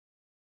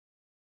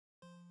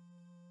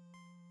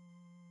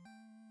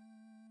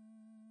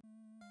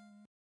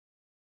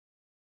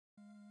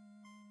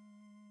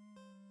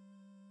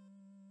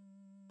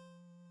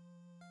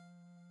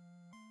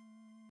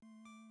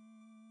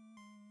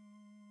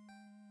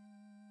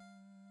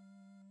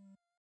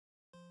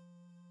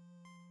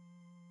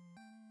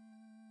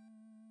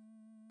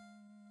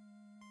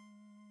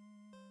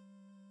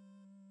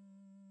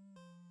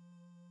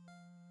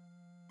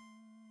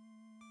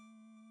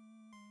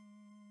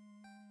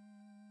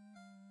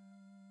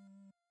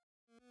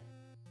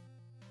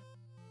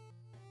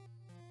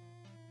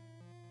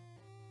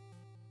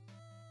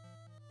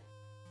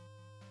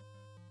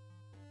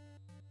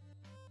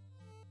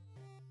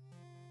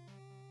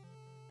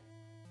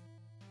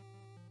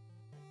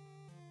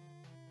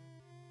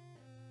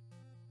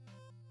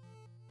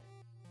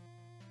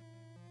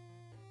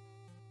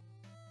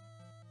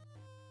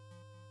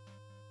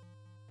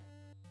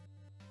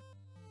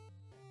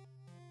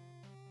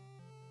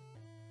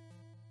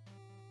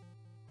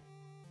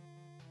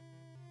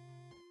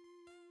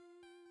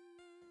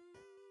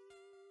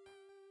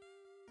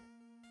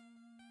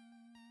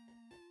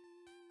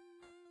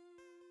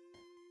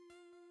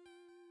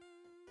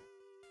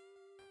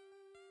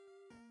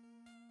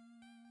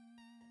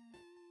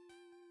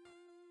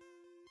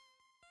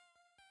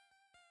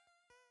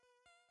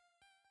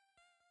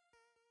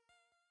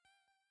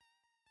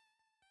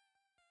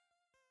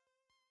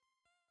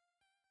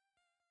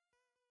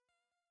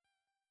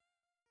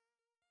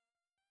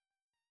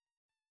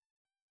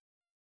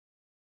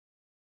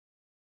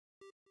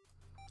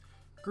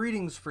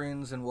Greetings,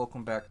 friends, and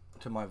welcome back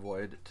to my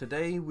void.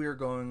 Today we're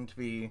going to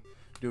be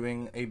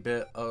doing a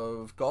bit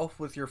of golf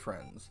with your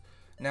friends.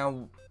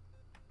 Now,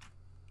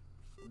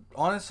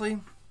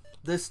 honestly,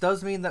 this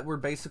does mean that we're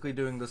basically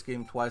doing this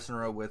game twice in a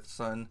row with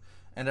Sun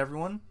and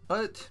everyone,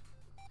 but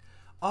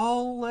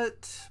I'll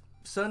let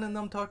Sun and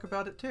them talk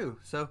about it too.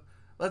 So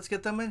let's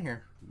get them in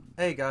here.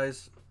 Hey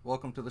guys,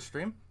 welcome to the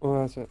stream. Well,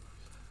 that's it.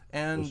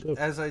 And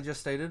as I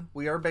just stated,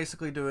 we are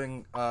basically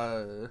doing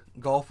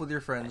golf with your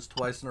friends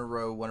twice in a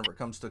row whenever it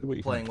comes to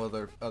playing with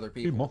other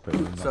people.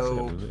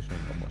 So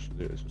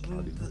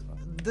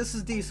this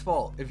is D's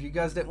fault. If you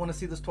guys didn't want to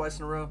see this twice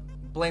in a row,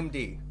 blame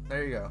D.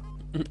 There you go.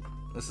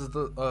 This is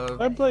the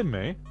Don't blame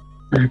me.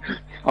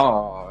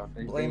 Oh,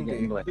 blame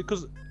D.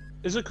 Because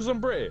is it because I'm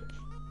British?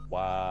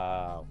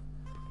 Wow.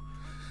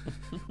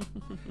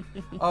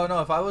 Oh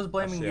no, if I was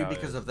blaming you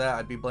because of that,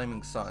 I'd be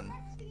blaming Sun.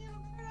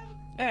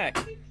 Hey.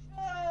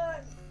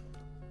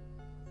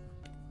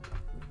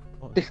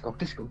 Disco,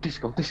 disco,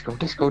 disco, disco,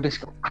 disco,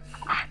 disco.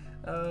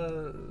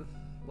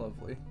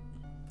 Lovely.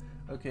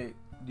 Okay,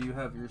 do you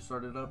have yours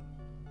started up?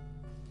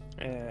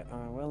 I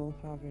will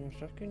have in a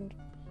second.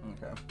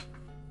 Okay.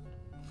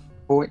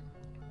 Boy.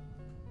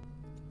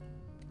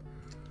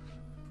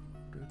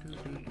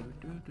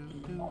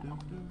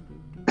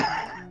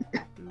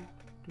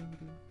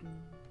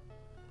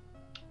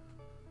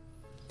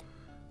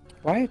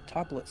 Why are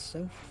tablets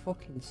so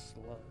fucking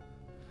slow?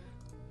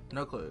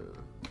 No clue.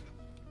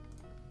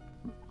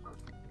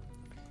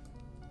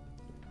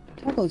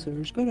 Tablets are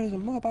as good as a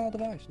mobile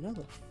device. No,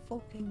 they're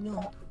fucking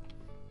not.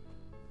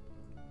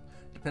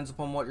 Depends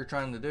upon what you're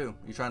trying to do.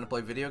 You trying to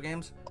play video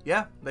games?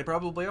 Yeah, they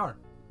probably are.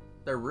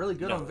 They're really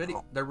good on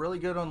video. They're really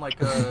good on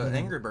like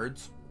Angry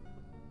Birds.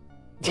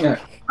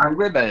 Yeah,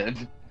 Angry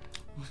Birds.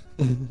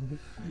 I'm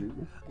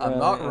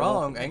not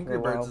wrong. Yeah, Angry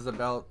Birds is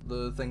about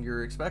the thing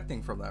you're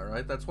expecting from that,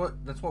 right? That's what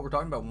we're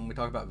talking about when we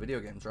talk about video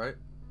games, right?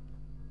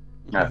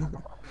 Yeah.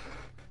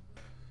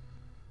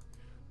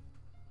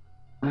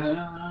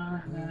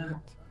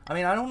 I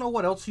mean, I don't know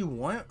what else you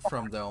want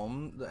from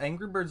them. The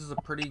Angry Birds is a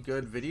pretty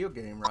good video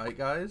game, right,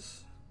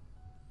 guys?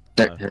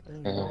 No,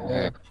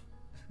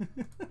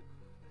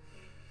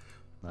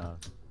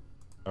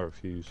 I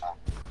refuse.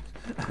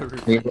 I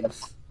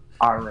refuse.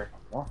 I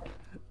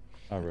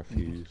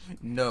refuse.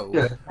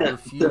 No.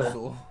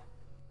 Refusal.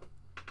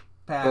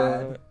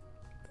 Pad.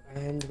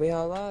 And we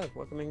are live.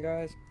 Welcome in,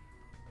 guys.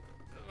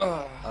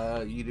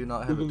 You do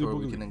not have a tour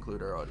we can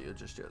include our audio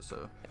just yet,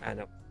 so. I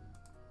know.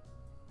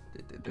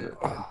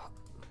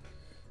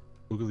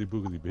 Boogly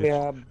boogly bitch. We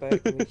are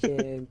back with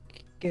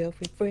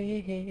girlfriend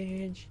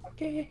friends.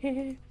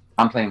 Yeah.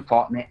 I'm playing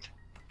Fortnite.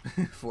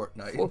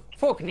 Fortnite.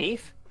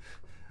 Forkneef.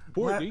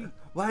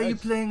 Why are you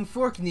playing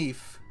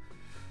Forkneef?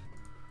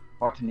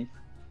 Fortnite.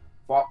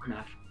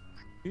 Can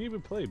you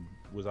even play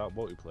without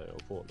multiplayer or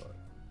Fortnite?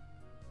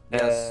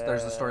 Yes,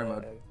 there's the story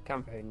mode.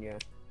 Campaign, yeah.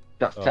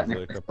 That's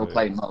technically still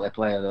playing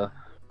multiplayer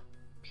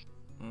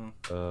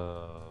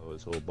though.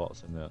 It's all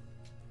bots in there.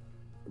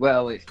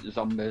 Well, it's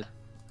zombies.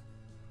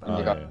 And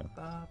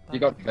you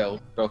got kills,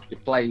 so if you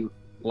play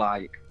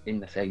like in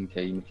the same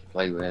team, if you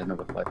play with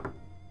another player.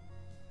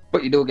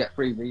 But you do get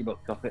free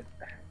V-Bucks off it.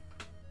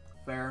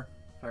 Fair.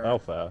 How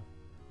fair?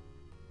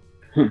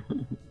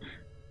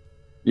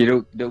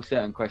 You do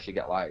certain quests, you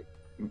get like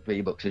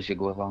V-Bucks as you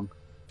go along.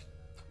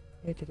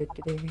 I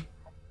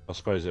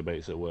suppose it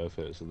makes it worth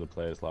it, so the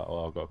player's like,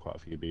 oh, I've got quite a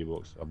few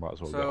V-Bucks, I might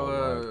as well get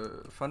on.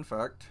 So, fun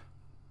fact,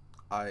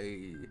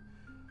 I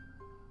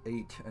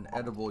ate an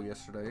edible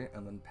yesterday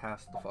and then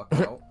passed the fuck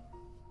out.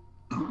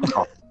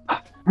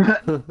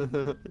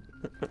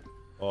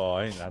 Oh,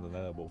 I ain't had an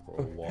edible for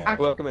a while.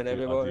 Welcome in,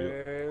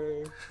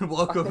 everybody.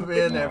 Welcome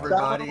in,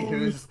 everybody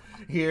who's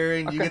here,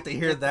 and you get to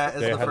hear that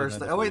as the first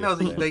thing. Oh wait, no,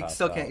 they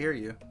still can't hear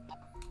you.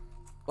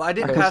 Well, I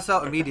didn't pass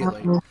out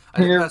immediately.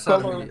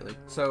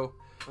 So,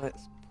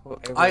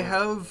 I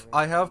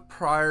have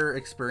prior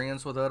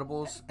experience with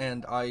edibles,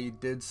 and I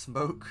did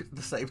smoke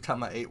the same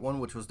time I ate one,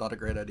 which was not a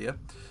great idea.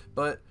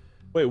 But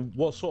wait,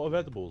 what sort of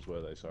edibles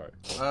were they? Sorry.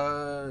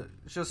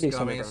 Just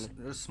gummies,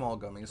 just small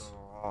gummies.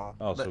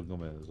 Oh, so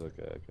gummies.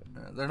 Okay.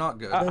 They're not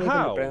good.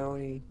 How?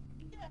 Brownie.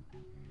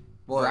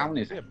 Well,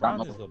 brownies. Yeah,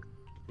 brownies are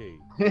key.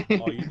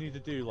 Oh, you need to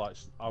do like.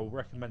 I'll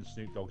recommend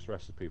Snoop Dogg's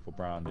recipe for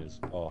brownies.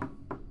 Oh.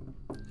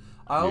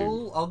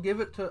 I'll give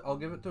it to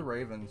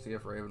Raven, see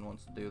if Raven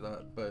wants to do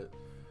that. But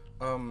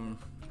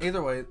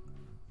either way,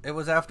 it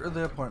was after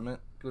the appointment.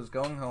 He was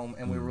going home,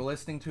 and we were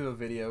listening to a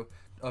video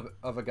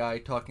of a guy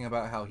talking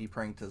about how he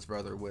pranked his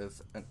brother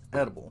with an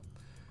edible.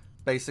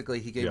 Basically,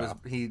 he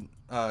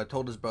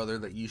told his brother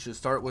that you should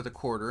start with a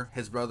quarter.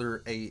 His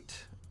brother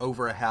ate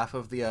over a half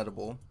of the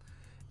edible,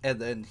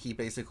 and then he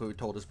basically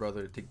told his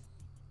brother to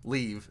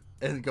leave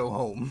and go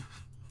home.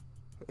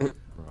 Right.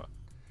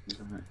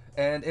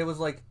 And it was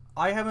like,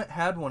 I haven't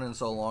had one in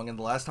so long, and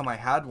the last time I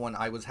had one,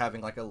 I was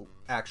having like a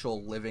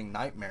actual living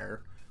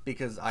nightmare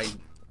because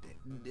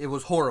it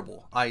was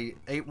horrible. I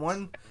ate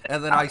one,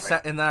 and then I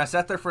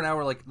sat there for an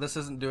hour like, this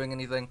isn't doing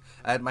anything.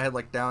 I had my head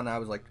like down, and I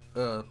was like,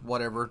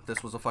 whatever.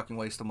 This was a fucking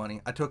waste of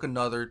money. I took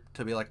another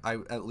to be like, I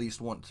at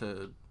least want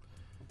to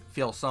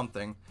feel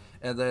something,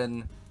 and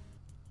then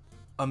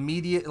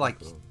immediate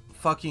like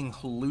fucking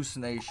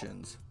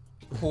hallucinations.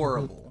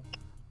 Horrible.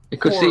 You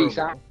could see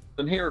sounds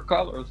and hear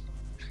colors.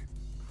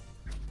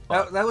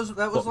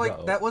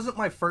 That wasn't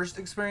my first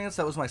experience.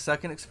 That was my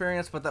second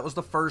experience, but that was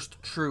the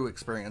first true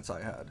experience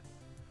I had.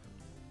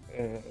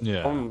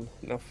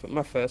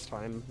 My first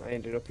time, I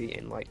ended up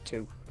eating like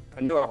 2.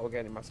 I knew what I was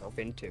getting myself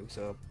into,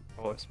 so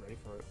I was ready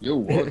for it. You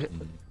would.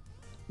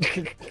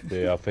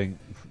 Yeah, I think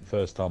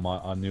first time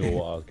I knew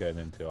what I was getting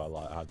into. I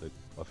had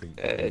I think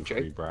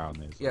 3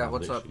 brownies. Yeah,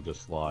 what's up?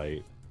 Just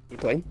like. You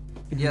playing?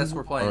 Yes,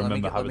 we're playing. Let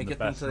me the get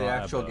into the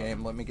actual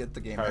game. Let me get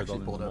the game actually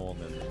pulled up.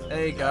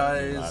 Hey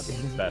guys. I had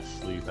the best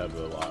sleep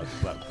ever. Like, I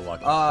slept for like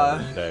a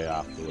solid day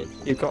afterwards.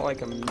 You've got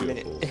like a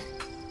minute.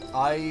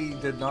 I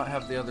did not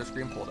have the other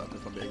screen pulled up,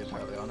 if I'm being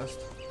entirely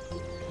honest.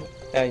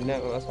 I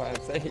know, that's what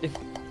I'm saying.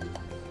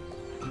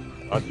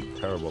 I did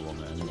terrible on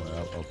it anyway.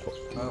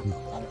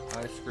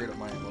 I screwed up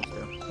my angles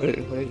too.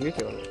 What did you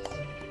do?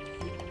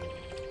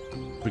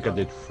 I think I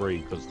did 3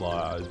 because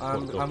like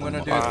I'm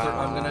gonna do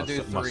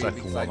my 3 second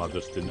because one I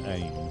just didn't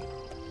aim.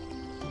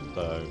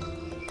 So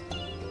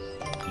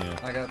yeah.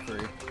 I got 3.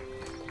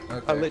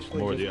 Okay. I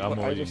literally I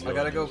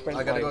gotta go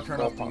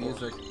turn off the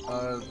music.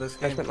 This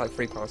game. I spent like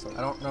 3 hours on it.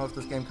 I don't know if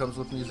this game comes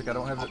with music. I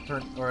don't have it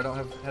turned, or I don't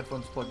have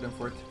headphones plugged in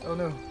for it. Oh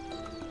no.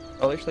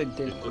 I literally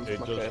did It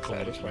does come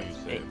with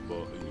music,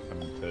 but you can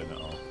turn it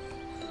off.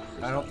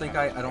 I don't think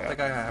I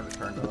have it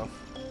turned off.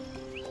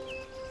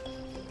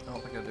 I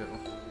don't think I do.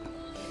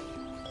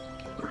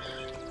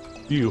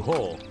 You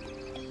whore.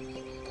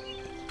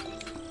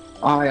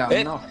 I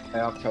am not. I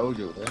have told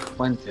you. There's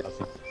plenty. That's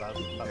a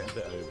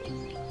bit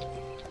over.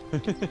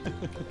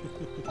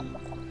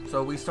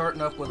 So we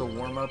starting up with a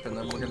warm up, and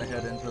then we're gonna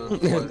head into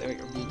what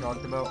you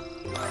talked about.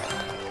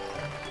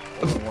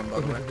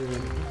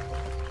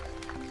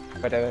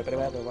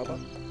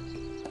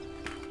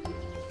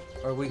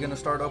 Are we gonna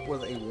start up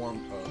with a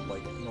warm,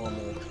 like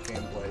normal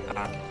gameplay, and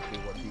then do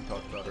what you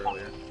talked about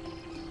earlier?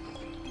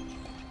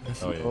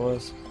 Oh yeah.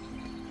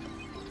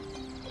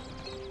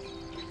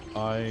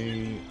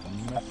 I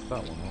messed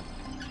that one up.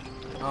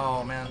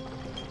 Oh man,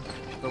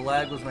 the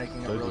lag was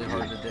making it really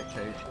hard to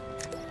dictate.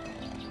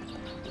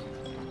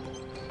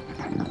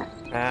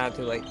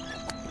 Too late.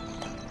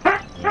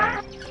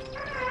 Yeah.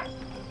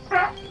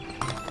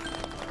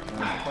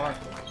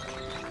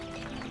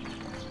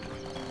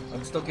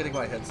 I'm still getting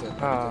my headset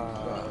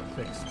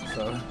fixed,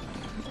 so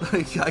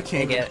I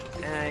can't get.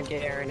 I'm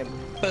getting a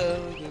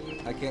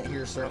bogey. I can't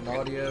hear certain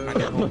audio. I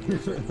can't hear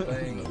certain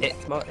things.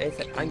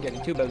 I'm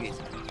getting 2 bogeys.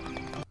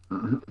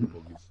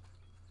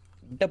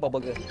 Double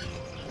booger.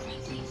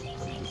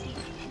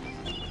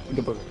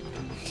 Double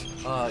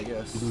booger.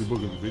 Yes.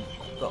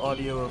 The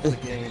audio of the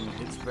game,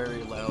 it's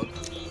very loud.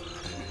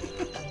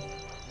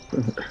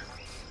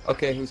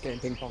 Okay, who's getting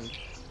ping pong?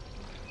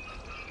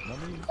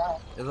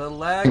 The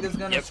lag is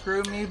gonna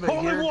screw me, but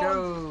here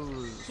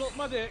goes. Suck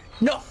my dick.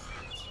 No!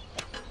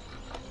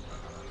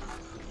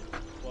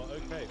 Well,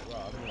 okay, right,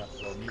 I'm gonna have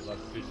to go mute like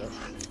a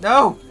bitch.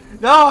 No!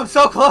 No, I'm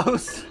so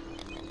close!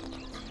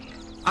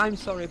 I'm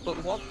sorry,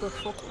 but what the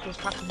fuck just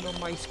happened on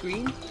my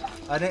screen?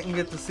 I didn't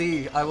get to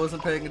see. I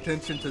wasn't paying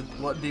attention to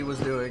what D was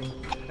doing,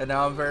 and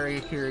now I'm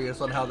very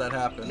curious on how that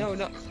happened. No,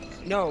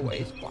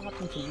 it's what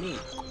happened to me.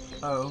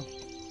 Oh.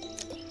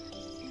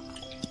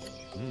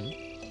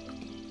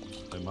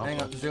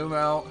 Hang on, zoom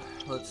out.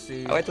 Let's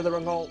see. I went to the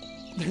wrong hole.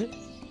 Did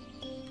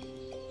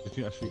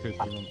you actually go to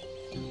the wrong?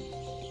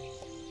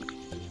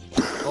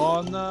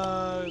 Oh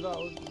no, that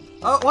was.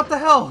 Oh, what the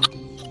hell?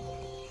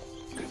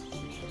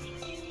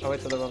 I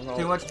went to the wrong hole.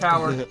 Too much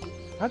power.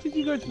 How did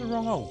you go to the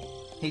wrong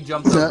hole? He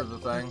jumped over the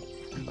thing.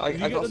 I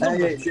got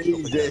It's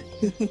easy.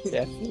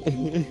 Yeah.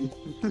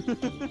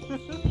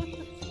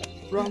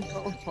 Wrong.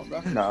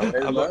 No,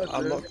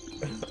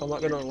 I'm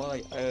not gonna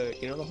lie.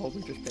 You know the hole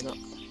we've just been at?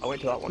 I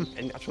went to that one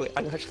and I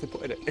actually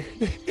put in it.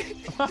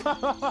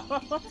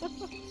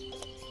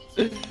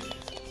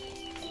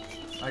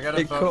 I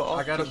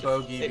got a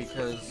bogey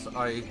because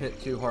I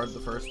hit too hard the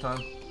first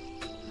time.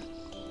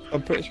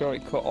 I'm pretty sure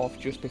it cut off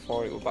just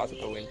before it was about to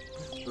go in.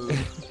 Ooh.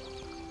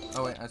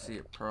 Oh wait, I see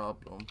a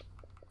problem.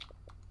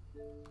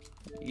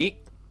 Yeet.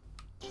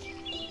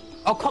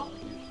 Oh come!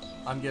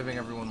 I'm giving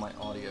everyone my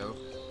audio,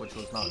 which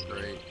was not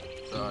great,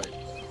 so I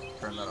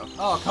turned that off.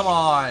 Oh, come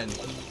on!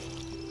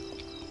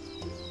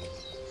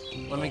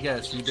 Let me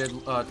guess, you did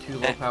 2 low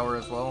power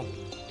as well?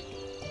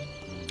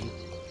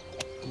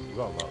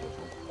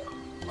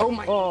 Oh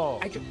my! Oh.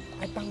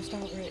 I bounced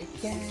out right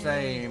again.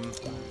 Same.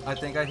 I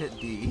think I hit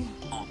D.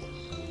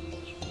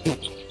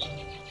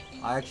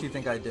 I actually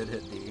think I did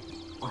hit D.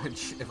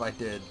 Which, if I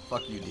did,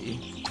 fuck you,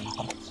 D.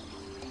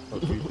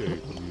 Fuck you too,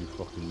 you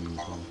fucking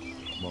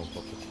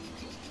motherfucker.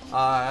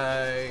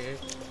 I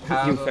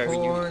have a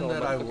horn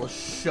that I will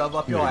shove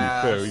up your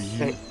ass.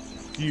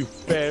 You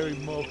fairy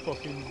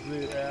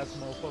motherfucking ass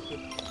motherfucker.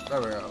 There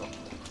we go.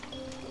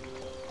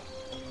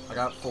 I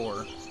got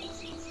 4.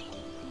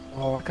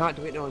 Oh, I can't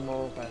do it no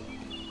more, Ben.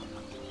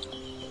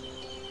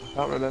 I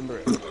can't remember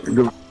it.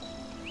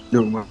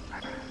 No, man.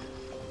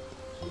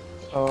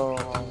 Oh.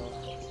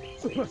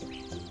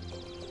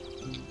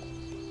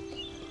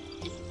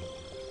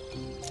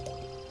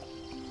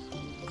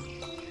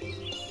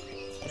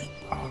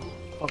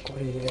 Fuck,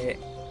 what is it?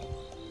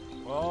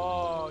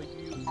 Oh,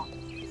 you.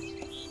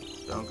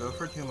 Don't go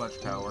for too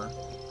much power.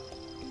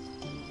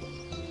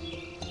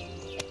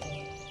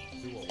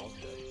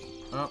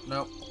 Oh,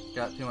 nope.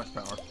 Got too much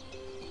power.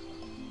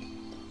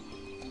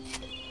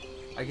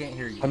 I can't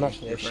hear you. I'm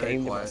actually You're very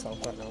ashamed of quiet.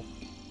 myself right now.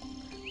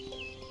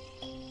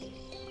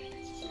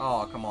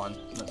 Oh, come on.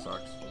 That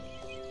sucks.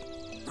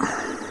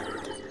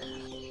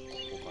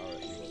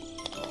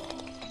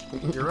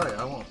 You're right,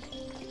 I won't.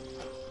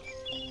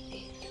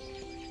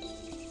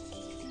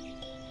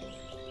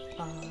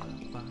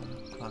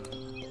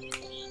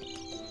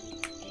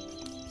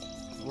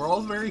 We're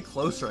all very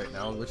close right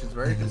now, which is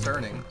very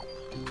concerning.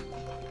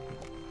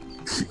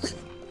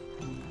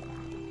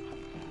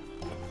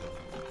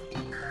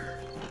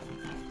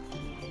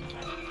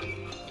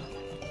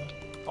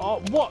 Oh,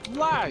 what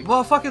lag?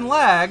 Well, fucking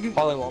lag!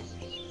 All I want.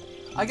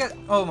 I get.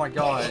 Oh my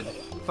god.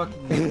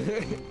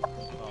 Fucking.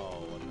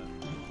 Oh,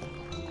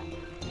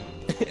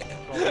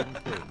 and then.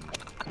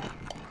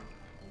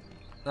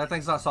 That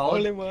thing's not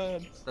Only solid?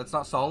 one. That's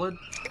not solid?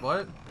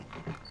 What?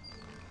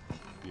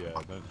 Yeah,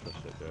 don't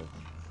trust it, dude.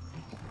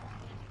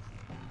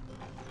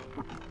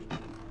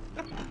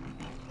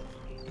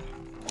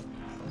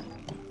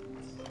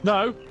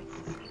 No!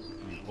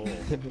 You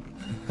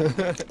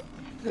whore.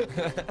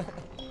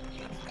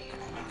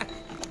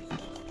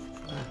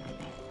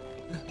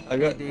 I've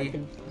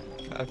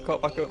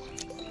got back up.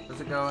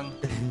 How's it going?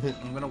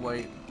 I'm gonna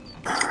wait.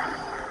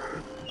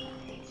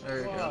 There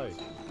you go. Why?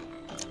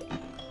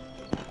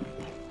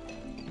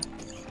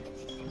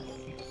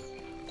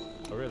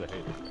 I really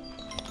hate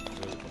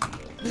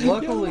this.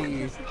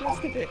 Luckily,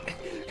 Suggested it.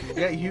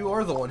 yeah, you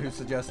are the one who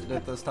suggested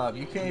it this time.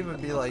 You can't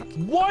even be like,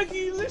 Why do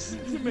you listen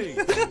to me?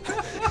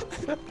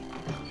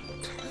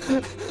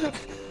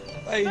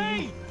 Hey,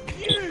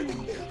 you!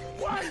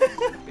 Why?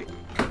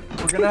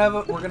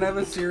 we're gonna have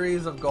a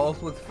series of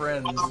golf with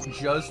friends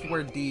just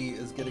where D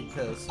is getting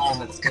pissed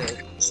and it's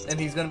it, and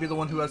he's gonna be the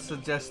one who has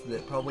suggested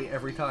it probably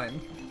every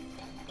time.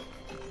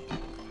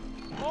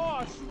 Oh,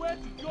 I swear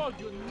to God,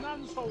 your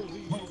nan's hole's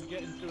easier to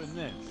get into in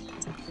this.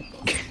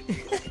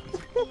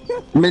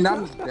 My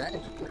nan's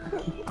dead.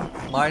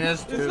 Mine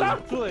is 2.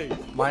 Exactly!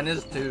 Mine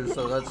is 2,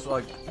 so that's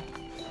like.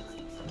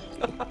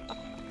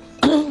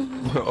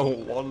 Oh,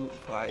 1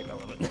 5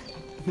 element.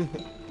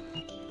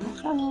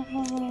 Oh,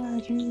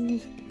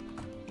 jeez.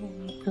 Oh,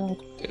 God.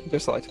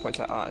 Just like to point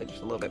out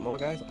just a little bit more,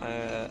 guys.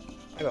 I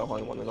got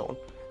only 1 in that one.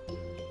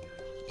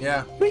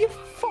 Yeah. Will you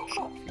fuck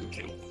off, you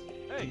two?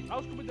 Hey, I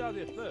was coming down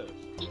here first.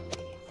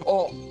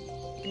 Oh,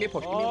 give me a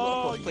push. Give me a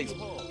little push, you please.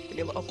 whore. Give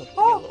me a little push. Give me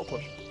Oh. a little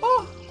push.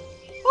 Oh!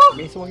 Give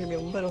me someone. Give me a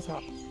little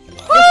tap.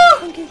 Oh!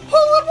 Thank you.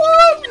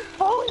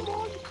 Hole in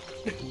one!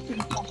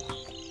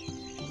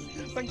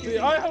 Thank you. See,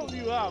 I help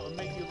you out and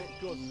make you look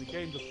good, and the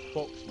game just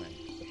fucks me.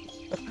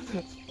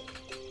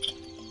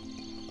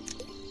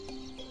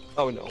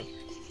 Oh no.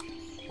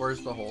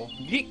 Where's the hole?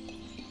 Yeet.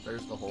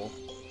 There's the hole.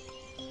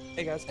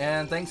 Hey guys.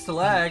 And thanks to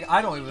lag,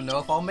 I don't even know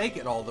if I'll make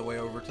it all the way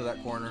over to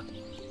that corner.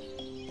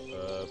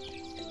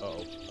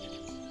 Uh-oh.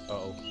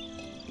 Uh-oh.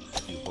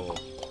 You whore.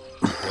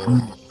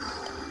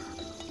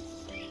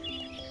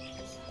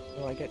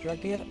 Will I get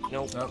dragged here?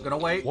 No. No, gonna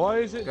wait. Why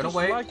is it Gonna just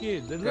wait.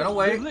 lagging? Gonna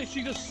wait. They're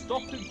literally just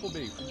stopping for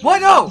me.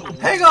 What? No!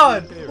 Hang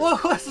on!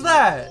 What was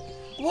that?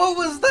 What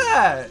was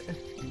that?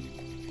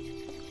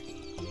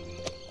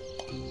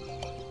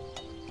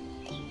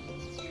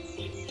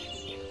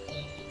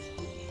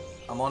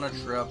 I'm on a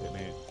trip.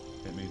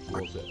 Hit me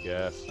towards it,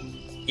 yes.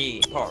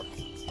 E park.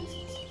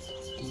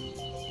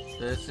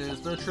 This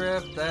is the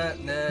trip that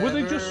never Were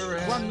they just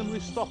ends. randomly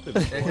stopping?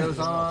 It goes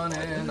on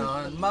and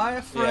on,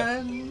 my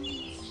friends.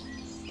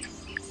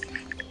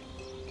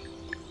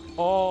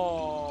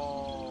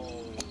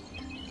 Oh,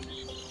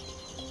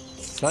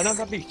 Son of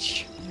a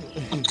bitch.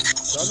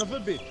 son of a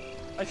bitch.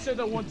 I said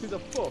I wanted a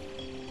fuck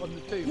on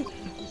the table.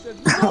 He said,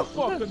 no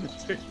fuck on the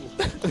table.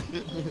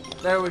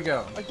 There we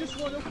go. I just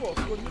want a fuck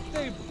on the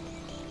table.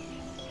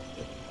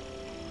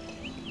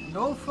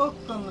 No fuck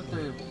on the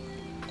table.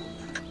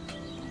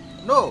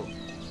 No.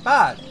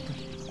 Bad.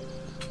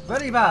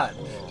 Very bad.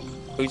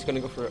 Who's gonna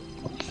go for it?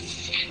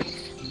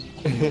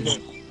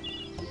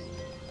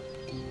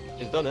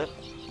 He's done it.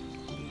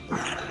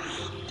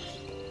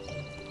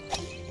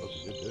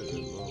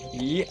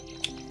 Yeah.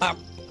 Ah,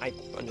 I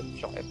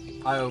undershot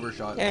him. I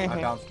overshot. I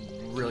bounced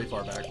really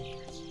far back.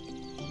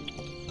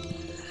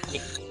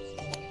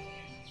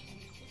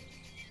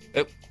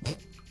 Oh.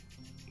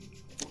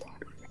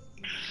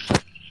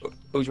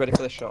 Who's ready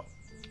for this shot?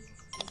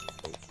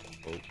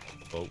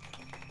 Oh.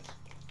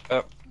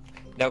 Oh.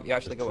 No, you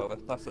actually go over.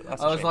 That's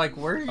I was like,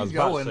 where are you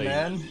going,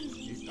 man?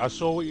 I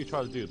saw what you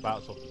tried to do,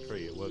 bounce off the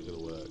tree. It weren't gonna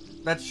work.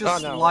 That's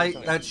just no, slight.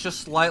 sorry. That's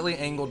just slightly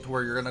angled to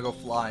where you're gonna go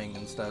flying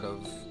instead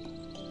of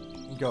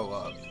go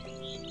up.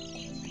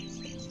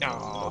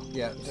 Oh,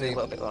 Yeah, a see,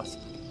 little bit less. A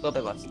little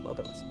bit less. A little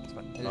bit less. It's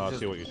fine. it's I just-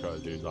 see what you're trying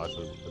to do.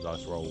 A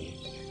dice roll.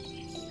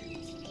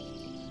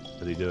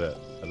 Did he do it?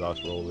 A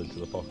dice roll into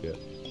the pocket.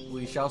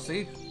 we shall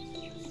see.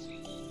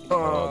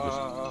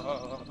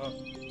 Oh,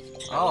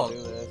 Oh,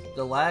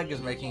 the lag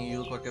is making you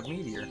look like a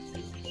meteor.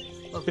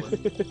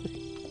 Lovely.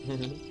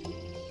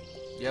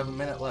 You have a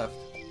minute left.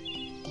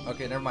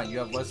 Okay, never mind. You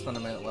have less than a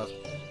minute left.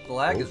 The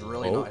lag is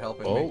really not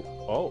helping me.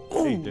 Oh,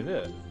 he did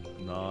it.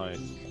 Nice.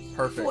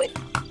 Perfect.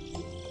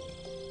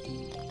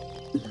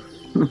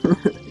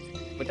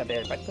 Would that be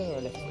a right foot or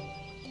a left foot?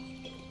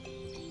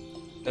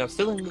 And I'm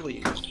still in the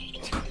lead.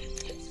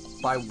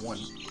 By 1.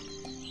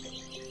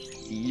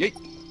 Yeet.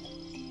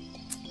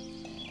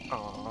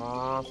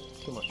 Aww,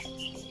 too much.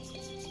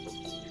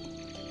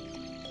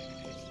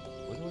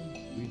 Where do we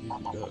need to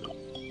go?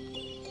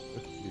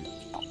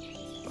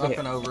 Up Yeah.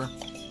 and over.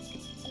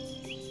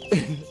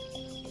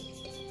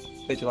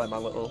 Did you like my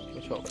little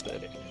short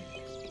birdie?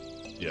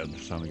 Yeah, I'm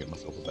just trying to get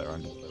myself a better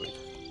angle. There we go.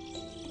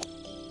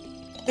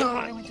 No,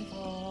 I went too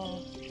far.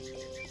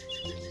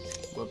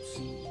 Whoops.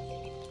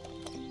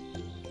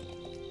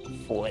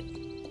 Foot.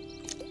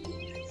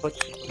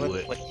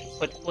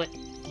 Foot.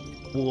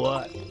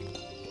 What?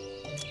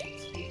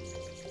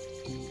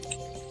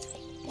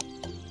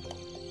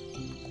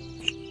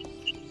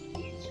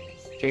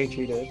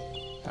 GG, dude.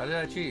 How did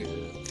I cheat?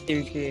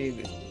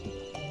 GG.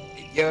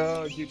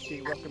 Yo,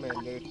 GG,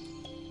 recommend, dude.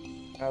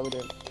 How we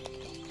doing?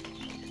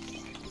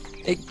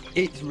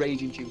 It's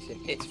rage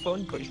inducing. It's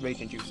fun, but it's rage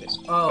inducing.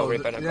 Oh,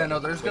 with yeah, no,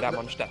 there's with that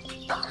gonna- monster.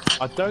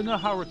 I don't know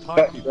how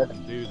retired people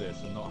can do this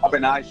and not Have a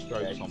have nice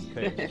strokes day. on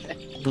pitch.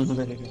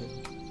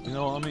 You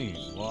know what I mean?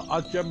 Well,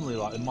 I generally,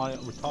 like, in my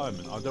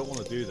retirement, I don't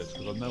want to do this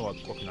because I know I'd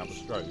fucking have a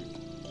stroke.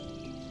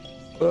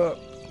 But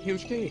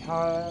huge key.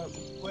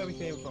 Where we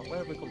came from? Where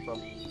have we come from?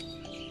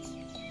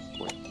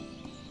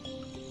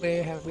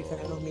 Where have we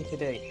found me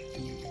today?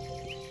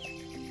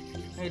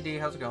 Hey D,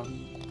 how's it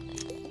going?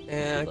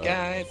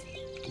 Guys.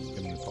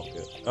 In the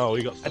pocket. Oh,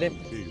 he got I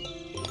didn't- too.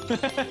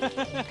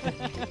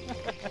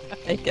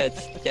 I got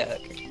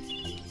stuck.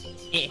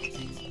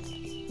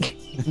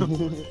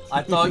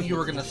 I thought you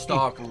were gonna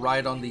stop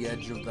right on the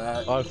edge of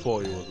that. I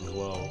thought he was as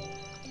well.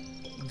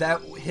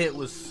 That hit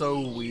was so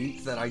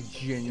weak that I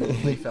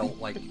genuinely felt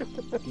like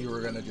you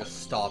were gonna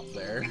just stop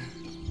there.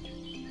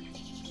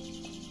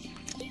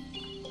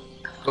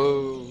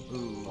 Oh.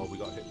 Ooh. Oh, we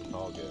got to hit the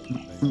target.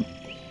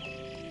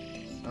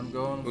 I'm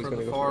going Who's for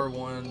gonna the go far for it?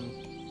 one.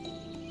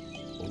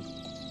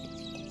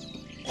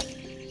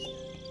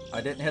 I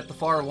didn't hit the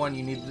far one.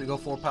 You need to go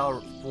full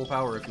power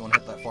if you want to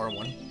hit that far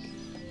one.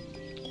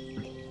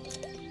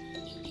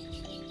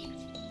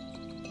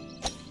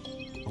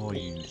 Oh,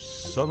 you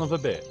son of a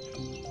bitch.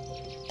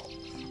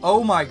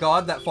 Oh my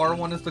god, that far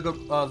one is the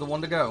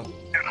one to go.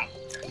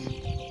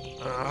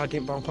 I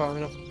didn't bomb far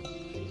enough.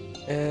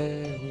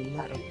 We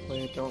might have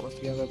played Dauntless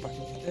together back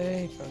in the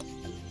day.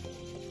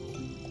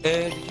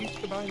 Did you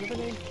used to buy another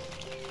name?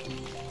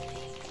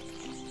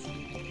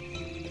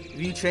 If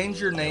you change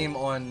your name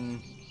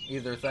on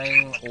either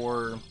thing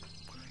or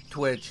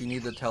Twitch, you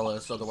need to tell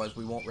us, otherwise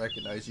we won't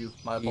recognize you.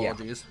 My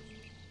apologies.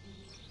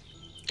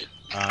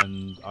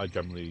 And I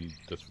generally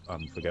just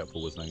am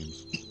forgetful with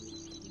names.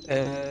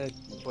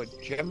 But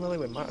generally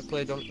we might have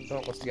played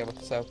Dauntless together,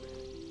 so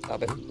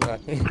that'll be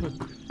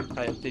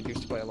I did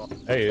used to play a lot.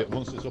 Hey,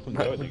 once it's up and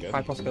going again,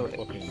 High possibility.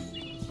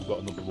 We've got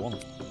another one.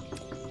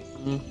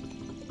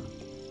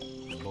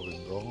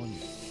 Fucking going.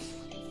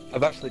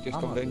 I've actually just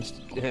I'm not convinced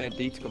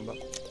D to come back.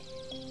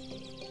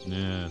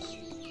 Yes.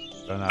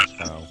 Don't ask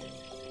how.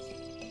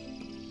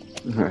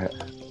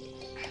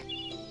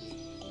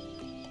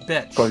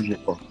 Bitch.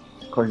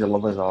 Because you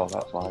love us all,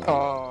 that's why.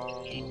 Oh,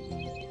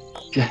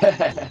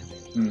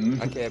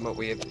 Mm. I came up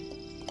with.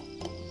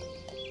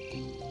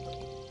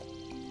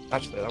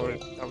 Actually, that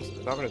was a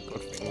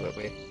good thing that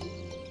we.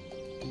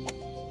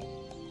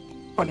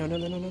 Oh no!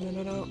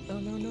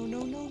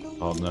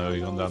 Oh no,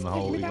 you're gone down the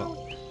hole.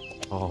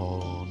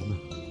 Oh no.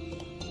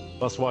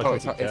 That's why I Oh, should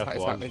it's be not careful. I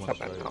just out went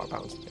straight. of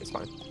bounds. It's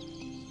fine.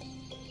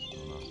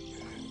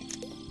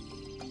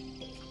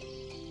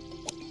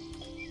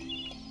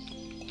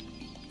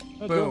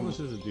 I Boom. don't, this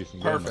is a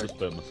decent game. I Perfect. just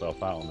burnt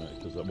myself out on it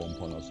because at one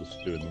point I was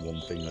just doing the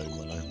one thing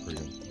over and over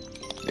again.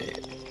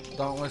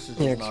 Dauntless is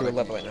just Yeah, not because you were a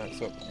leveling out,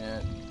 so.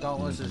 Yeah,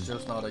 Dauntless is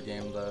just not a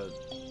game that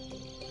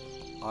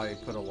I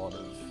put a lot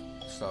of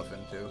stuff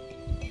into.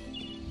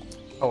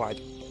 Oh, I.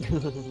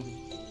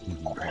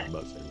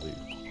 That's it.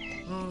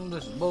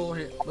 This is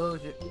bullshit.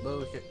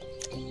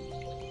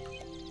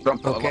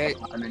 Don't put Okay. a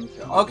lot of time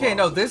into it. Okay,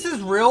 no, this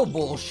is real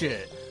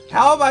bullshit.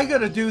 How am I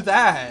gonna do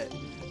that?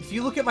 If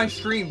you look at my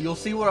stream, you'll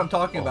see what I'm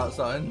talking about,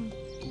 son.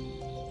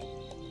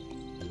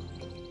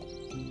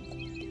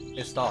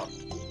 It stopped.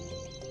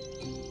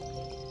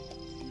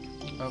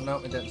 Oh, no,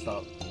 it didn't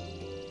stop.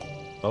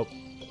 Oh.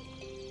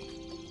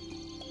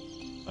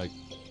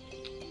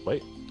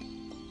 Wait.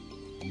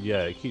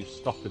 Yeah, it keeps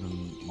stopping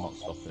and not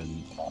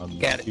stopping. And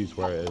Get it. he's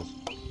where it is.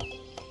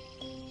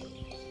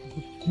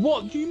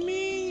 What do you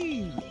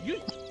mean?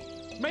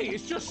 Mate,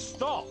 it's just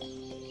stopped.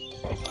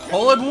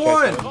 Hole in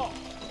one!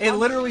 It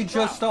literally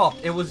just stopped.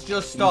 It was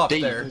just stopped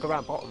there. You can go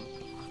around bottom.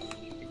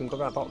 You can go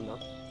around bottom now.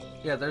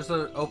 Yeah, there's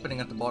an opening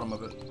at the bottom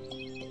of it.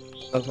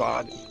 That's what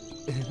I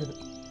did.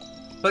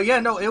 But yeah,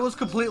 no, it was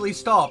completely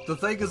stopped. The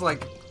thing is,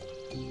 like,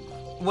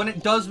 when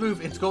it does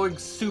move, it's going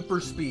super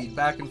speed,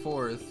 back and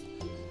forth.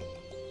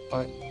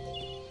 Right.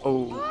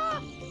 Oh.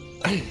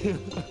 You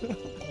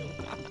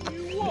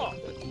what?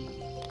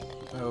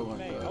 Oh my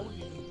Mate, I god.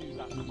 wouldn't even do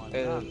that to my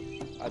dad.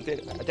 I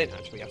didn't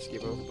actually ask you,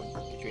 bro.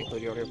 Did you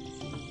include the audio?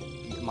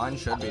 Mine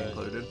should be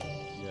included.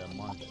 Yeah,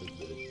 mine should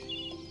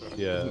be.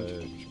 Yeah.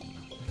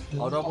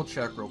 I'll double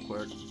check real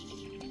quick.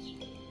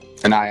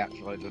 And I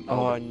actually don't know.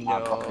 Oh, I've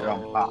got it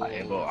on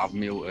party, but I've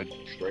muted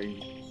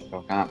stream,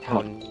 so I can't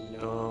Oh tell.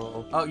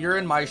 no. Oh, you're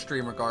in my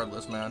stream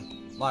regardless,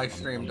 man. My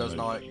stream does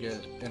not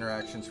get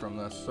interactions from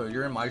this, so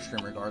you're in my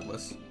stream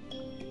regardless.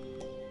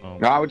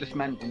 No, I was just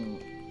meant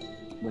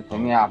with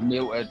thing. Yeah, I've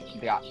muted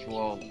the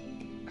actual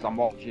because I'm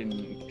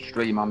watching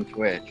stream on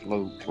Twitch,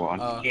 Luke's one,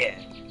 Yeah.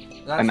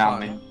 That's and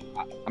fine.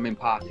 I'm in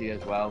party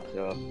as well,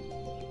 so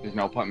there's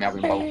no point in me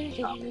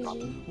having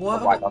both.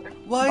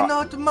 Why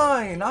not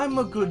mine? I'm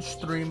a good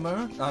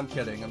streamer. I'm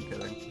kidding, I'm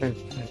kidding.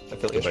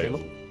 Affiliate streamer.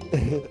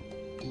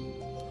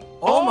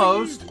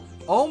 Almost.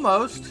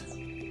 Almost.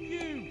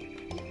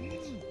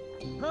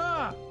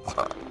 Ha!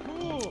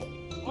 Ooh,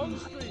 on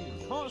stream,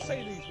 can't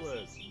say these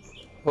words.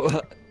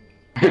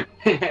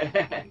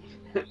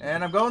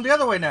 And I'm going the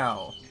other way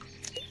now.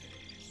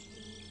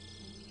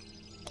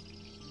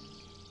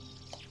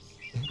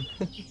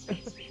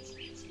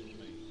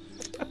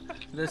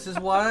 This is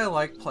why I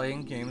like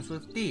playing games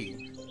with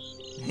D.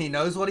 He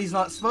knows what he's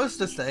not supposed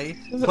to say,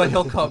 but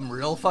he'll come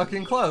real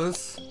fucking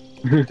close.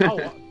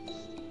 Oh,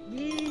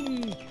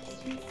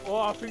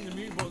 well, I think the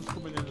mute button's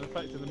coming in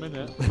effect in a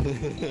minute.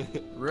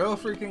 Real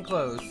freaking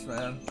close,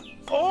 man.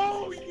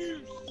 Oh,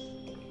 you!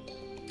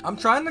 I'm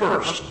trying to...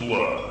 First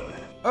blood.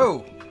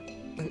 Oh!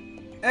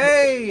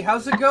 Hey,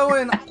 how's it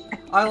going?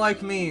 I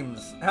like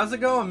memes. How's it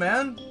going,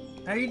 man?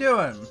 How you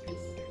doing?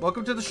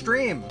 Welcome to the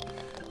stream.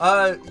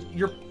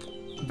 You're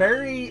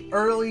very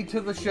early to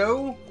the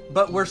show,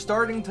 but we're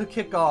starting to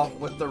kick off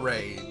with the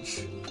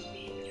rage.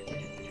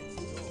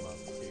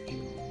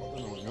 I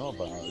don't know what you're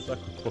about. It's like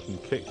a fucking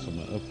kick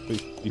something.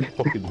 You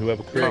fucking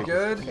whoever You're created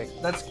good?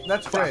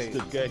 That's great.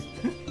 bastard game.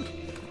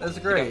 That's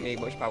You don't great. need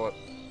much power.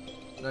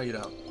 No, you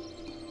don't.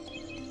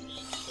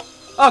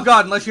 Oh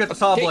god, unless you have the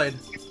saw blade.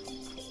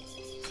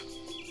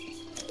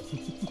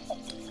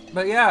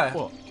 But yeah,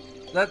 What?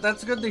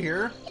 that's good to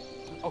hear.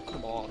 Oh,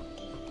 come on.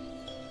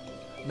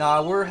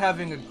 Nah, we're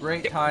having a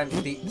great time.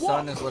 The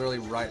sun is literally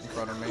right in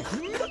front of me.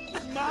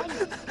 Man,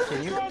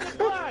 Can you? trying to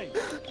play.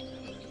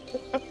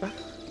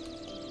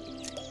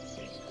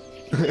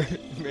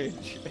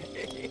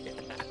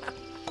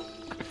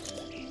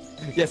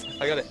 Yes,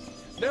 I got it.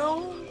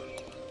 No!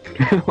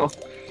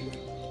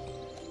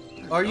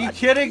 Are you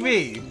kidding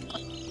me?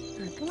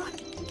 Come on!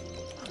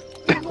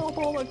 Come on,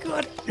 oh my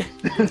god!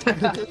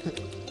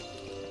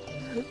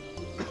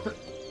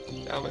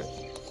 Damn it.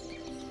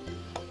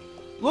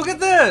 Look at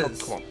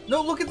this! Oh, come on.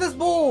 No, look at this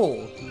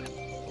bowl!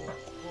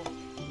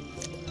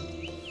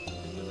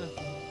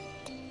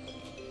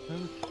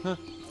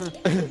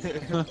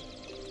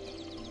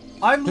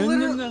 I'm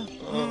literally...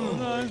 Oh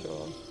my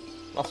god.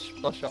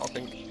 Last shot, I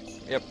think.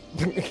 Yep.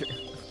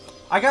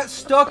 I got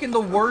stuck in the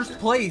worst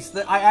place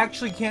that I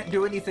actually can't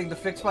do anything to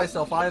fix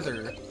myself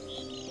either.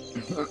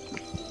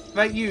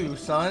 About you,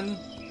 son?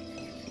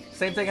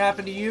 Same thing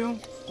happened to you?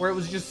 Where it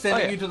was just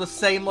sending you to the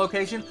same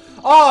location?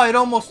 Oh, it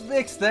almost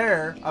fixed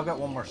there! I've got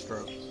one more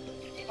stroke.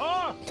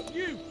 Ah,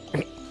 you!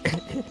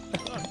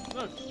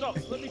 No, stop.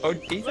 Let me. Oh,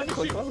 he's let me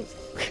actually shoot. close.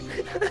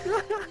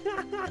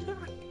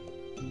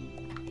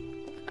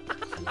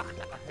 I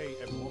hate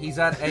everyone. He's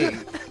at 8.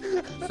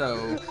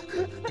 So,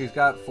 he's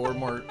got 4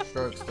 more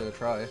strokes to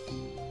try.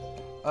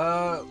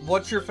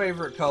 What's your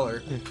favorite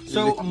color?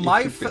 So,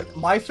 my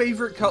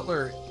favorite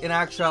color, in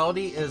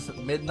actuality, is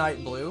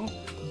midnight blue.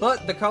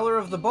 But the color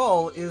of the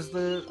ball is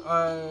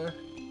the,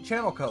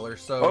 channel color,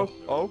 so...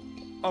 Oh.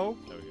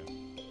 There we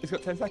go. He's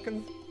got 10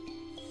 seconds.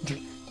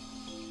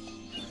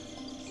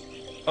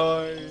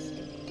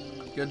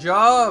 Good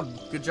job!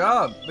 Good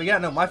job! But yeah,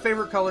 no, my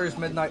favorite color is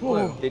midnight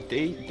blue. Did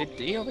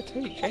D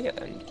overtake Jay at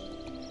the end?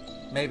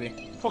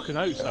 Maybe. Fucking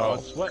outside. Oh.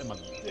 I'm sweating my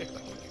dick.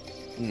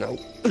 No.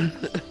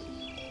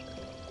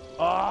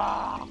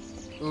 Ah!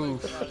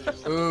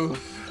 Oof. Oof.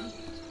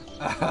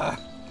 I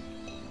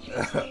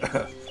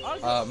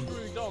got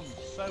screwed on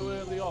so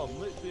early on,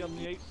 literally on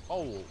the 8th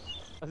hole.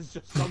 And it's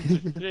just gone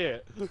to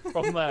shit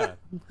from there.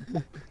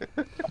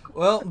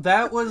 Well,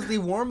 that was the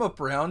warm-up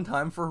round.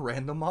 Time for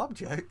random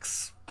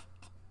objects.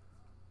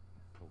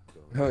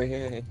 Oh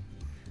yeah.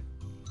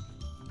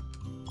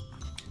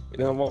 You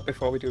know what?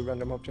 Before we do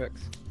random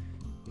objects,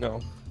 no,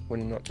 we're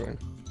not doing.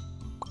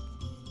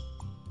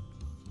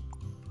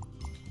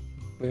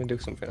 We're gonna do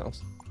something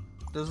else.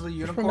 Does the Just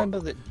unicorn... remember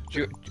that.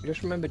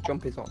 Just remember,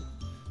 jump is on.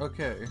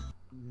 Okay.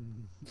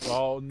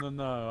 Oh,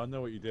 no, I know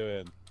what you're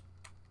doing.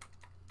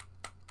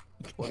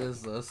 What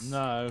is this?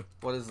 No.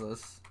 What is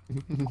this?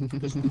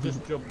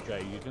 Just jump,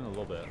 Jay. You're gonna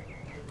love it.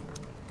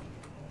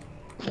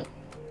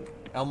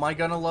 Am I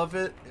gonna love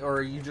it, or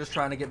are you just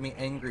trying to get me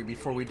angry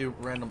before we do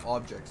random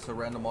objects? So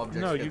random objects.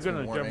 No, you're gets me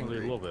gonna more generally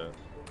angry. love it.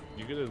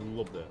 You're gonna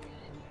love it.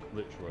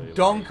 Literally.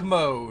 Dunk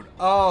mode.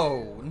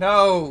 Oh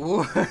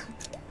no!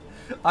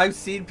 I've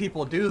seen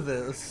people do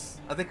this.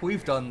 I think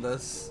we've done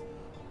this.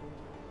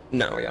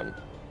 No, we haven't.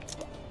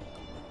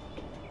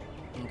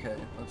 Okay,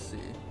 let's see.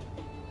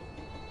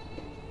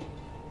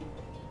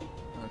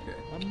 Okay.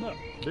 I'm not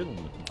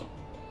fiddling with it.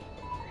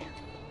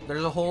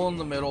 There's a hole in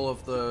the middle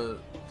of the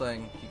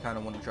thing you kind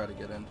of want to try to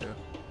get into.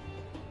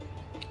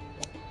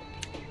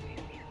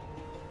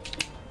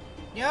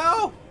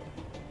 Yo!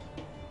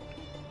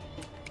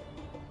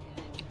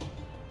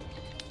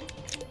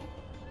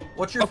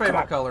 What's your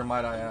favorite color,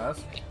 might I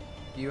ask?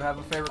 Do you have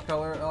a favorite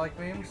color like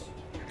memes?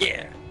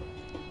 Yeah.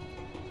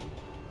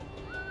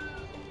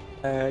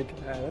 No,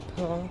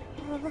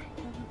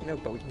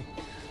 bogey.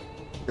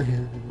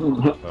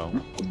 Well.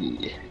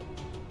 Yeah.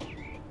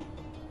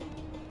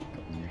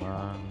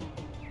 Man.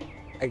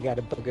 I got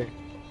a booger.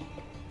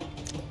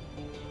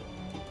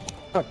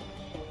 Oh,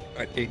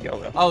 I did go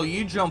though. Oh,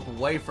 you jump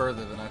way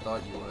further than I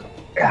thought you would.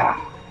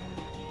 Yeah.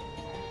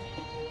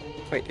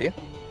 Wait, do you?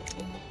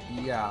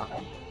 Yeah.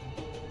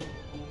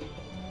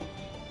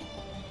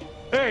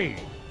 Hey!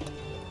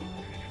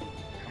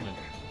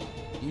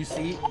 Do you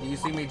see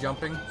me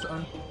jumping,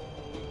 son?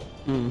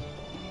 Hmm.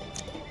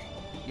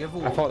 You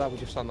have I a thought that was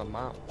just on the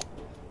map.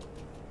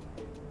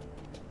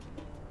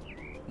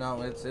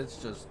 No, it's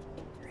just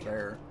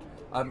there.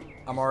 I'm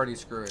already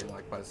screwing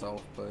like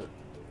myself, but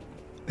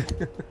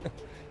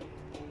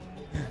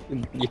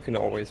You can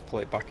always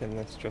play back in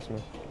this, trust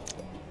me.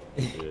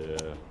 Yeah.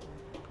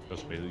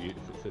 Trust me,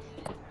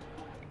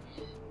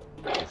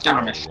 it's Damn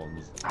one it. of the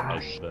ones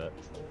I bet.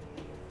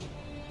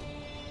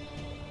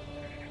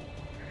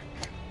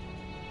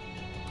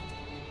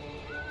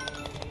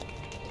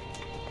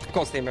 Of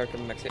course, the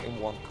American makes it in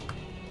one.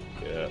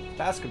 Yeah.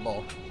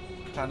 basketball,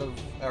 kind of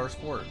our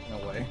sport in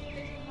a way.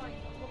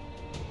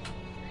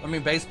 I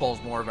mean,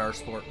 baseball's more of our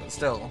sport, but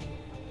still.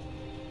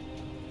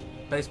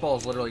 Baseball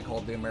is literally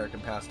called the American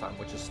pastime,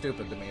 which is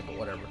stupid to me, but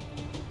whatever.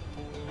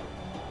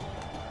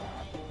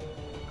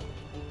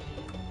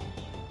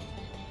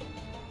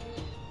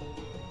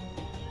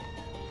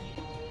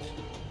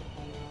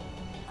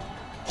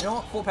 You know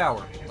what? Full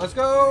power. Let's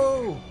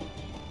go!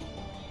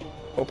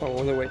 Hope I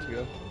was the way to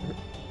go.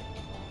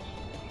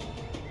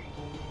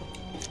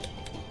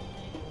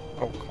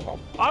 Oh, come on.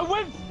 I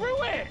went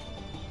through it!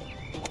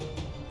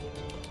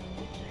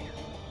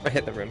 I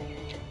hit the rim.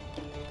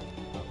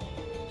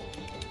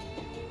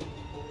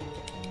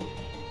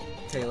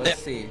 Okay,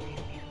 let's see.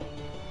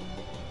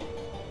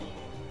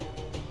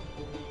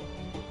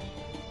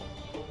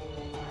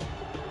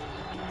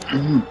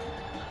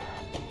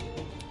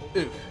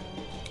 Oof.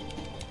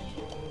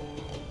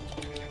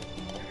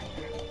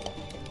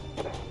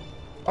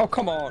 Oh,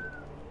 come on.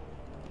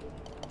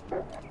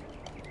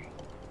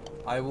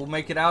 I will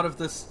make it out of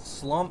this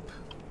slump.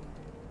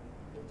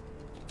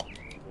 Or you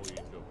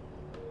jump.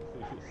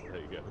 There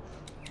you go.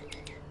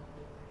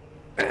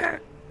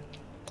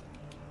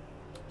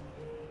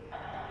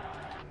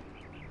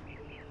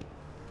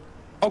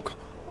 Oh, come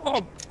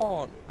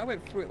on. I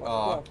went through it like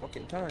Aw. 4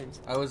 fucking times.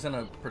 I was in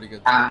a pretty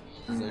good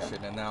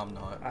position, and now I'm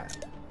not.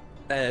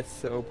 That's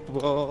so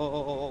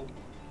bull.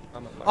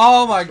 I'm at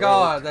Oh my throat.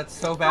 god, that's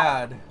so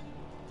bad.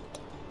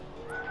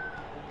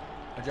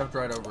 I jumped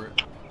right over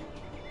it.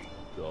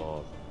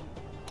 God.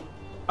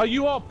 Oh,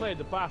 you are playing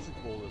the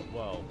basketball as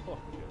well. Fuck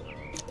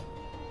yeah.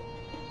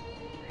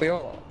 We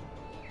all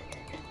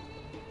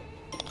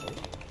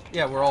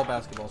Yeah, we're all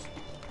basketballs.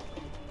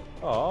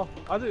 Oh,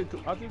 I did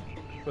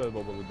prefer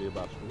Bubble to be a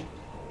basketball.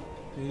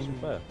 It's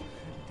fair.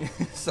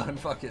 Son,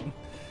 fucking.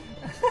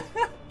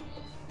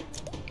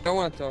 don't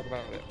want to talk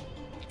about it.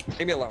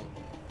 Leave me alone.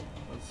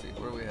 Let's see,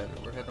 where are we headed?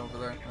 We're heading over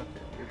there?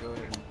 Okay, you go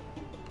ahead and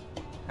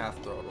half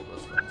throttle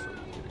this one so we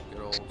can get a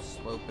good old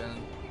slope in.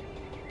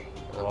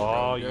 We're Oh,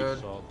 going you good.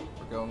 saw.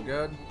 We're going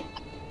good.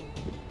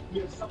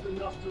 You have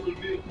something else to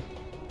reveal.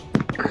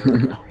 There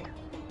we go.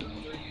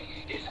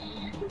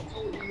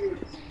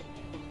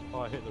 Oh,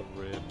 I hit the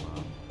rim,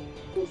 man.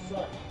 What's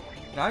up?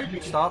 Now you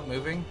can stop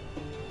moving.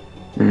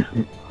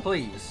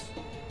 Please.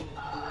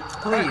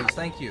 Please,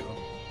 thank you.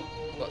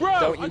 Look, Bro,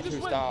 don't I you just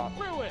two went start.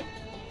 through it.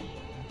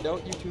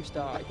 Don't you two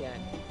start again.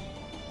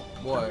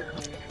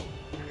 What?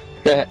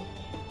 Yeah.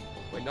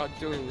 We're not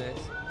doing this.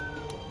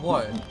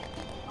 What?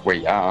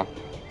 We are.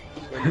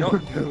 We're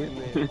not doing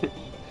this.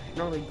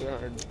 Not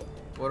again.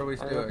 What are we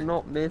I have doing?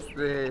 not missed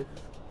this.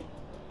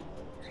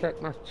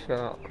 Check my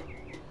chat.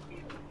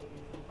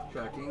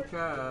 Checking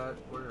chat.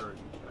 Where are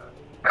you,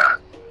 chat?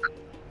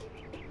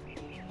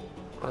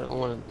 I don't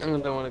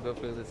want to go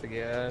through this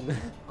again.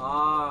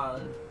 Ah,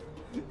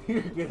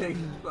 you're getting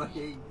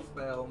fucking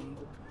spammed.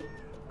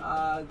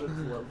 Ah, that's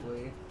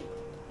lovely.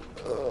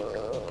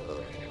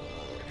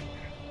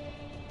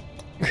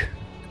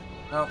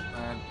 No,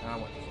 I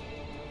went.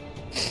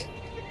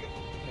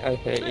 I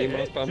hate you,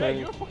 most Jay, man.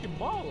 you're a fucking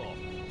Marlow.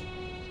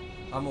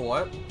 I'm a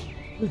what?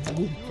 You're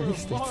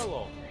a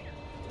Marlow.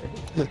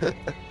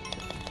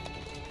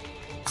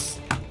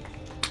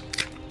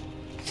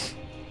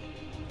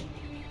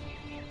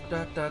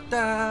 Da da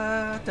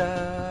da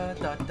da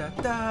da da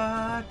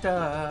da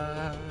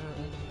da.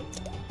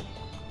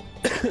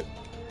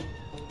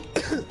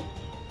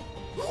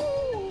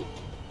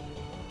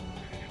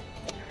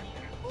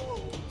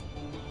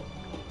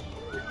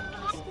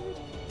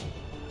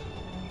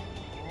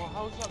 Oh,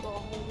 how's that not a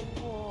hole in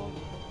one?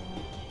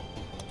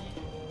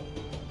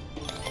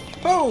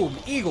 Boom!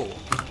 Eagle!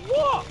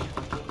 What?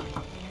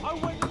 I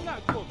went in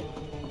that club.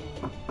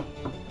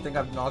 I think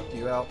I've knocked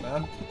you out,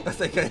 man. I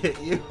think I hit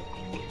you.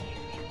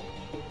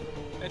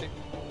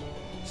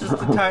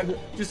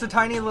 Just a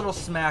tiny little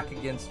smack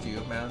against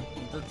you, man.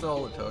 That's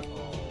all it took.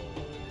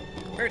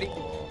 Birdie.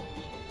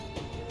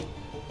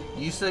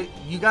 You say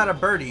you got a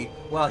birdie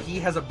while he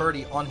has a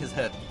birdie on his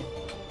head.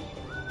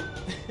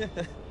 Yeah,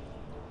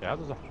 how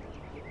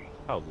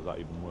does that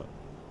even work?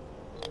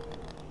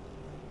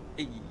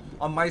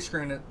 On my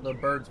screen, the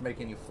bird's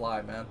making you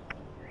fly, man.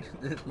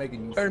 It's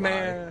making you fly.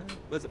 Birdman.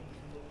 Was it?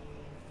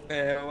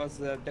 Was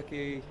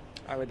Ducky?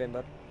 I would end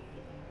up.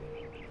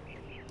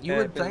 You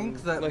would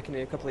think that. Looking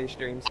at a couple of your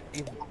streams,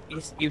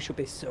 you should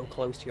be so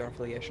close to your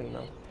affiliation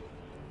now.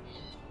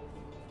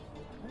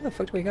 Where the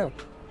fuck do we go?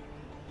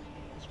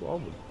 That's what I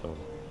would do.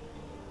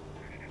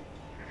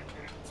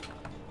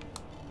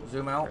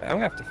 Zoom out. I'm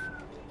gonna have to.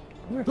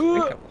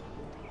 Recap.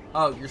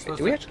 Oh, you're supposed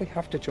Do to. we actually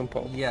have to jump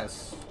up?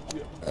 Yes.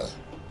 Yeah.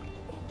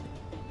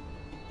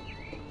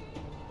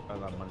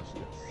 And I managed to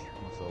get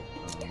myself.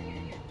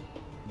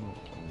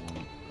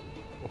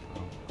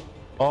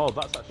 Oh,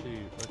 that's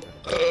actually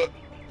okay.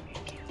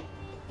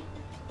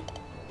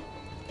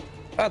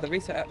 Ah, the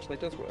reset actually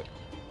does work.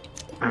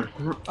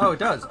 Oh, it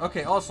does.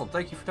 Okay, awesome.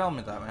 Thank you for telling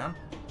me that, man.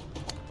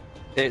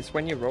 It's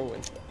when you're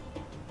rolling.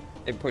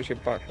 It puts you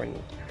back when.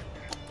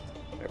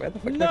 Wait, where the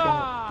fuck did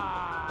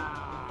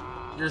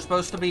I You're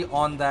supposed to be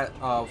on that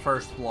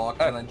first block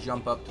and then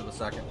jump up to the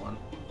second one.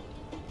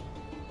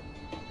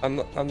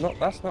 go? I'm not.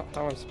 That's not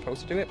how I'm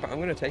supposed to do it, but I'm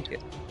gonna take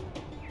it.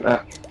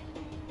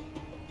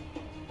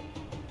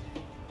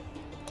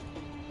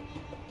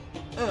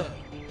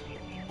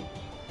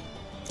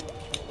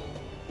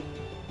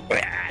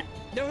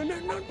 No, no,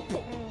 no.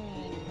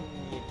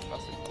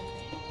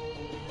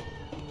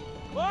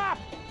 Ah!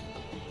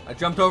 I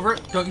jumped over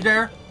it. Don't you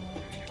dare.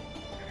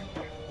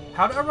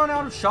 How did I run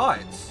out of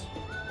shots?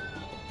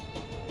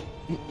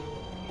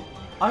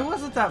 I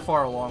wasn't that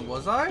far along,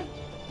 was I?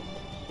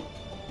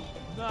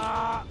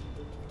 Nah.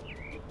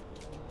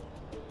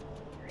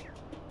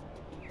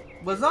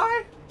 Was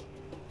I?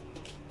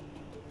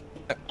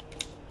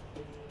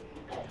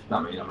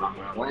 That means I'm not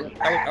gonna win.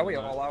 Are we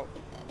all out?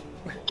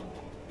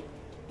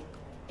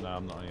 No,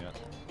 I'm not yet.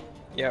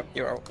 Yeah,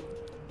 you're out.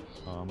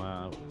 Oh, I'm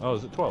out. Oh,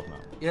 is it 12 now?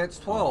 Yeah, it's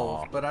 12,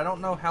 Aw. but I don't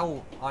know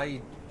how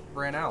I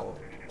ran out.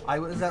 I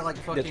was at like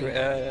fucking.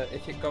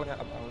 If you're going out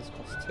of bounds, it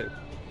costs 2.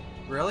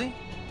 Really?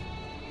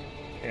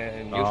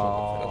 And usually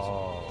for us.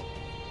 Oh.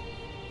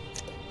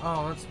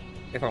 Oh, that's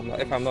If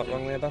I'm not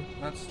wrong there, then.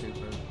 that's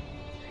stupid.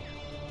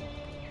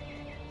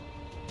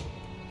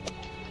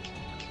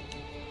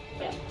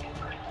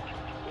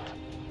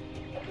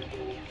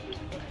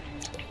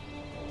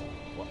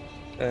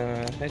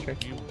 Hey Trey.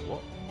 You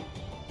what?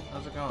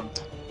 How's it going?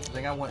 I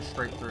think I went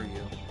straight through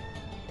you.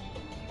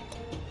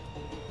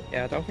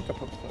 Yeah, I don't know if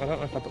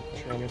I put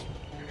pressure on this one.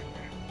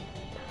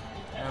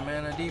 I'm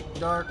in a deep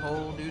dark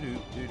hole. Doo doo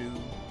doo doo.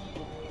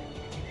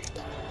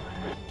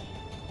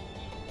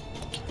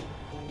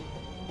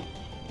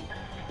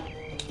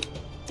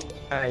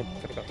 I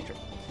forgot to jump.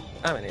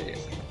 I'm an idiot.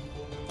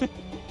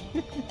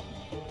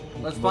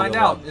 Let's Not find a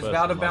out. loud Is person,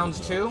 out of might bounds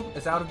as 2?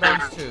 It's out of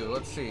bounds 2.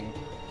 Let's see.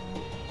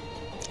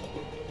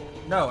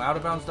 No, out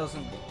of bounds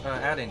doesn't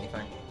add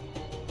anything.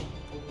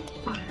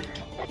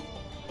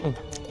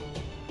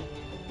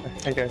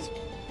 Hey guys.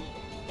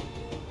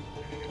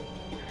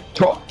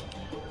 Talk.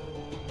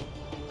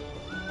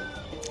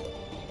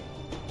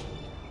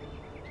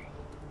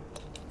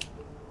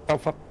 Oh,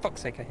 for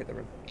fuck's sake, I hit the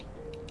rim.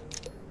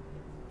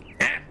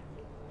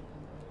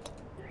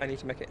 I need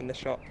to make it in this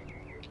shot.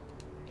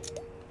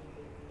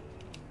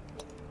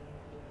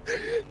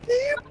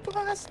 You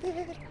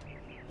bastard!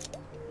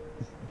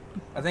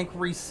 I think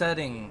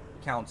resetting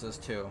counts as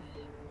 2.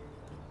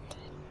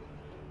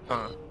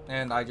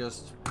 And I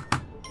just...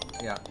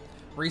 Yeah.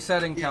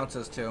 Resetting counts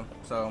as 2,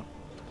 so...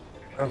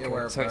 Okay,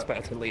 aware of so it's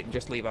that. better to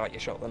just leave out your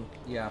shot then.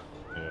 Yeah.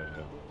 Yeah.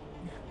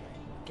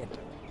 Get it.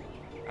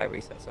 I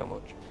reset so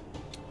much.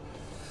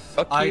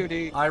 Fuck you,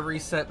 dude. I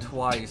reset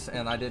twice,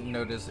 and I didn't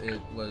notice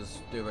it was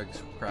doing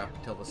crap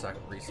until the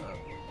second reset.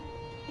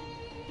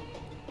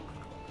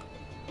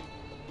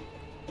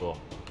 Cool.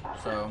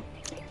 So...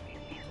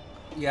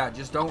 Yeah,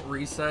 just don't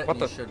reset What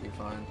and you the- should be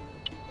fine.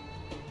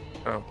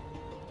 Oh.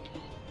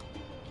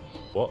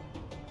 What?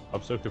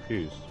 I'm so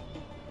confused.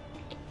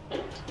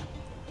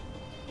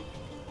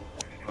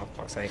 Oh,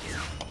 fuck's sake.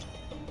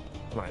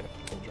 Might have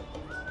fucking dropped.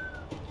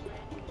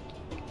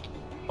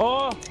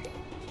 Oh!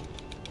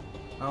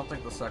 I don't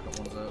think the second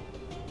one's it.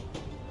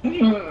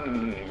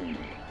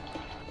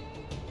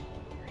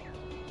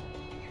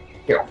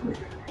 Yeah.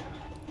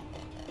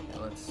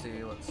 Let's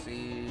see.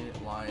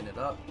 Line it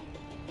up.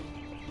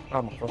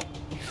 Oh my god.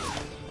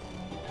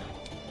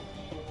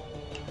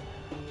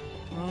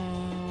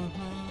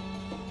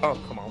 Oh,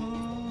 come on.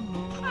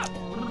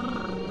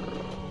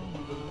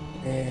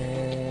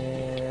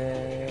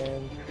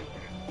 And...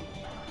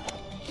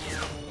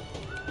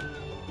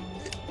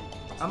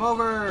 I'm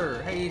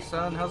over! Hey,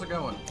 son, how's it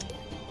going?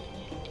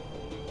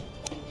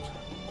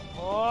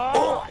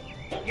 Oh!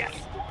 Yes!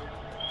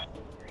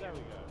 There we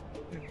go.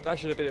 That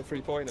should have been a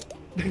 3-pointer.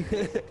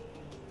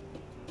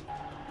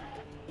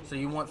 So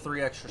you want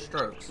 3 extra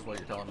strokes, is what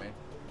you're telling me.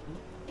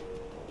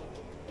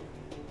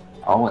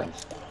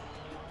 Always.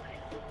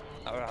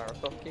 Our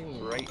fucking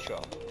great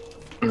shot.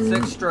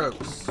 6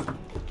 strokes.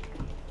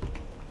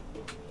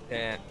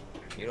 Yeah,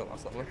 you don't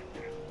last that long.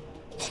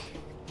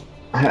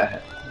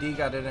 D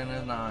got it in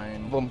a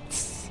 9.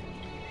 Bumps.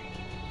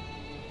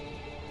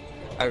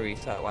 I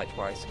restart like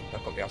twice. I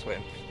can't be asked with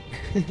him.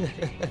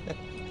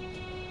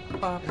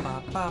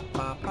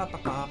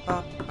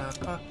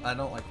 I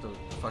don't like the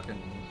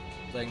fucking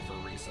thing for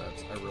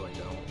resets. I really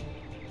don't.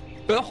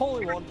 But a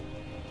holy one.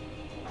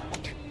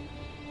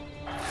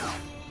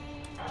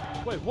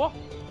 Wait, what?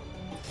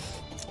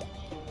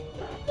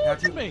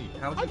 How'd you Me?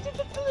 How'd I you did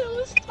the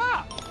littlest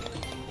tap.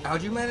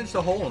 How'd you manage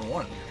the hole in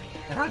one?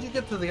 And how'd you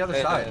get to the other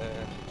side?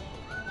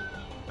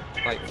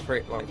 Like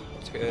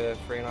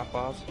 3.5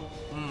 bars.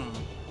 Hmm.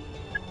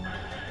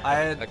 I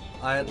had like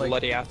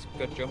bloody ass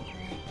good jump.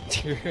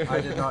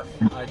 I did not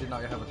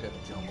have a good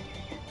jump.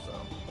 So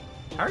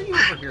how are you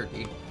over here,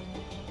 D?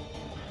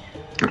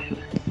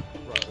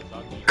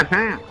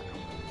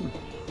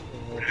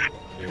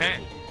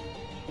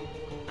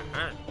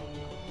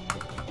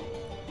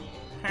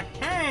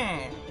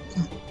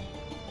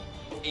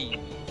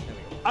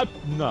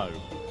 No,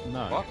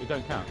 What? it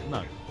don't count.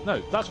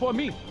 No, that's what I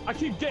mean. I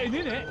keep getting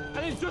in it,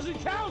 and it doesn't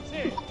count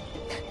it.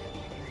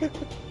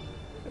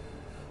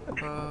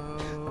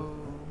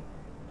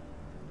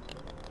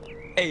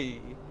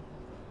 Hey.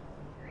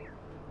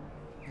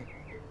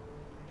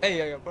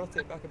 Hey, I brought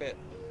it back a bit.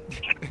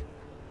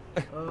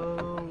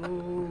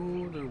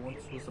 Oh, there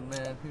once was a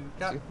man who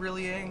got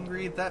really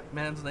angry. That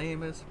man's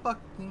name is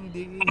fucking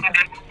D.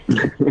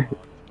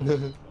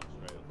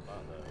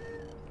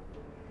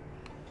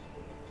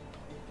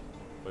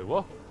 Wait,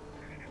 what?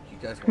 You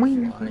guys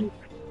want flying?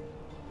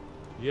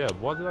 Yeah,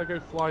 why did I go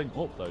flying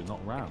up though,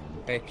 not round?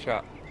 Hey,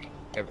 chat.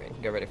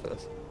 Get ready for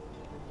this.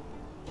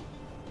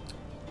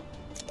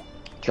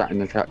 Chat in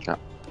the chat.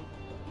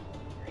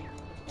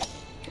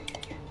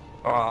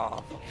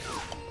 Oh.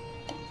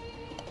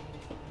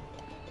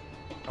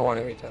 I want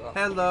to retake that.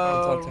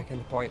 Hello. I'm taking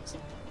the points.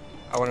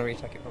 I want to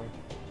retake it from him.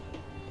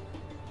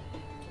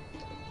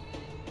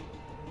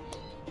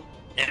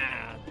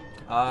 Yeah.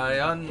 I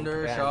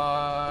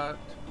undershot.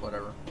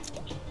 Whatever.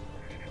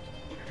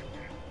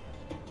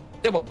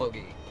 Double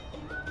bogey.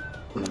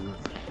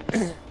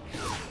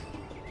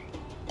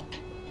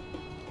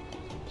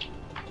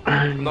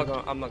 I'm not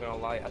gonna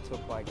lie. I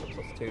took like a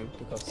 +2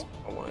 because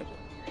I wanted to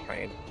try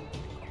and.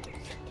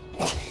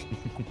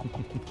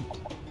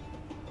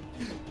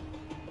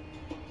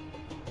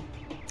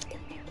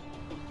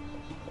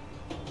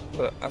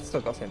 But I've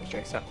still got him to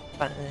chase up.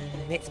 Fine,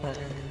 it's fine.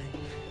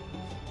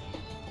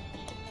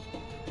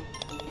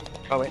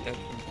 Oh wait, no,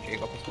 you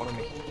got +1 on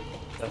me.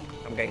 So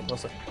I'm getting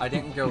closer. I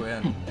didn't go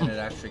in, and it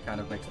actually kind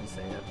of makes me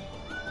say it.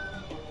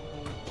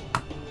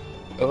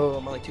 Oh,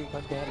 I'm only 2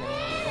 points behind now.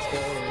 Let's go.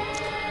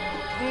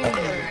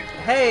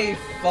 Hey,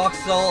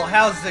 Foxhole,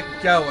 how's it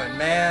going,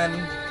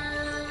 man?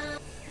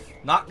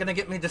 Not gonna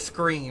get me to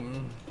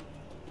scream.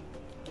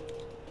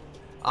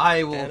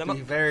 I will And I'm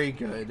be up. very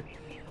good.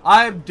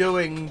 I'm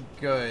doing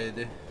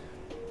good.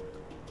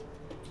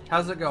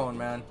 How's it going,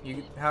 man?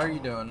 How are you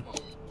doing?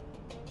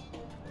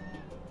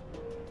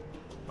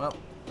 Well,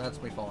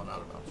 that's me falling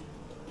out of bounds.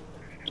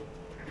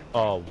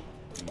 Oh.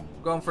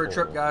 Going for a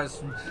trip,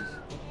 guys.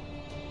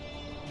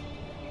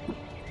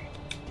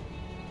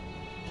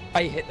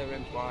 I hit the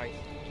rim twice.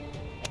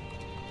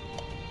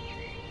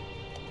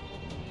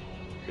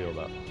 Feel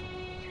that.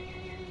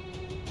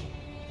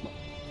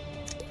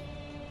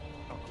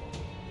 Oh, cool.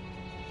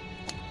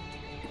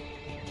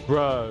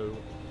 Bro.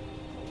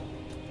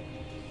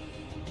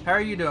 How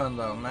are you doing,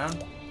 though, man?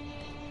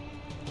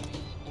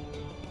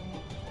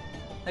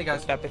 Hey,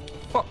 guys. That big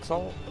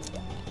foxhole.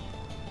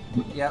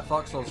 Yeah,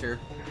 Foxhole's here.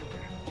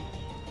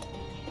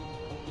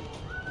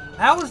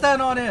 How was that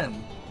not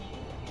in?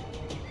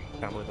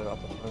 Can't believe I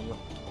got that. I'm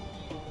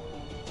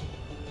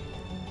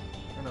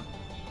gonna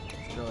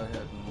just go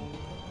ahead and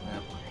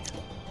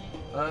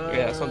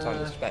Yeah,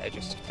 sometimes it's better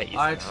just to take you.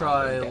 I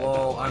try.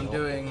 Well, I'm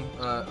doing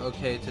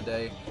okay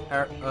today.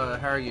 How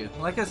are you?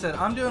 Like I said,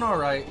 I'm doing all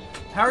right.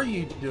 How are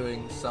you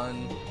doing,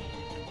 son?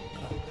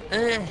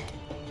 This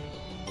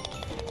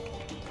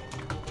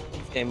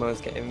game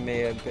was getting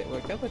me a bit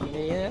worked up with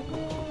me, yeah.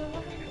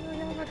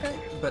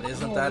 But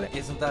isn't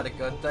that a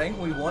good thing?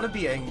 We want to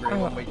be angry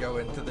when we go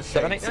into the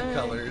shapes and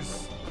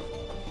colors.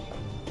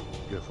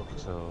 Go fuck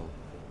yourself.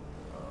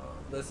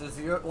 This is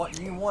what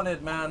you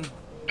wanted, man.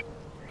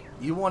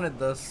 You wanted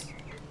this.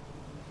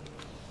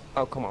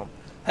 Oh, come on.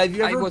 Have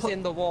you I ever was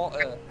in the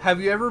water.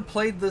 Have you ever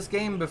played this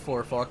game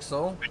before,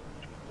 Foxhole?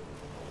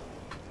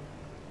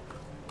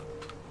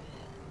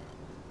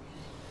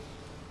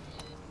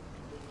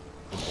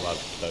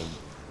 Lads don't.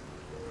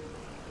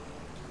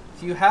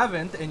 If you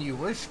haven't and you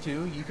wish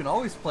to, you can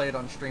always play it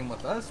on stream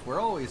with us. We're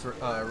always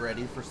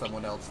ready for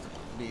someone else to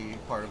be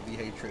part of the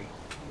hatred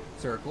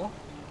circle.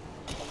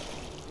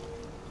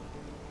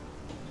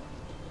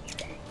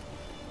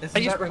 Isn't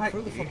I just that went right?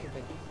 through the fucking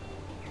thing.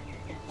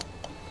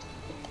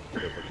 Go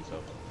fuck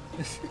yourself.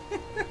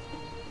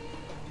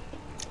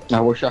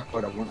 I wish I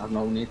could. I wouldn't have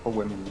no need for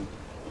women.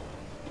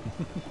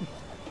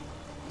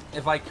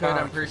 If I could,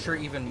 I'm pretty sure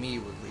even me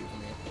would leave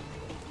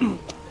me.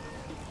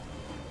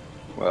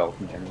 Well,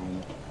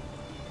 generally.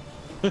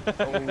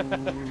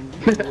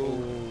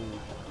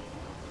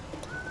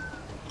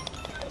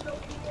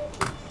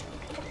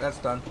 That's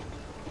done.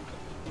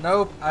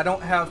 Nope, I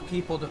don't have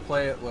people to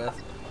play it with.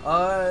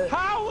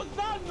 How was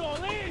that not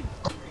in?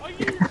 Are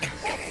you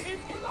fucking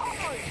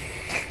blind?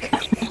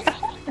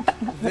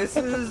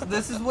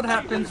 This is what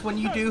happens when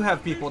you do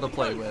have people to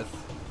play with.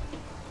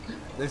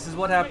 This is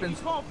what happens.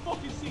 You can't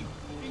fucking see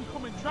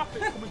incoming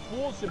traffic coming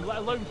towards him, let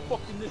alone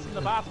fucking this in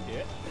the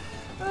basket.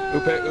 Who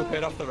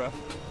paid off the ref?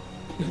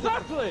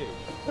 Exactly.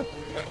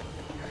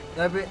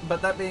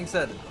 But that being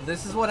said,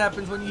 this is what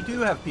happens when you do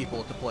have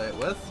people to play it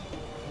with.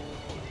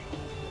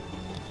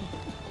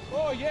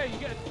 Oh yeah, you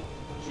get a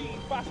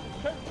cheating bastard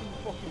coach in the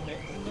fucking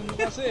mix, and then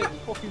that's it.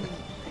 Fucking.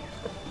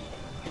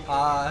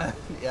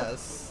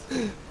 Yes.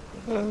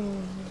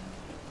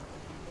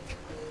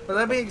 But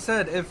that being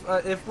said,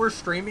 if we're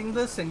streaming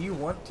this and you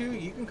want to,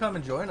 you can come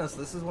and join us.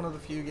 This is one of the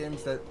few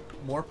games that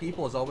more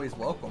people is always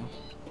welcome.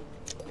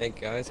 Hey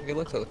guys, have you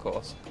looked at the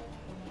course?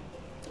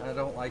 I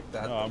don't like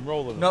that. No, I'm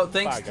rolling. No, a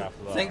thanks bag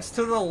after that. thanks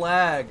to the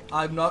lag,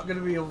 I'm not going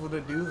to be able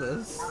to do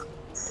this.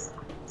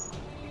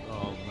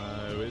 Oh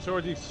no, it's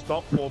already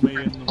stopped for me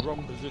in the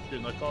wrong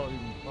position. I can't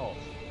even cross.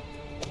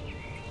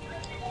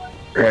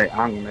 Right,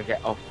 I'm gonna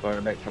get off for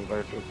a bit. I'm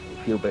gonna do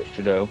a few bits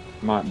to do.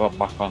 Might pop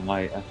back on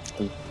later.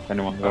 If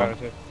anyone's got.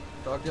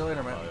 Talk to you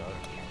later, man. Oh,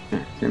 See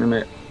you in a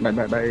minute. Bye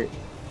bye bye. yeah.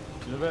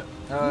 In a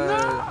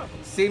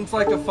bit. Seems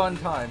like a fun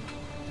time.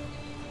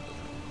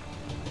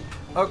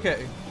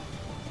 Okay.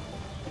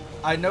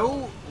 I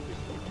know.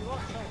 If you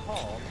like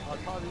self-harm, I'd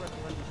highly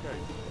recommend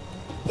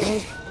this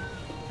game.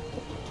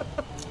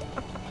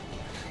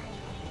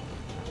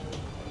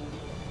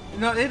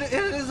 No, it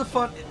is a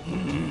fun.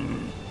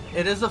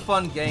 It is a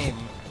fun game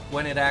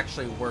when it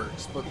actually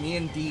works. But me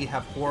and D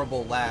have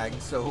horrible lag,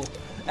 so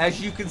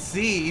as you can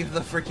see, the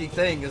freaking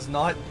thing is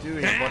not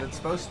doing what it's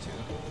supposed to.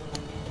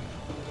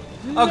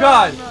 Oh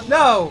God,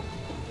 no!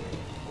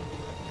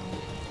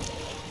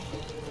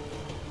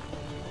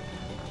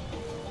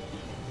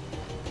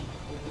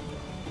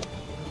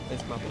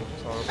 This map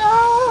looks horrible.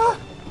 Ah!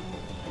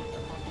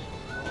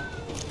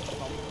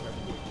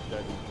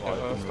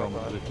 that's not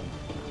bad.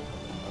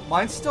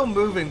 Mine's still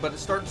moving, but it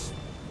starts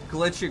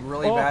glitching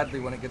really Oh. badly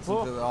when it gets Oh.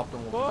 into the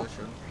optimal Oh.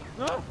 position.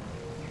 No!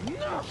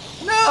 No!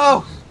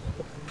 No!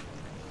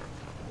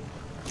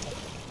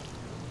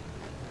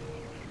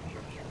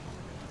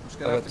 I'm just I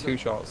gonna got have to 2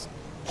 shots.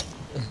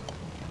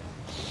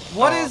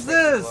 What Oh, is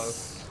that's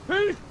this?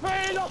 Who's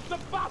paying off the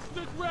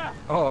bastard ref?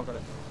 Oh, I've got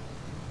it.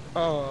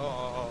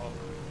 Oh.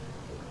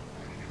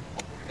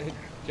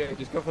 Jay,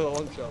 just go for the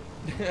long shot.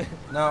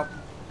 No.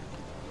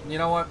 You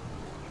know what?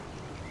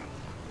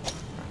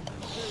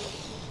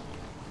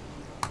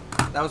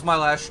 That was my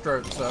last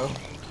stroke, so.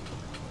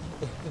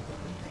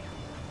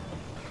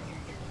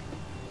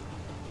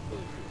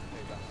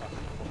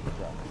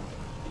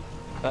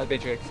 That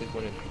Matrix is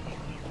winning.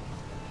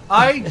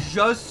 I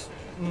just.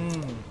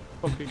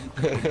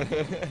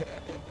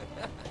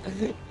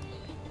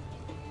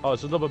 Oh,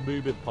 it's another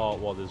moving part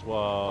one as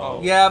well. Oh.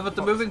 Yeah, but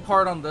the moving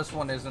part on this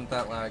one isn't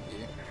that laggy.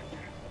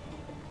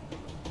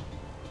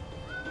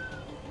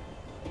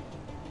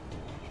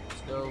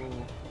 Let's go.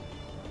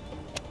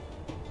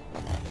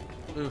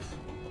 Oof.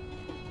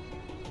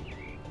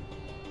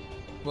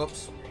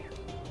 Whoops.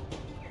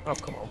 Oh,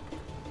 come on.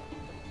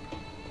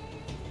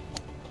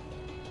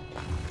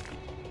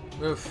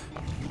 Oof.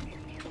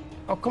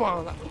 Oh, come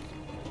on. That...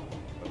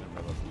 I didn't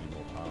realise there was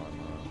more power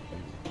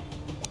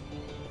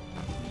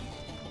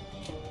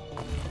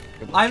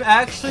in that. I'm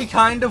actually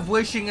kind of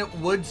wishing it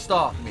would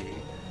stop me.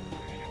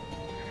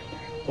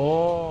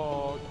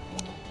 Oh,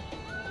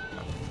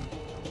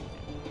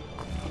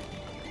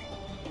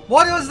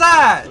 What was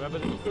that?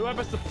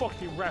 whoever's the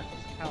fucking ref is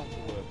counter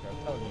worker, I'm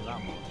telling you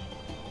that much.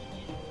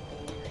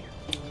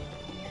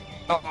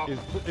 Oh,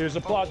 It was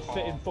applied to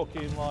fit in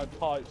fucking like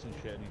pipes and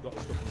shit, and he got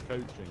stuck in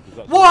coaching.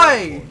 That's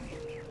Why?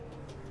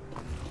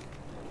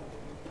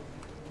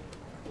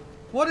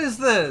 What is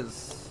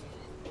this?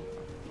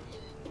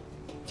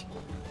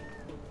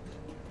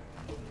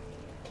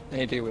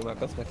 hey, do we might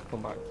best make a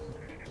comeback.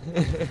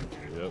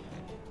 Yep.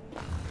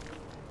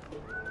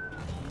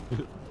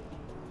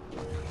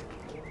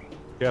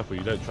 Careful,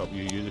 you don't chop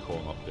your unicorn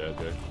off there,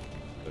 Joe.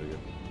 There you go.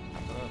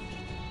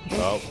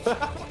 Oh.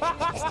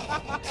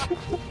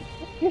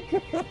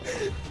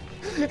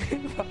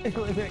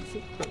 Finally makes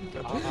it quick.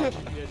 I'll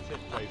give you a tip,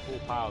 Jay. Full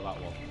power that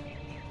one.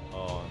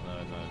 Oh no,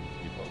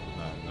 you fucked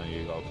it. No,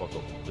 you gotta fuck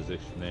up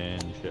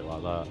positioning and shit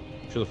like that.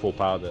 Should have full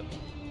powered it.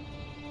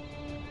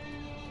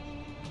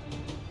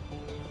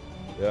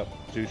 Yep,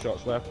 2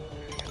 shots left.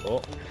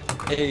 Oh.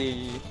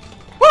 Hey.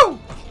 Woo!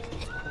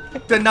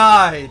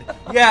 Denied.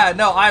 Yeah,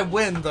 no, I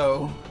win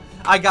though.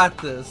 I got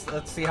this.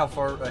 Let's see how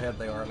far ahead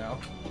they are now.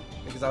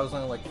 Because I was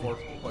only like 4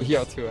 points.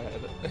 You're 2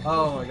 ahead.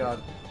 Oh my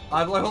god.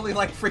 I'm only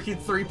like freaking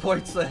 3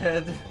 points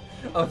ahead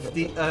of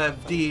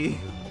D.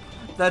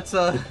 That's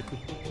and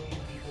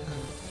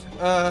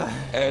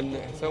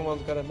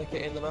someone's gotta make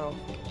it in the mouth.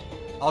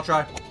 I'll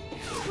try.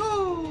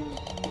 Woo!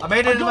 I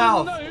made it in the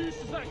mouth.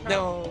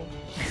 No.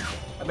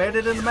 I made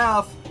it in the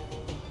mouth.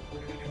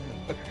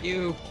 Fuck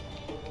you.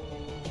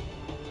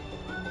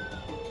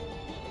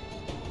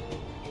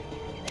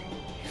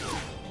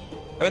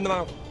 I'm in the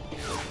mouth.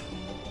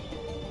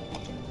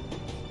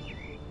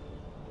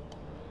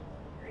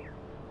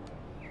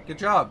 Good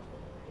job.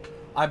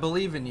 I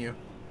believe in you.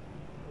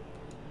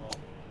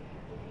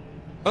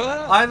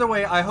 Either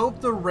way, I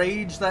hope the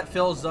rage that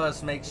fills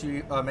us makes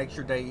you makes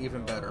your day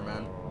even better,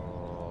 man.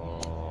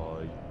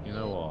 You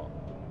know what?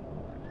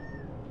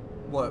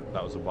 What?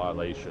 That was a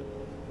violation.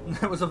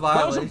 That was a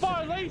violation. That was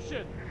a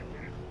violation!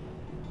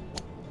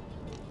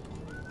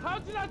 How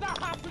did that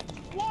happen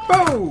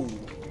twice? Boom!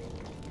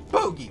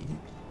 Bogey!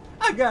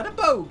 I got a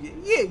bogey!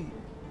 Yeah!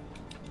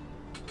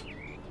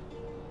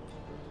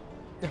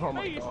 Oh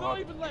my Hey, it's god. not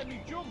even letting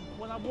me jump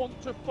when I want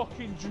to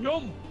fucking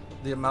jump!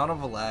 The amount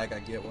of lag I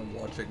get when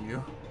watching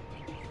you.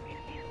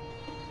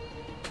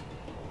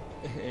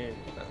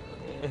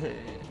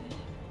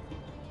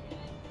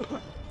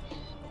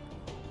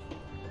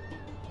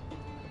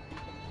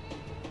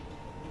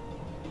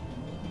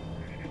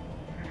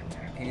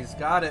 He's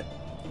got it.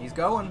 He's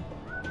going.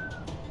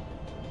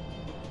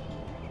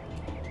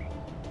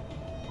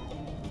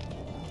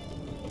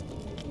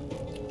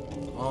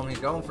 He's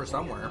going for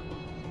somewhere.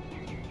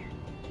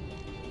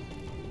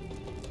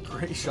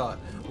 Great shot.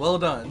 Well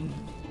done.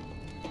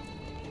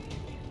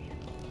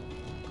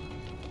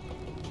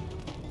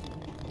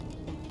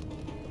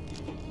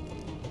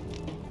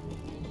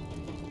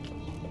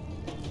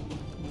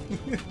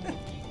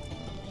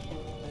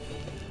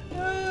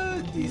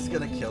 D's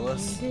gonna kill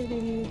us.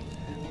 You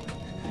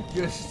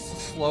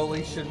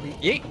slowly should be.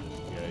 Yeet.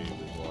 Yeah, you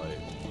was like...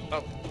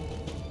 Oh.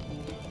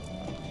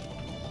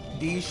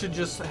 D should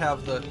just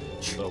have the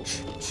So,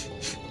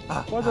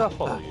 why did I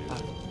follow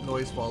you?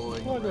 noise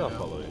following. Why did I right now.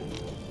 follow you?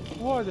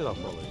 Why did I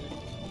follow you?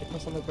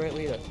 Because I'm a great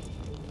leader.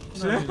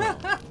 No, you're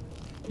not.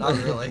 Not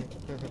really.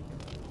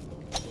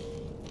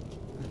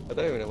 I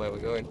don't even know where we're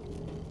going.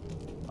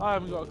 I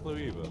haven't got a clue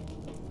either.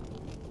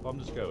 I'm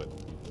just going.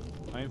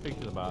 I ain't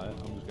thinking about it,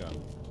 I'm just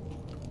going.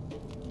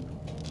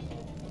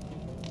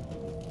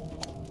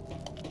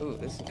 Ooh,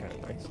 this is kind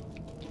of nice.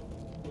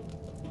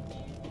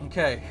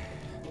 Okay,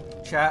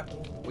 chat.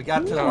 We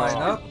got to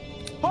line up.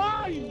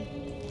 Fine!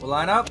 We'll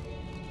line up.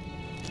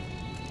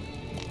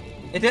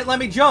 It didn't let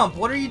me jump.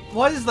 What are you?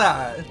 What is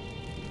that?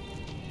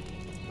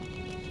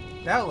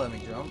 That'll let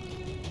me jump.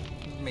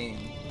 Mean.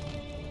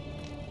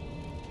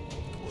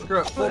 Screw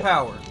it. Full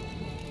power.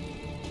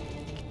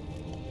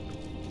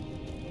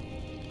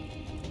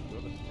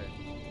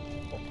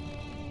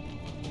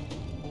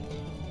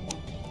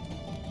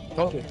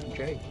 Told you,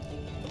 Jay.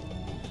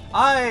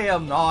 I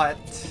am not.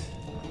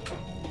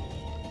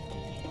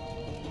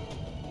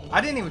 I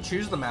didn't even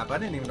choose the map. I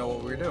didn't even know what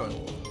we were doing.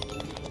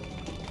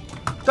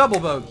 Double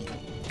bogey.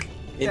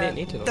 You didn't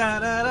need to though.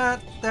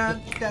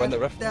 When the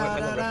ref was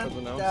announced,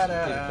 you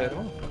played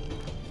on.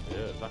 Yeah,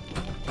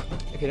 exactly.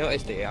 If you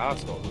noticed, the AR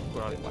score was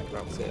running like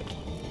around 6.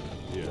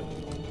 Yeah.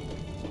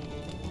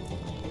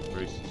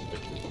 Very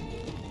suspicious.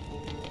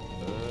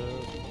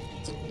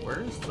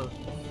 Where's the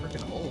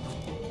freaking hole?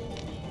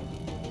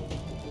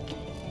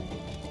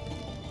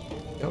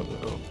 Don't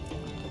know.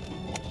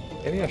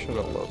 Maybe I should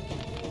have looked.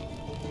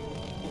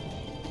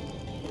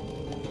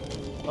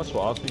 That's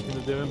what I was thinking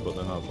of doing, but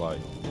then I was like,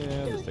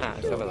 yeah, just take Ah, it.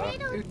 it's over there.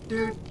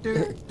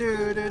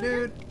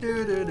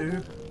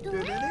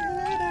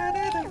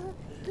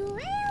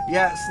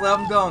 Yeah,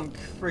 slam dunk.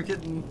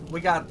 Freaking, we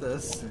got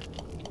this.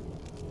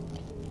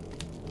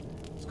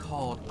 It's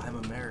called I'm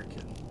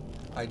American.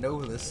 I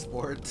know this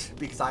sport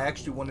because I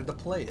actually wanted to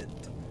play it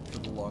for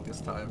the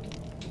longest time.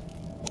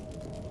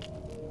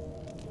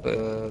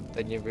 But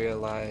then you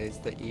realise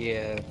that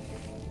you're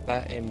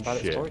bad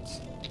at Shit. sports.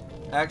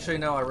 Actually,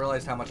 no, I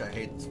realized how much I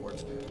hate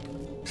sports.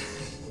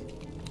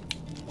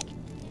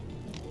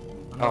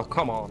 Oh,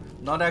 come on.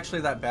 Not actually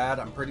that bad.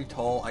 I'm pretty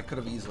tall. I could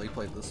have easily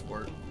played this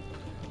sport.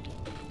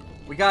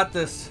 We got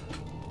this.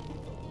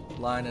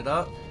 Line it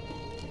up.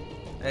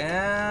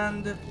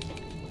 And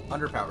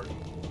underpowered.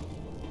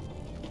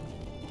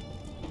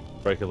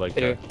 Break a leg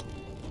Yeah. there.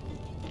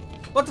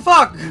 What the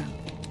fuck?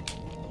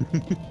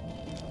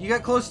 You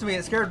got close to me.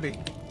 It scared me.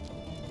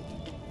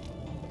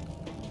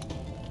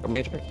 Come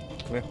here, Jay.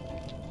 Come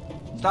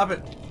here. Stop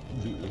it.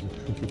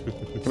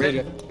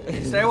 Really?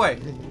 Stay away.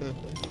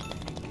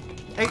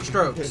 8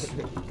 strokes.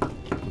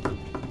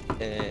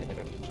 Yeah,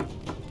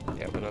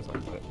 but that's not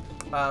it.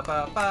 Ba,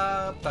 ba,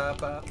 ba, ba,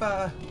 ba,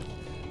 ba.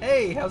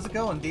 Hey, how's it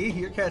going, D?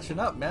 You're catching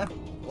up, man.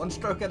 1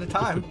 stroke at a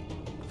time.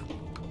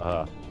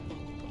 Oh,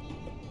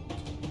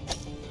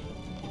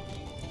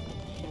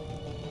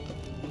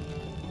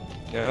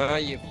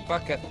 you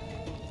fucker.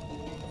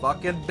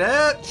 Fucking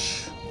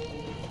bitch.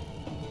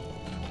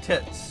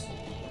 Tits.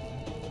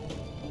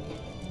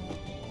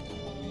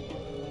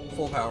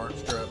 Full power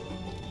strip.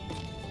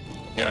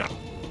 Yeah.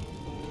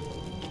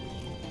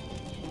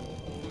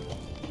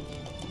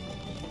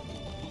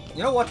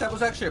 You know what? That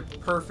was actually a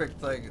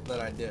perfect thing that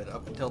I did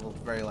up until the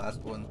very last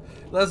one.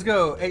 Let's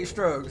go. 8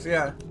 strokes.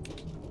 Yeah.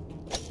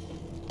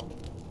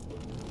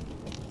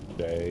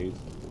 Days.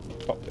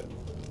 Fuck it.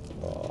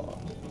 Oh.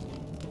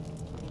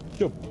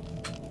 Jump.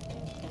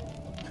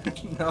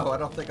 No, I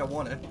don't think I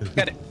want it.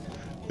 Get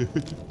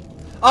it.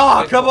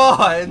 Oh, come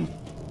on!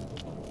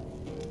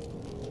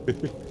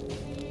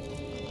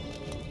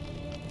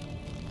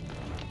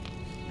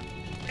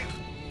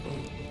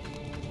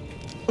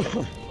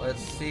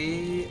 Let's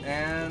see,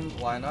 and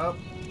line up.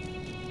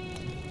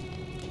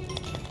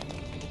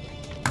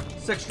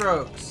 6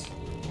 strokes.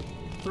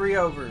 3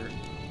 over.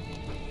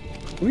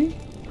 Oui.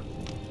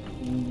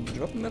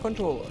 Dropping my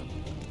controller.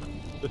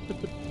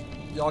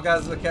 Y'all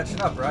guys are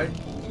catching up, right?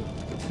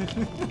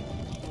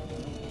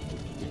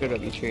 Good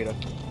up, you cheater.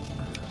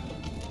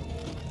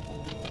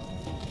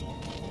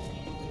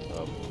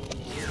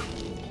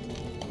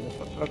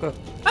 Okay.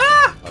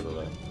 Ah! I don't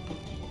know.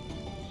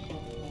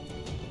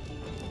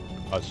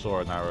 I saw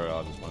an arrow,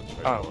 I just went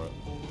straight Oh. for it.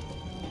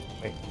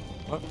 Wait,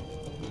 what?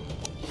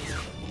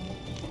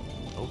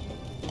 Oh.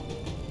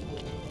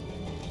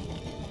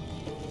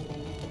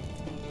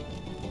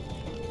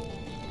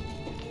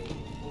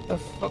 The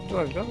fuck do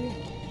I go here?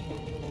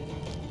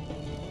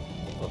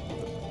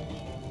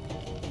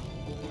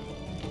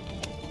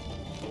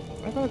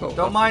 Where do I go?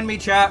 Don't mind me,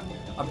 chat.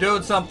 I'm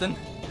doing something.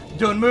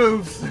 Doing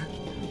moves.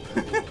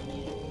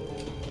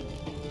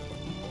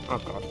 Oh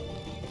god.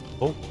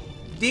 Oh.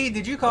 D,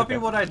 did you copy Okay.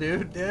 what I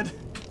did?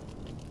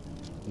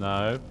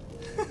 No.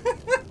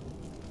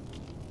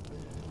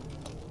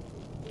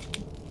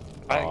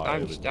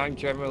 I'm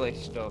generally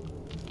stuck.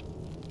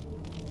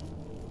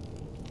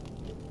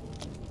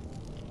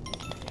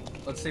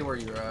 Let's see where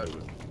you're at.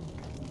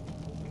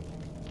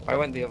 I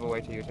went the other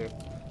way to you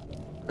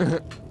two.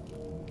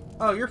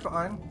 Oh, you're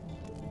fine.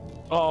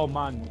 Oh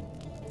man.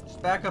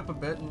 Just back up a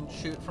bit and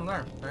shoot from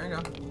there. There you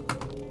go.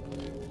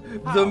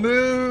 The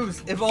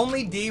moves! If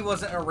only D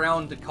wasn't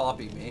around to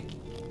copy me.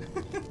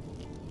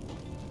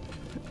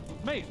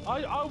 Mate,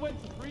 I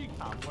went to free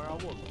camp where I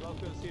was because I was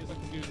going to see if I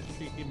could do this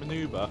cheeky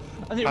maneuver,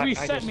 and it I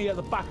reset just- me at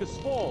the back of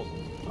spawn.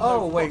 Oh,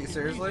 No wait, fucking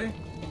seriously?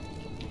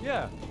 reason.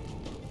 Yeah.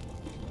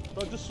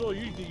 So I just saw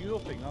you do your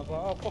thing, and I was like,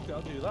 oh fuck it,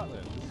 I'll do that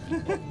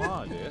then. This is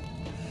my idea.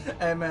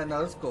 Hey man,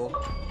 no, that's cool.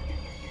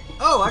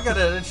 Oh, I got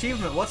an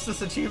achievement. What's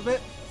this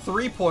achievement?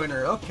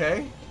 3-pointer,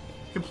 okay.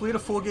 Complete a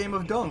full game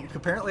of Dunk.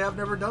 Apparently I've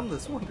never done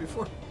this one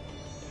before.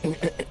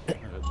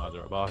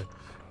 Neither have I.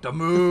 The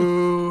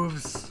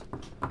moves!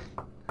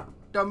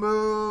 The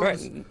moves!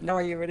 Right, now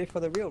are you ready for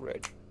the real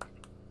rage?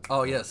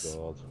 Oh, yes.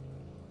 God.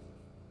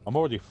 I'm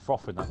already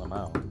frothing at them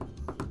out.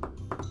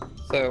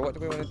 So, what do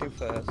we want to do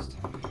first?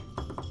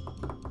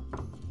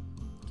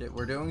 Okay,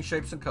 we're doing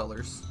shapes and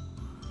colors.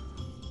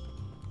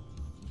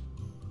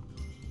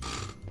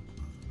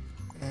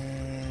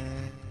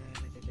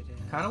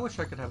 Kinda wish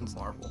I could have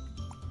marble.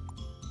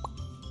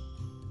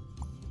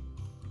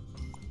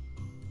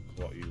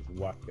 What, you just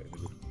whack it and it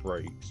just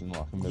breaks in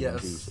like a million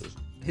Yes. pieces.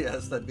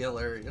 Yes, that'd be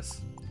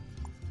hilarious.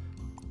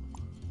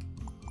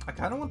 I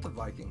kinda want the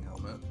Viking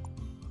helmet.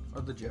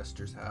 Or the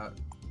Jester's hat.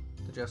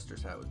 The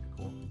Jester's hat would be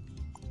cool.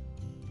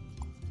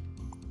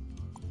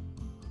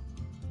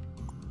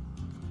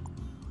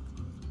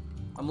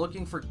 I'm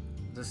looking for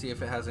to see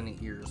if it has any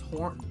ears.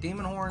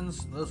 Demon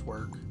horns, those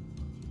work.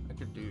 I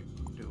could do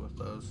with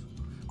those.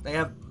 They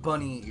have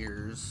bunny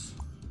ears.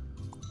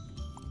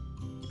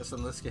 Guess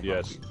in this game.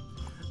 Yes.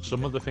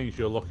 Some of the things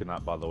you're looking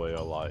at, by the way,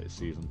 are like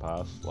season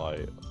pass,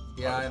 like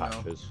Yeah, like I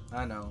know. patches.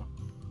 I know.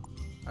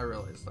 I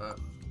realize that.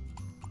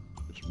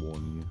 Just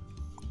warning you.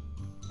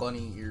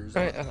 Bunny ears.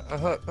 Right, I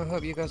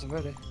hope you guys are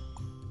ready.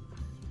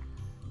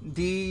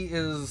 D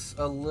is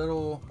a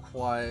little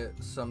quiet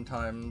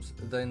sometimes,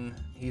 then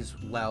he's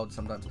loud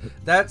sometimes.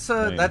 That's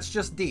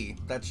just D.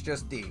 That's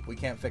just D. We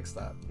can't fix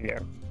that. Yeah.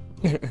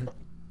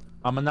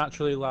 I'm a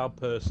naturally loud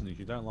person. If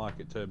you don't like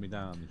it, turn me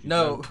down. If you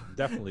No.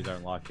 definitely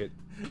don't like it,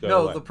 go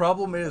No, away. the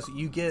problem is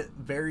you get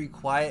very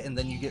quiet and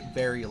then you get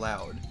very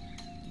loud.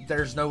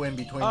 There's no in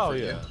between Oh, for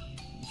yeah.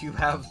 you. You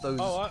have those.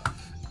 Oh,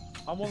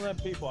 I'm one of them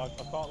people. I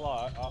can't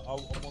lie. I'm one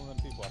of them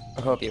people.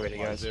 I hope you're ready,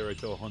 Like guys. 0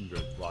 to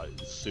 100, like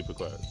super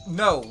quick.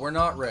 No, we're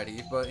not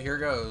ready, but here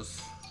goes.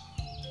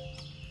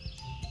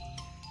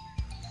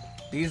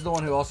 D's the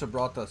one who also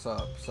brought this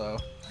up, so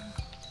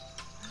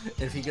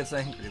if he gets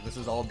angry, this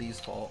is all D's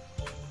fault.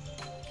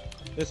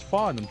 It's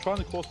fine. I'm trying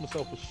to cause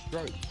myself a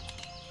stroke.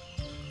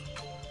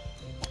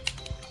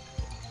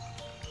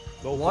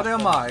 What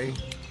am I?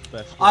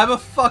 Best I'm a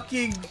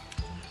fucking...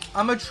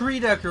 I'm a tree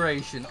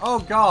decoration. Oh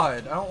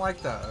god, I don't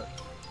like that.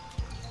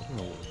 I don't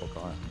know what the fuck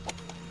I am.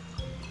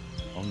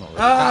 I'm not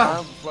really. Ah!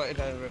 I'm floating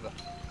down the river.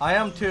 I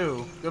am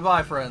too.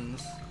 Goodbye,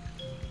 friends.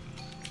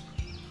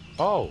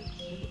 Oh,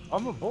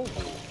 I'm a bull.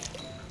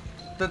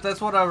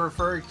 That's what I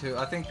referred to.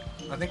 I think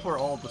we're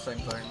all the same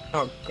thing.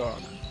 Oh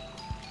god.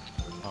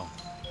 Oh.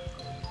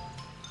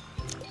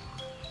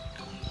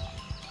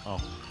 Oh.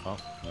 Oh.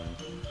 No.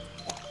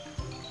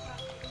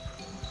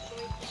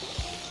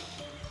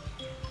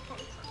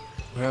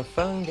 We're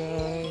fun,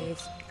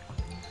 guys.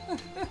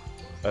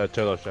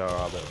 Turtle shower.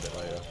 I'll bet a bit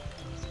later.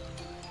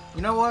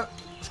 You know what?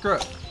 Screw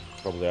it.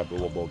 Probably have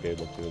one more game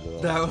or two.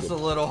 That was a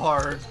little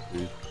hard.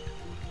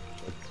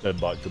 Then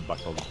might come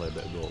back on and play a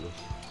bit of Dauntless.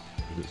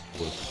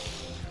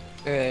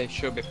 It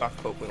should be back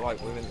up with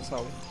like within the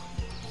hour.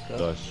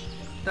 Nice.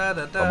 Da,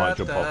 da, da, I might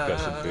jump off, get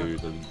some da.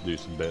 food and do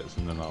some bits,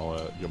 and then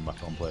I'll jump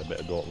back on and play a bit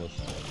of Dauntless.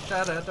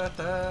 Da, da, da,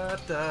 da,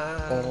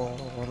 da.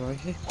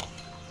 Alright.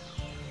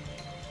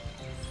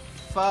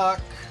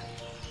 Fuck.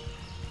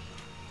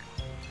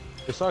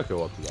 Is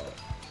Psycho up to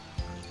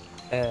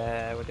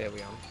that? What day are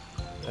we on?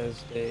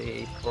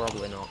 Thursday?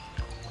 Probably not.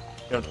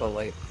 You're until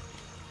late.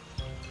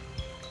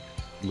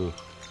 Look.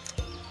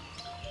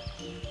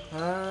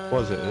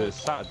 What is it?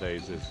 It's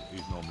Saturdays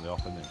he's normally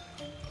off, isn't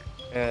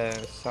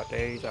he?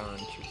 Saturdays and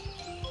Tuesdays.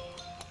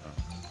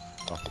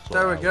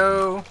 There we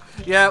go.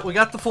 Yeah, we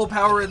got the full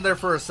power in there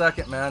for a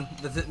second, man.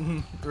 That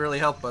didn't really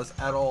help us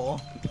at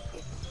all.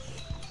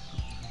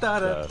 Da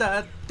da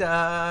da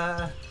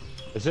da.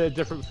 Is it a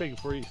different thing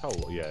for each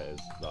hole? Yeah, it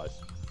is.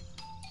 Nice.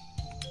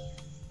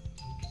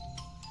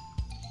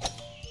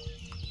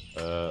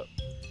 Oh.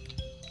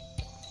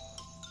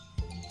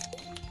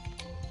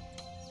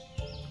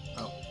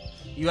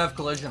 You have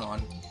collision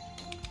on.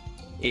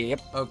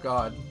 Yep. Oh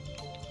god.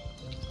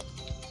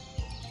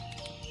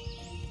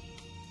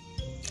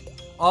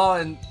 Oh,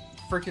 and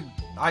freaking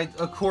I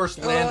of course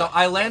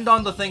I land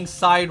on the thing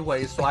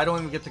sideways, so I don't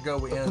even get to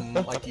go in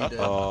like you did.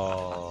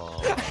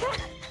 Oh.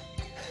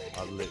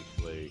 I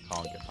literally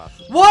can't get past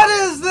this. What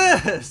is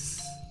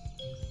this?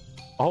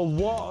 Oh,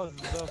 what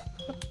the?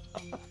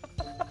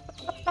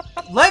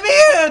 Let me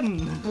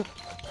in!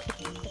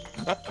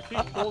 I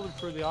keep falling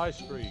through the ice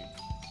screen.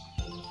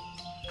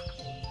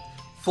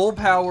 Full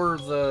power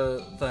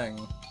the thing.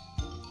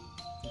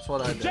 That's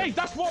what I did. Jay,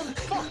 that's what I'm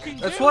fucking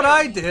That's doing! what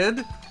I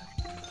did.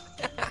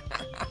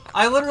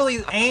 I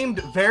literally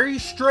aimed very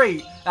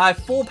straight, and I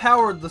full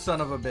powered the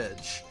son of a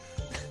bitch.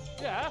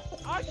 Yeah,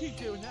 I keep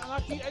doing that, and I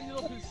keep ending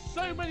up in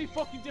so many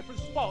fucking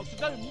different spots. It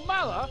don't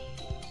matter.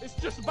 It's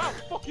just about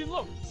fucking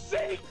luck.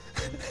 See?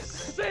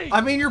 See? I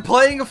mean, you're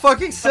playing a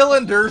fucking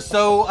cylinder,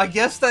 so I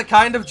guess that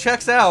kind of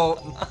checks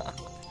out.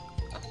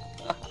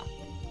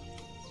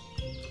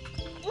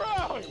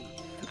 Bro!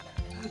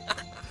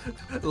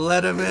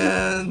 Let him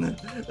in!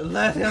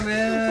 Let him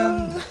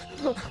in!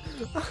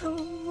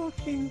 I'm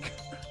looking.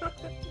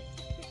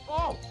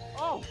 Oh!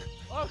 Oh!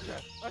 Okay.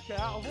 Okay,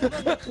 out of all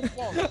them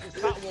ones,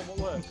 it's that one that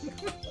works.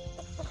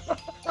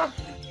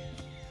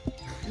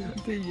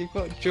 Dude, you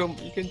got jump.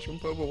 You can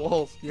jump over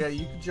walls. Yeah,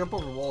 you can jump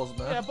over walls,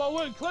 man. Yeah, but I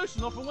weren't close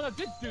enough, and when I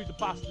did do the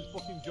bastard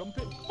fucking jump,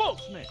 it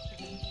fucked me.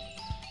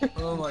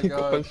 Oh my You got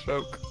god. one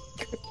stroke.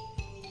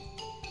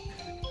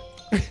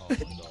 Oh my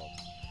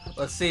god.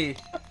 Let's see.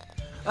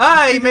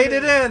 Ah, he made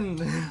it in!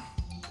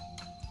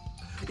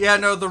 Yeah,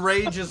 no, the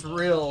rage is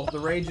real. The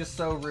rage is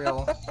so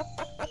real.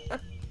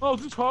 Oh,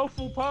 just hold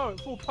full power,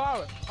 full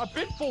power. I've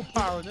been full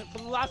powering it for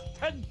the last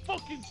 10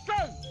 fucking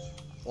strokes!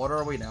 What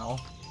are we now?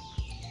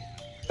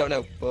 Don't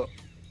know, but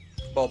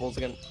baubles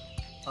again.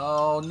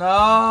 Oh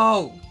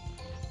no!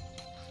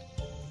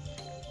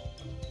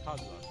 How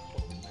did I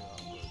fucking do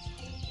that word?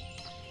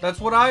 That's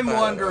what I'm I don't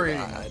know, wondering.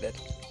 I did.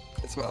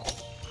 It's well.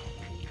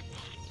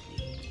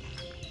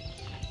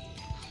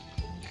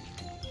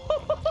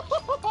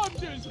 I'm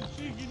doing some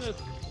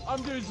cheekiness.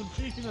 I'm doing some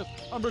cheekiness.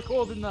 I'm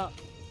recording that.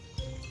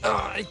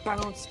 Oh, it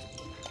bounced.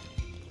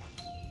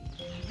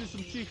 Do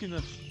some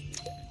cheekiness.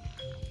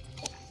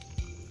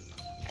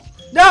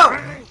 No!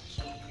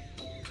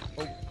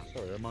 Oh,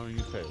 sorry, I'm on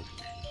your tail.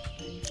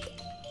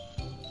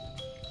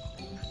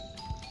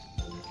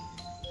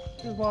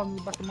 Here's one on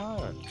the back of my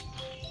eye.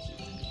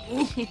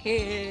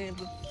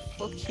 The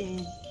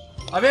fucking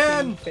I'm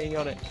in! thing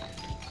on it.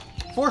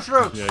 4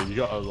 strokes! Yeah, you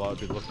gotta like,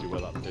 be lucky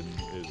where that pin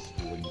is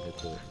when you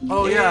hit it.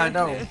 Oh yeah, I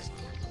know.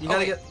 You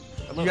gotta Oh, get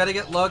you gotta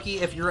get lucky.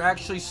 If you're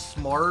actually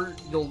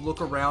smart, you'll look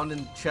around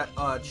and check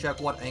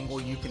what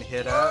angle you can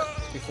hit at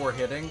before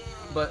hitting.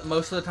 But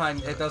most of the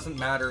time, it doesn't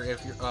matter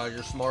if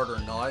you're smart or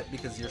not,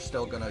 because you're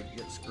still gonna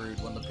get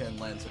screwed when the pin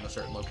lands in a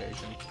certain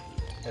location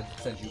and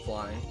sends you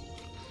flying.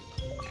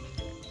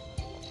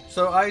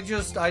 So I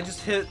just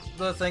hit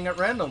the thing at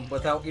random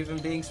without even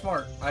being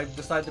smart. I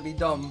decided to be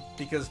dumb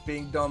because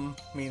being dumb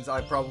means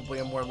I probably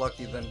am more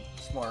lucky than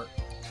smart.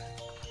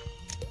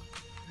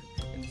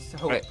 And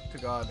hope Right. to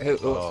God.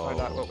 Let's find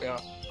out what we are.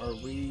 Are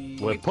we?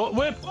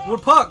 We're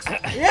pucks.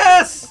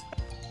 Yes.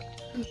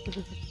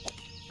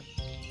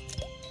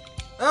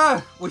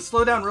 We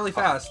slow down really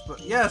fast, but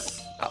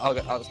yes. I'll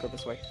just go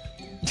this way.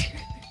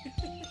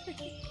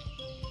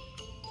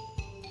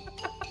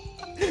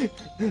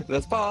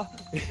 That's far.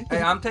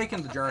 Hey, I'm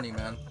taking the journey,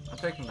 man. I'm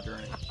taking the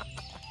journey.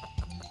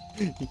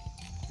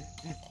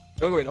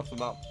 You're going off the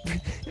map.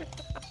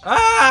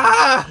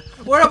 Ah!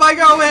 Where am I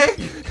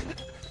going?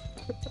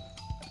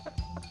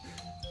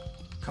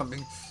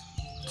 Coming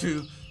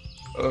to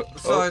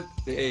side.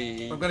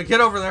 Hey. I'm gonna get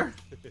over there.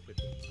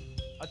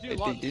 I do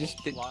like.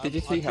 Did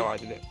you see how I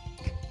did it?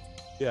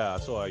 Yeah, I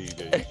saw how you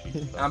did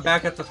it. I'm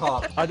back at the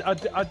top. I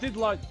do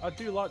like the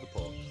pucks,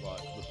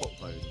 like the puck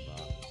mode and that.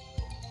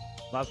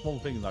 That's one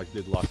thing I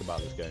did like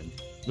about this game.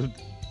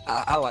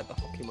 I like the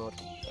hockey mode.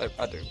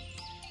 I do.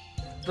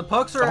 The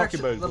pucks are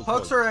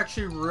fun.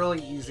 actually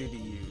really easy to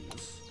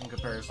use in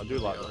comparison. I do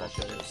to like the the other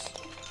hockey shapes.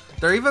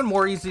 They're even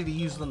more easy to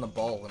use than the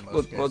ball in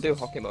most cases. We'll do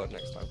hockey mode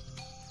next time.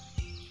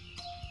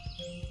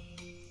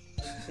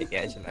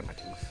 Yeah, it's like my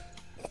team.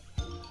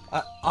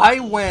 I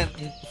went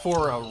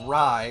for a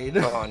ride.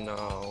 Oh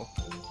no.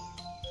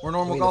 We're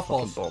normal golf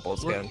balls.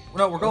 Balls again.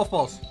 No, we're golf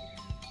balls.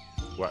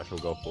 We're actual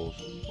golf balls.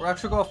 We're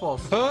actual golf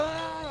balls.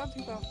 Ah, I'm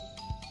too far.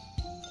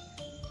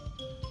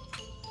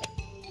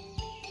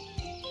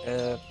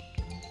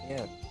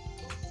 Yeah.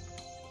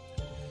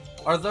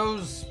 Are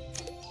those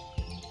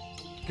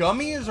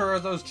gummies or are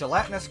those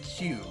gelatinous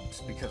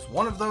cubes? Because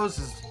one of those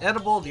is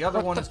edible, the other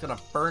one is gonna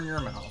burn your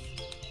mouth.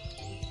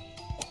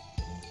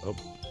 Oh.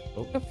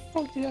 What the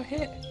fuck did I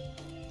hit?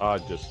 I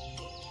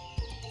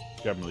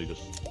generally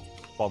just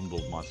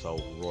fondled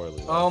myself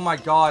royally. Oh my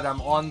god,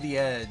 I'm on the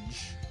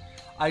edge.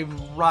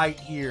 I'm right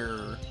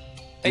here.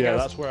 Hey yeah, guys.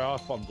 that's where I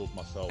fondled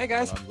myself. Hey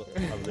guys.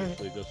 I'm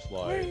literally just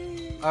like.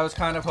 I was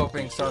kind of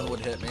hoping Sun would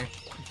hit me.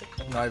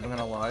 I'm not even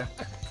gonna lie.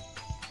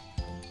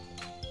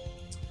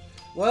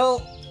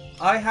 Well,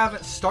 I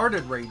haven't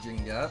started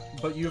raging yet,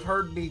 but you've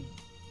heard me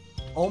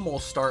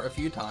almost start a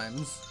few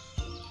times.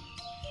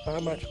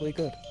 I'm actually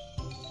good.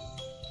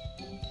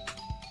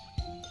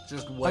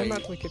 Just wait. I'm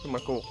actually keeping my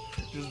cool.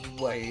 Just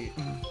wait.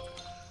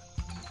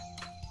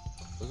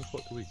 Where the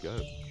fuck do we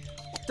go?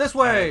 This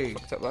way!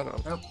 Fucked up that now.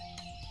 Nope.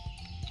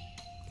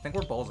 I think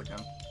we're balls again.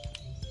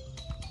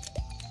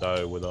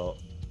 No, we're not.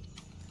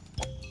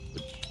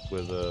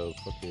 With the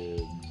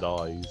fucking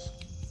dies.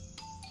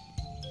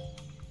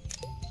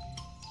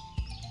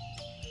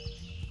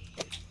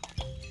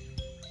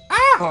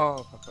 Ah!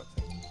 Oh, for fuck's sake.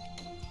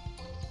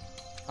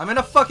 I'm in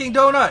a fucking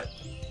donut!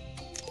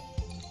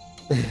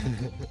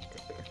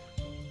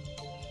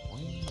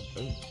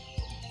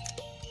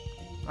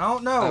 I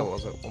don't know. I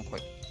was at one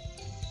point.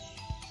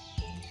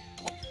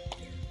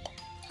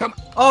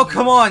 Oh,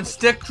 come on!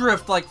 Stick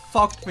drift like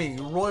fucked me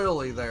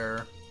royally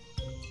there.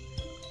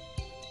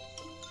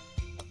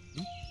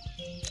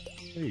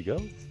 There you go.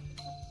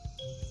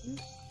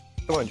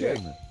 Come on, Jake.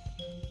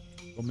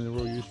 I'm in the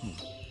royal useful.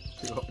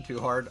 Too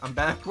hard. I'm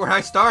back where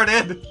I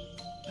started!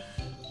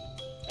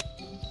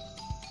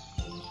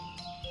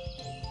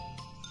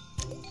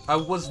 I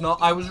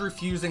was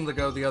refusing to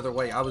go the other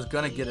way. I was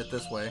gonna get it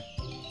this way.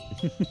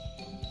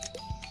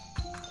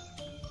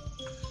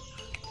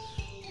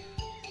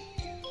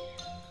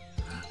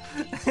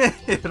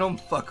 Hit him,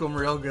 fuck him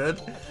real good.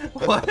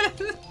 What?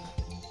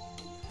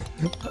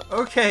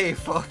 Okay,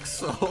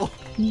 Foxhole.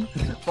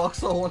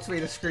 Foxhole wants me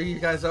to screw you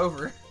guys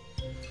over.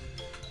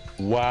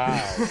 Wow.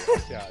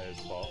 Yeah, it is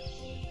Fox.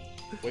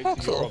 Wait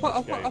till you're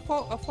on this game. I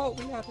thought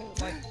we had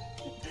like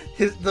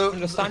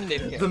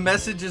The here. The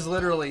message is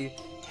literally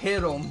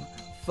hit him,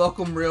 fuck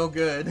him real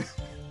good.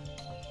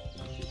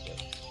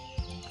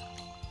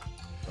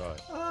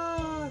 Right.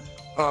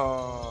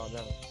 Oh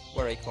no,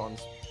 we're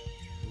acorns.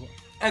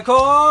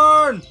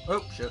 Acorn!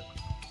 Oh shit.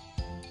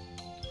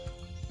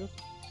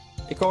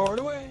 Acorn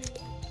away.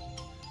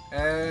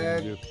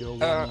 You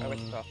killed I went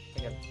too far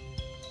again.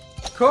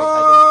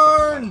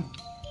 Corn!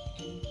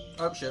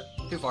 Oh shit,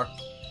 too far.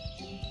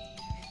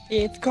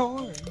 It's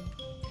corn.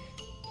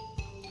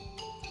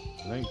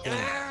 Thank you.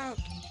 Ah!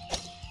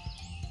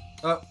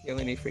 Oh, You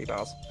only need 3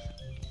 bars.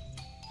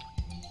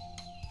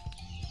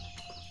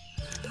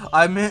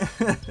 I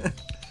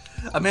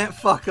meant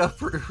fuck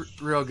up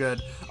real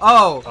good.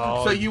 Oh,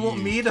 Oh, so you want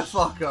you me to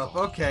fuck up?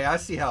 Okay, I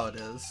see how it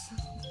is.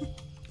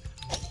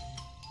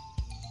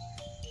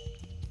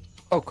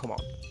 Oh come on.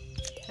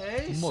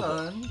 Hey, Mother.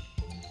 son,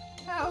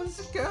 how's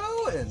it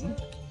going?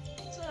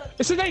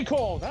 It's an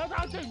acorn!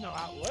 I don't know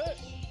how it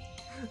works!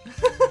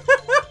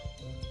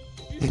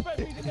 You expect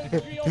me to know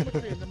the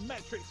geometry and the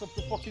metrics of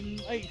the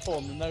fucking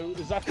acorn and know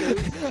exactly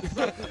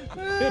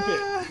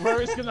pivot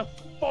where it's gonna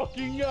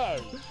fucking go?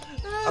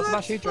 I'll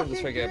smash you during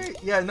this fucking game.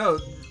 great. Yeah, no,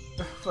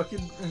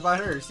 fucking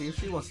invite her, see if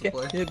she wants to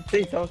play. Yeah,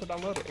 please tell us to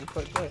download it and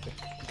play it.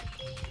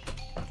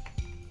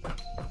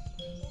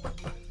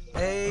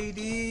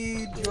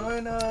 AD,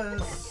 join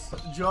us!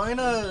 Join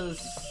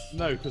us!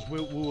 No, because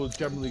we'll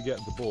generally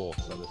get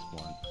divorced at this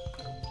point.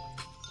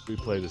 We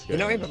play this game.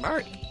 You're not even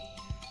married.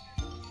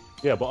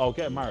 Yeah, but I'll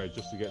get married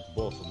just to get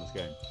divorced on this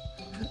game.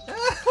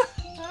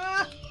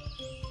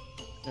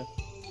 Yeah.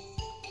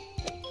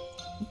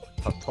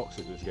 How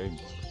toxic this game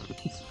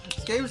is.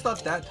 This game's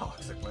not that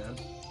toxic, man.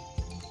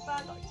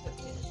 Bad like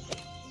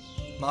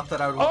took Not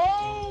that I would.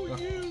 Oh,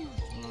 you!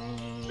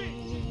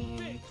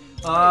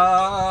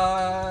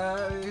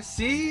 I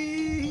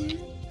see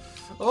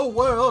a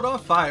world on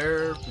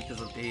fire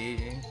because of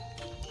me.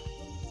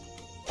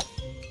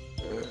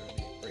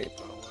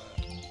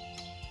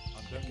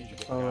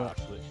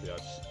 Literally, I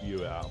spew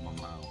it out of my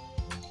mouth.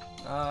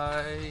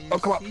 I Oh,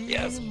 come on. see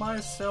Yes.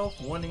 myself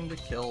wanting to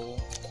kill.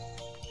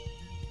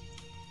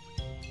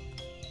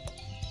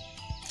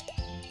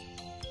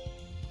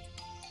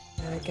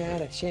 I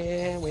gotta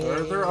share with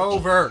Further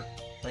over.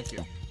 Thank you.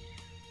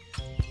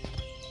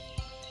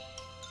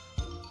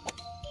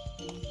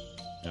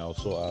 Yeah, I'll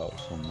sort out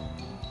some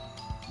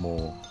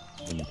more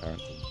women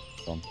parenting.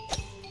 Fun.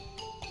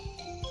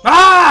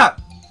 Ah!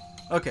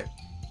 Okay.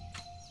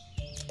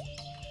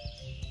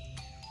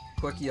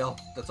 Quick yell.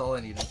 That's all I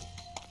needed.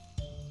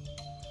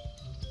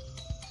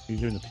 You're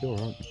doing the pure,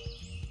 aren't you?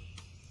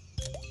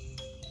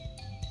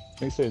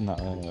 Makes it in that,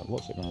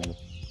 what's it around?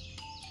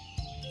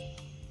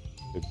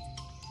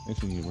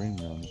 It's in your ring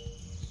around.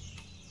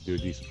 Do a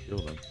decent pure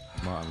then.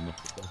 You might have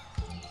enough to play.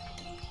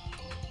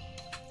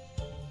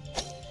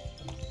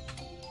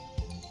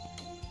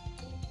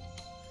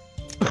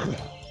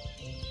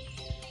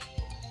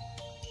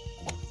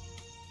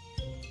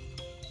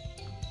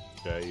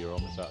 Okay, you're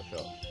almost out of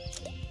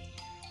shots.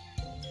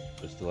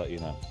 Just to let you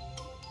know.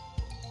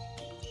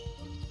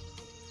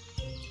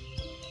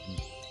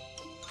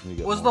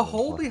 Was the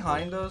hole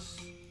behind us?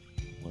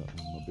 My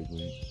big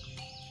lead.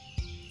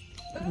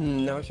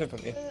 No, it's in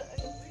front of you.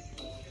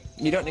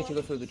 You don't need to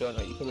go through the door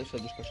now, you can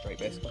literally just go straight,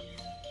 basically.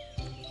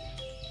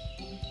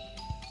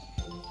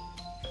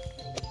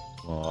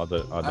 Well, I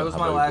don't That was have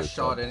my over last it,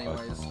 shot so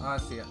anyways. can't. I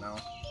see it now.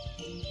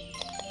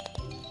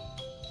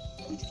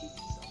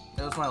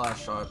 It was my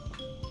last shot.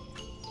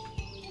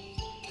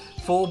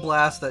 Full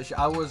blast that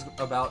I was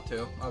about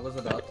to. I was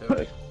about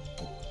to.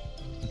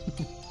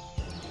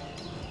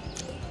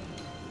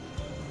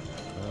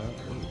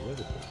 Where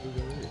the fuck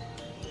is it?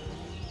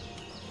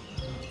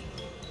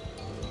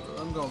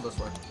 I'm going this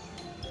way.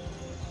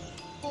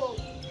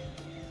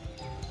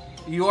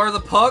 You are the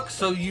puck,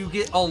 so you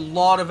get a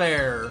lot of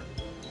air.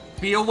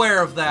 Be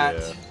aware of that.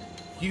 Yeah.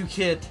 You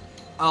get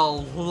a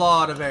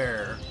lot of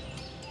air.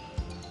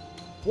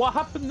 What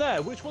happened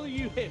there? Which one of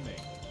you hit me?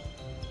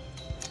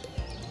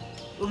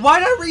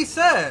 Why'd I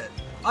reset?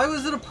 I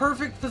was in a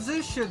perfect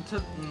position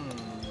to...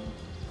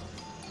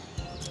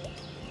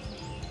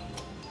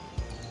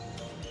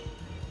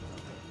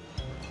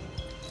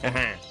 Haha,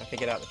 I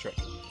figured out the trick.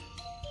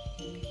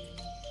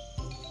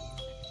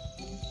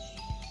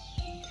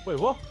 Wait,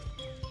 what?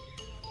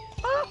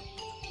 Ah!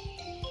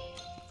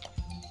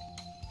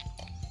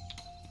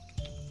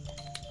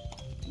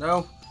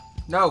 No.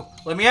 No.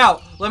 Let me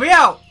out. Let me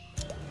out.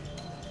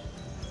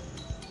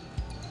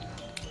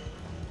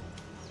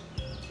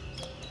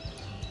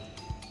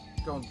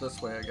 Going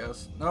this way, I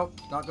guess. Nope.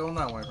 Not going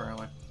that way,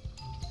 apparently.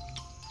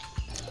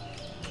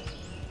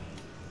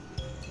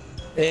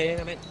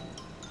 I'm in.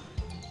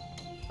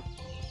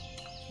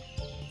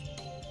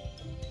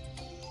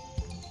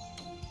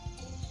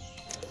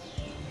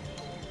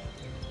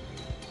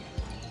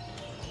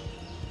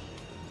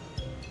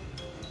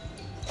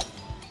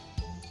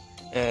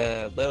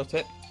 Little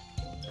tip.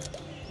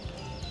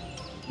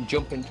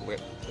 Jump into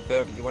it. The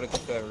further you want to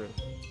go further in.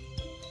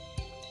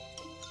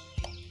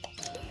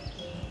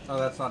 Oh,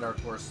 that's not our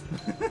course.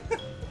 Going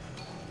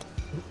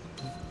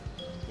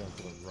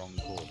for the wrong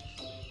course.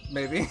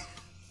 Maybe.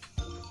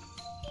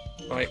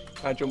 Right,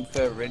 I jump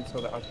further in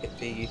so that I hit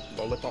the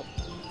lollipop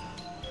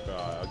Right,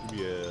 I'll give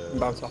you and a...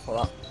 bounce off of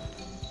that.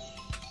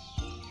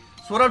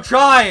 That's what I'm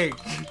trying!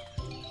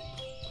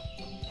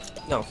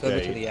 No, further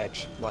Okay. to the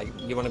edge. Like,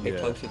 you want to be Yeah.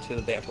 closer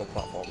to the actual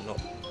platform, not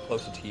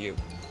closer to you.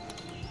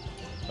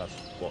 That's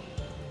what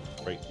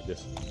breaks the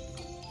distance.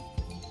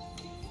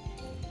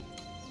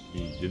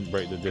 You didn't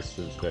break the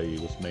distance there, you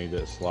just made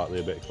it slightly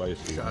a bit closer.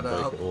 You Shut didn't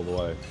break up. it all the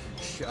way.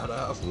 Shut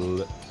up.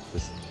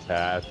 Just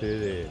tap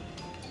it in.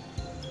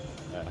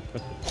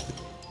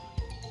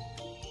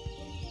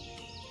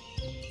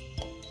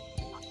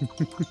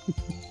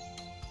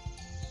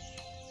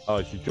 Oh,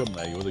 if you jumped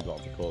there, you would have got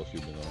off the course,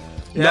 you'd been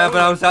alright. Yeah, No,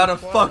 but I was out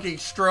of why? fucking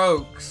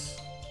strokes.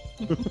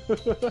 I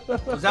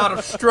was out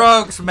of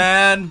strokes,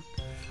 man.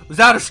 I was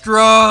out of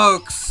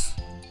strokes.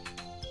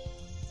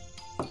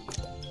 What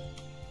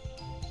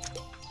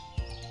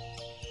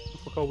the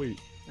fuck are we?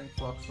 Thanks,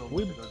 Fox. So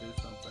We- we go do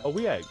something. Are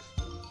we eggs?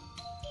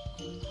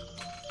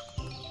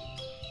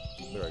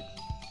 They're eggs.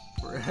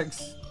 We're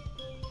eggs.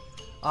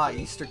 Ah,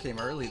 Easter came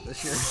early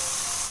this year.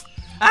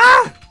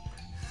 Ah!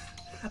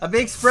 I'm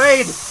being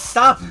sprayed!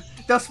 Stop!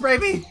 Don't spray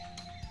me!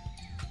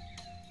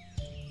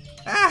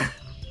 Ah!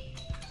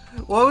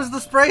 What was the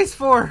sprays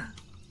for?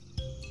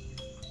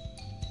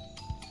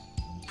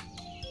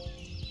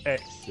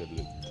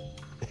 Excellent.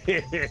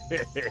 Excellent.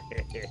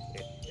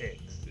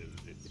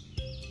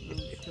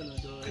 gonna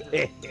do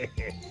it.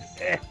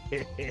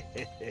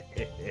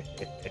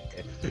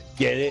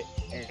 Get it?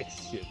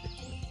 Action.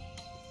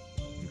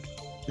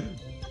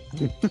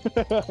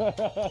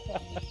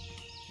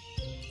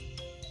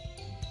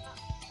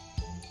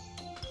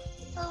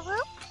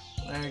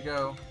 There you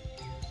go.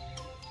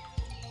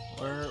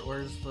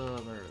 Where's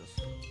the... There it is.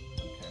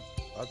 Okay.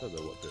 I don't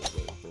know what they're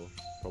going for.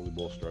 Probably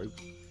more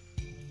strokes.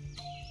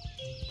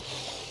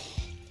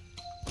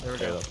 There we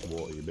Okay, go. that's the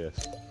water you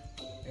missed.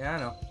 Yeah, I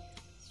know.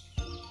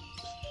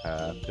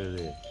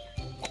 Happily.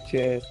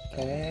 Just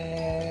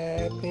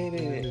tap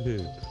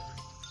it.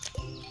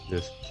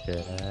 Just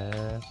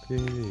tap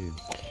it.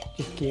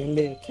 Just give a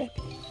little tap.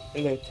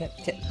 A little tap,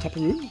 tap, tap.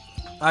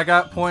 I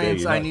got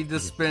points. you're I not- need to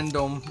spend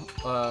them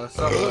some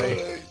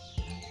way.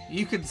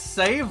 You could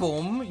save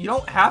them. You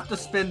don't have to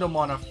spend them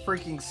on a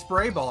freaking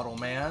spray bottle,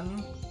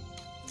 man.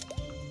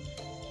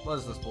 What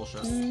is this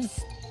bullshit?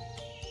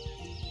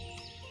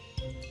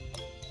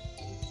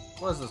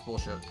 What is this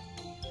bullshit?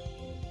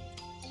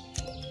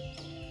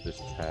 Just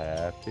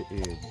tap it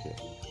in, Jay.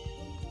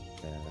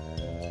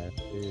 Tap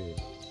it.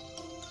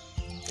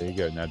 There you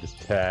go. Now just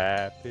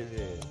tap it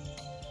in.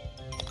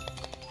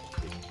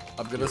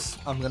 I'm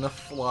gonna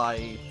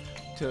fly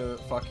to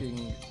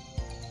fucking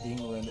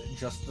England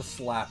just to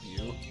slap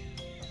you.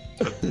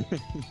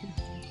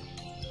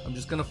 I'm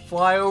just gonna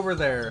fly over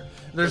there.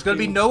 There's gonna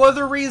be no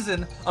other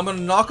reason. I'm gonna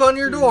knock on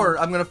your door.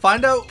 I'm gonna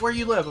find out where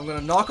you live. I'm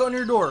gonna knock on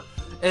your door.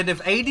 And if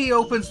AD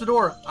opens the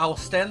door, I will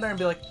stand there and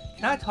be like,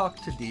 can I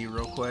talk to D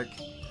real quick?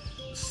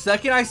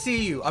 Second I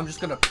see you, I'm just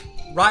gonna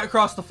right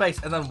across the face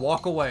and then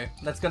walk away.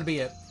 That's gonna be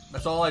it.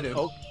 That's all I do.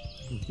 Oh.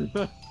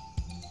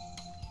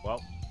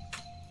 Well,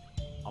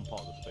 I'm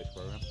part of the space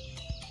program.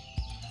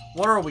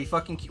 What are we?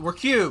 Fucking... We're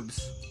cubes.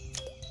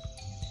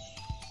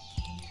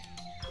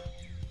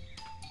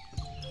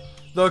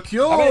 The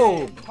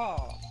cube!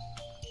 Oh,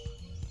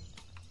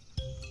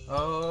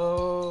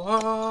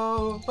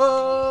 oh,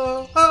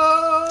 oh,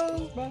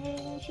 oh.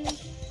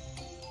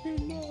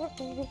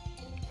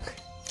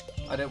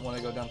 I didn't want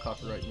to go down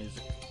copyright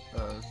music,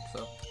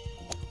 so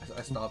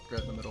I stopped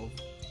right in the middle of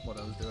what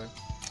I was doing.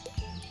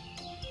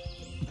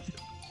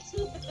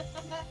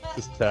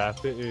 Just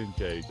tap it in,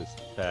 Jay. Just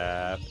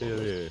tap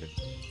it in.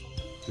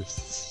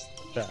 Just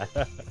tap.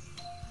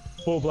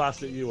 Full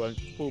blast it, you won't.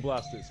 Full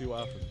blast it, see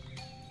what happens.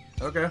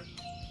 Okay.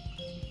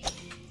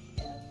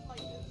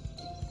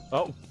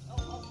 Oh.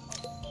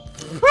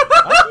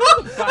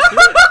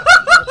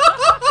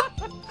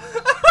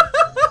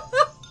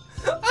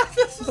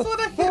 This is what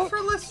I get for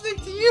listening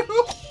to you!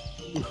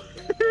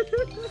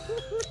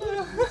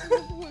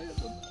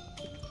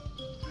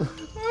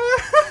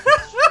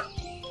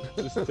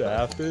 Just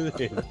tap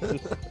it in.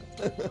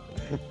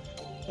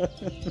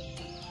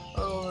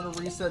 Oh, the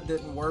reset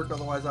didn't work,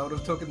 otherwise I would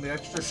have taken the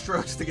extra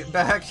strokes to get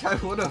back. I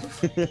would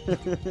have.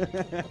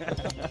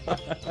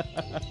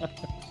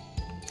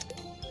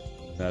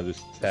 Now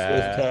just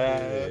tap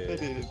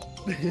it in.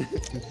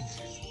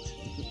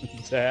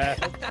 Tap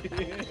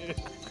it.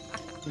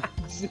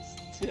 Just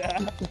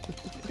tap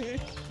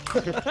it.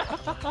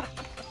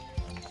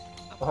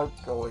 I'm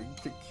going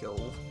to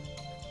kill.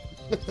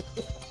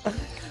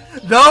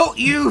 Don't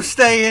you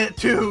stay it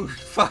too,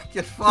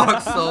 fucking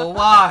Foxel,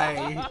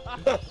 why?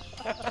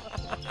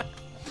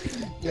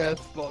 Yes,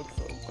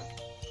 Foxel.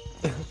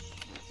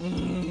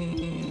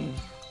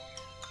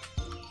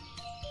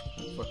 I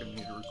fucking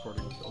need a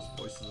recording of those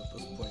voices at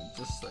this point,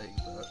 just saying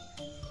that.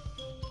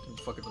 And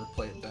fucking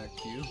replay it back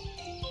to you.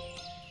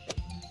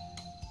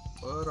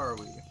 What are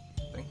we?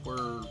 I think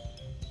we're...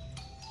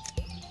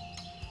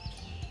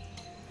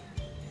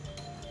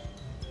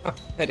 Oh,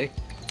 headache.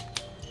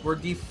 We're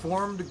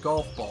deformed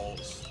golf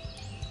balls.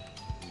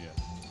 Yeah.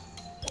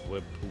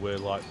 We're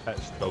like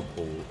pets dog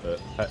ball,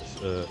 pets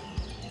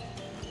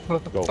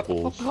golf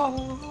balls.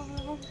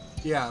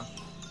 Yeah.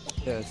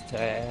 Just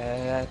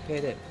tap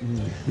it in.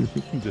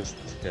 Just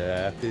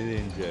tap it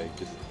in, Jay.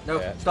 Just No,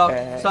 tap. stop,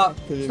 stop,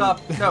 stop.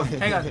 No,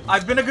 hang on.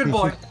 I've been a good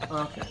boy.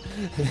 Okay.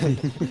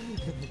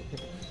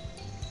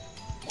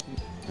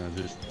 Now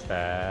just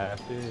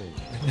tap it.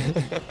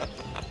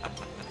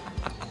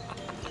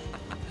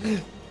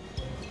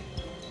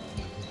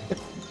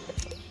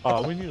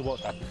 Oh, we need to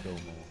watch Happy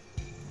Gilmore.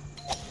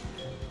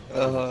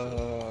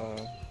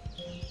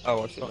 I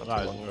watched it not That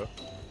too is long ago.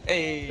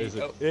 Hey!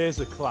 Here's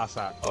a class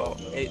act. Oh,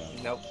 hey,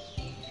 nope.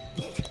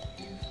 Hey!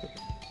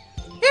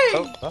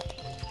 Oh. Huh?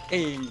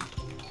 Hey!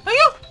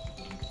 Hiya!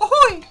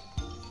 Ahoy!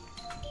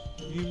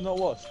 You've not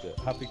watched it?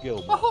 Happy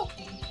Gilmore. Oh.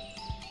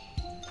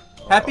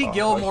 Happy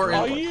Gilmore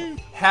Are is... you?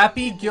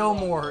 Happy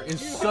Gilmore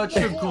is such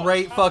a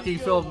great fucking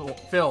film.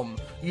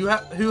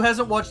 Who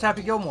hasn't watched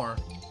Happy Gilmore?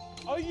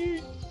 Are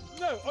you?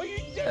 No, are you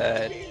being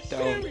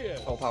Don't.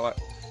 serious? Full power.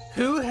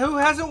 Who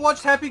hasn't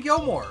watched Happy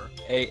Gilmore?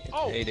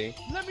 Oh, 80.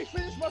 let me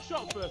finish my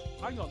shot first.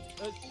 Hang on.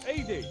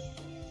 AD.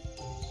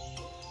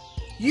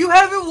 You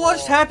haven't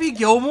watched Happy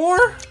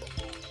Gilmore?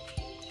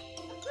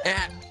 Do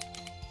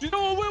you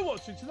know what we're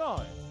watching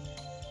tonight?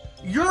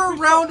 You're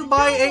around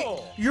my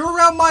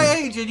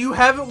age and you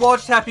haven't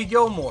watched Happy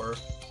Gilmore.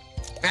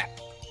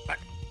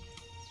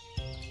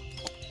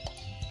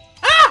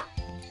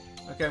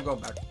 Okay, I'm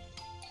going back.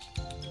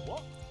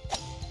 What?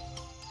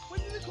 When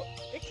did it come?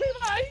 It came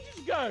out ages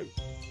ago.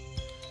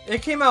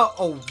 It came out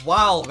a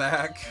while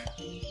back.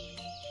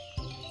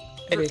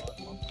 Maybe.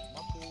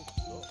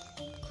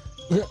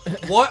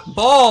 What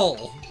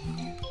ball?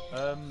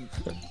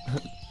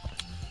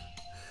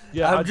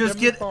 Yeah, I'm just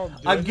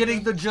I'm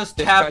getting the just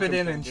Just tap try it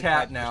in jumping,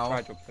 chat just now.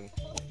 try jumping.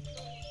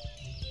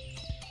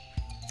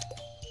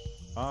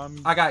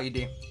 I got you,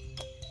 D.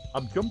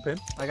 I'm jumping.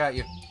 I got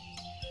you.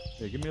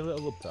 Yeah, give me a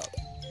little up tap.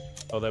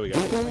 Oh, there we go.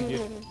 Thank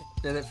you.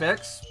 Did it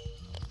fix?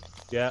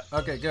 Yeah,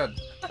 Okay, good.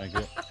 thank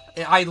you.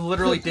 I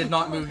literally did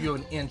not move you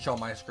an inch on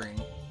my screen.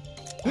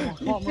 I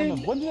can't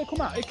remember. When did it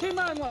come out? It came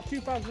out in like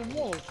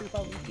 2001 or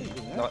 2002,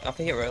 didn't it? No, I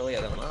think it was earlier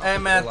than that. Hey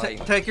man,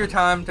 Like, take your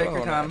time. Take oh, your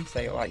no, time. I'd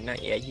say like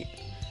 98.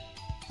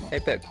 Hey,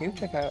 but can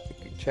you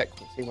check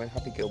and see when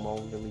Happy Gilmore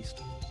was released?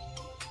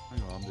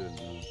 Hang on, I'm doing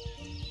that.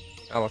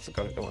 Oh, I've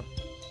got it, don't worry.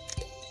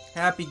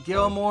 Happy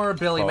Gilmore,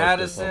 Billy Oh,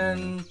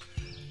 Madison,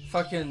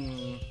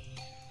 fucking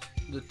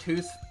the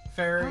Tooth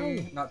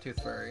Fairy, Oh. not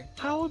Tooth Fairy.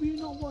 How have you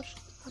not watched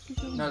Happy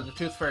Gilmore? No, the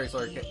Tooth Fairy's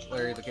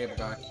Larry the Cable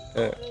Guy.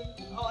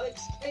 I'll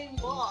explain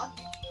why.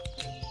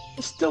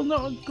 It's still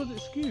not a good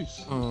excuse.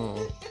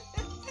 Mm.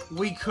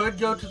 We could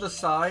go to the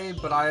side,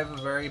 but I have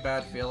a very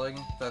bad feeling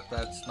that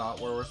that's not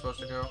where we're supposed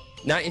to go.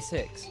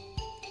 96.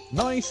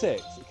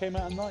 96. It came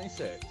out in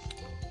 96.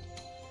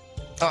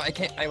 Oh,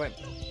 I went.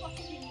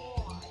 Fucking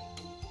why?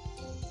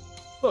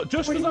 Look,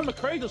 just because I'm a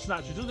cradle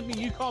snatcher doesn't mean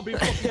you can't be a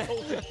fucking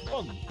bullshit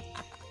cunt.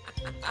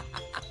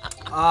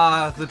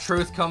 Ah, the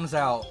truth comes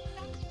out.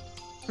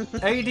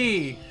 AD,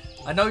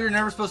 I know you're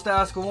never supposed to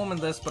ask a woman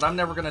this, but I'm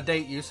never gonna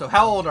date you, so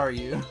how old are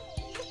you?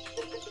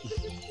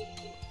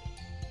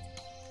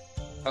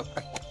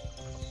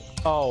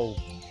 Oh,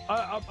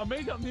 Oh, I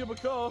made it on the other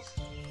course.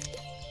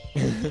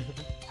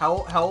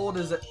 How old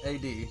is it,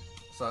 AD,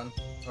 son?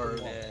 Or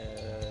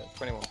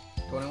 21.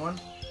 21?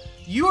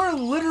 You are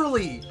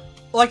literally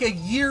like a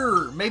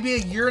year, maybe a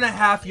year and a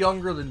half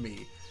younger than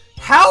me.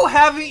 How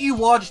haven't you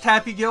watched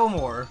Happy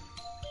Gilmore?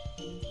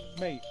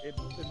 mate, it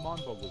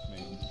mind boggles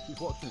me. She's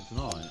watching it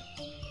tonight.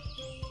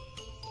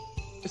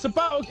 It's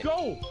about a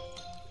goal.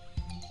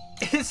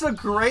 It's a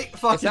great It's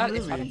fucking Adam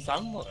movie.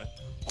 Sandler.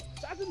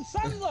 It's Adam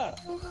Sandler.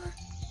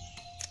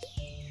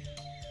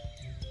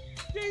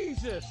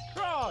 Jesus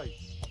Christ.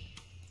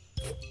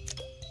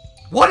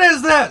 What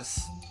is this?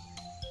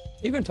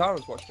 Even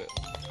Tara's watched it.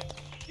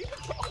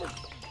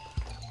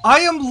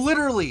 I am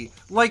literally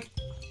like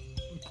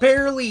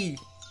barely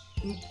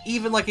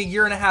even like a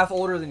year and a half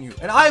older than you,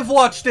 and I've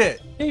watched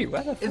it. Hey,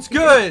 where the fuck It's are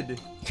you? good.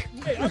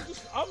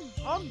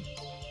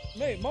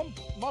 Mate, mate,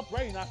 my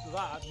brain after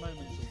that at the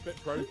moment is a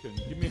bit broken.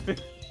 Give me a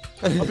bit.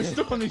 I've been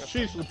stuck on these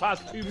shoes for the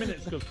past 2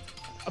 minutes because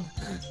I'm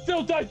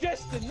still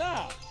digesting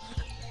that.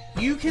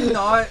 You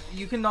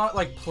cannot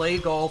like play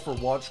golf or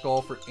watch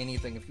golf or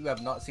anything if you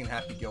have not seen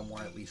Happy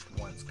Gilmore at least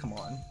once. Come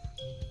on.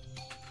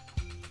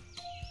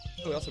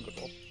 Oh, that's a good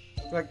one.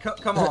 Like,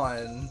 come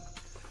on.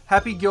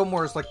 Happy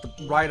Gilmore is like the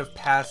rite of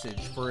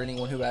passage for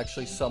anyone who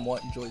actually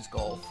somewhat enjoys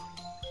golf.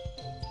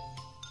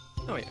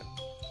 Oh yeah.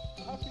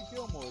 Happy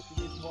Gilmore is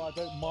the reason why I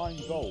don't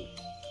mind golf.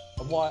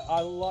 And why I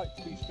like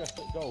to be stressed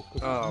at golf.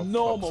 Because Oh, it's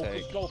normal fuck's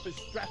because sake. golf is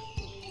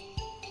stressful.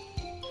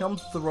 Him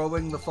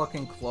throwing the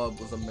fucking club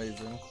was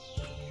amazing.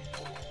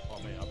 Oh,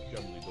 mate, I've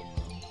generally done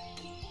that.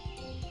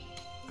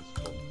 It's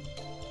fun.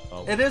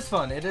 Oh. It is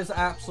fun. It is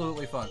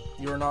absolutely fun.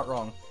 You are not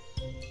wrong.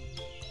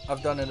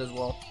 I've done it as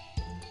well.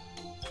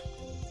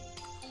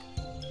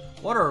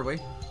 What are we?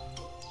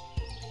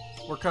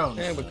 We're cones.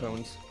 Yeah, with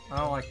cones. I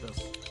don't like this.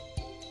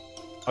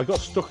 I got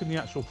stuck in the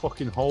actual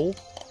fucking hole.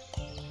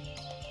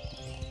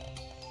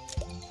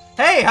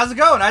 Hey, how's it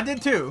going? I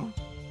did too.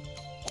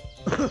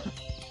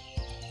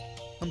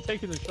 I'm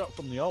taking a shot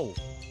from the hole.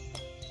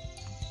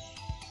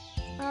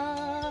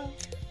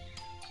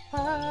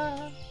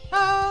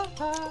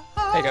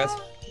 Hey guys.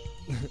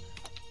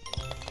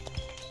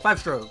 5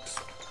 strokes.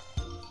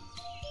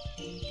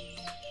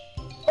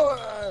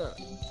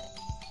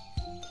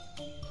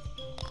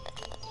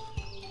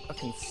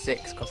 Fucking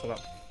 6 because of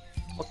that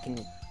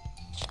fucking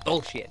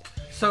bullshit.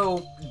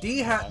 So D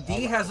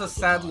has a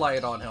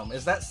satellite on him.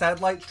 Is that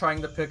satellite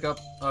trying to pick up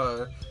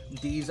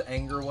D's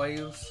anger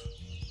waves?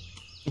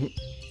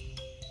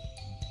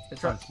 It's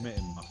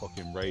Transmitting my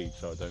fucking rage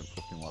so I don't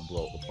fucking like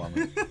blow up the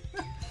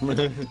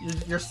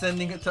planet. you're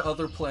sending it to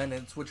other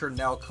planets, which are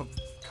now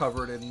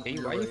covered in. Hey,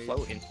 your why are you rage.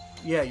 floating?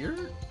 Yeah, you're.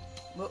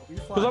 Look, you're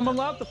Because flying. I'm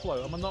allowed to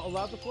float. Am I not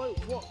allowed to float?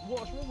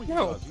 What's wrong with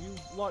No. you guys? Are you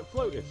like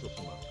floatists or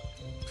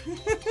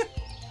something?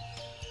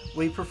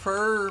 We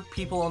prefer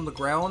people on the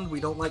ground. We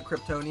don't like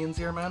Kryptonians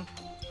here, man.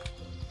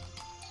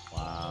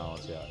 Wow,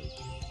 yeah.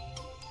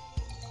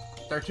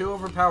 They're too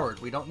overpowered.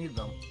 We don't need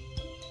them.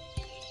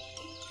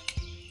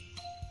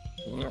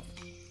 Where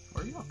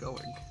are you all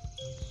going?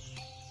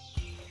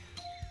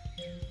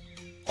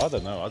 I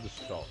don't know, I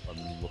just shot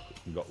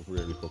and got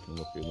really fucking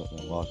lucky, not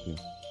gonna lie to you.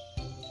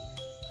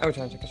 I was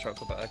trying to take a shot,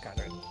 but I can't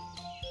do it.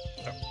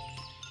 Oh.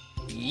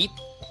 Yeep.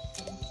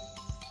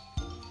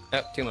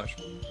 Oh, too much.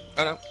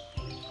 Oh no.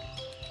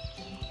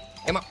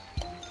 Come on.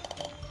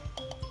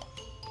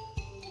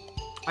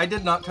 I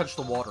did not touch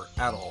the water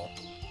at all.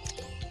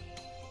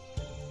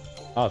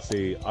 Ah,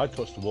 see, I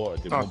touched the water,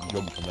 didn't want to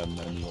jump, and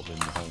then ended up in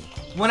the hole.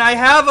 When I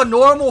have a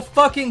normal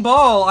fucking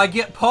ball, I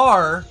get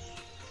par.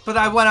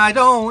 But when I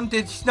don't,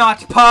 it's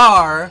not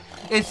par.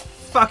 It's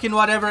fucking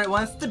whatever it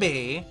wants to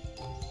be.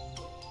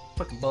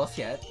 Fucking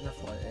bullshit. That's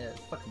what it is.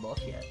 Fucking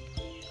bullshit.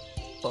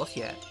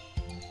 Bullshit.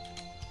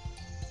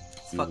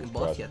 It's fucking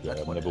bullshit. Yeah,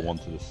 That's I what never it is.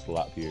 wanted to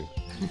slap you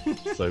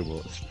so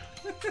much.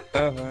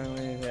 Oh,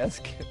 that's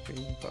good.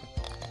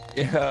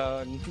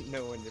 Yeah,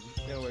 no wonder.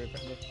 No worry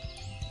about it.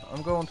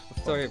 I'm going to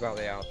the Sorry about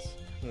the outs.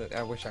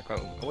 I wish I could.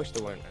 I wish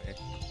there weren't any.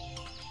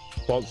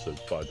 Sponsored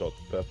by Dr.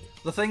 Pepper.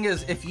 The thing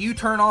is, if you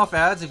turn off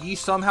ads, if you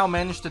somehow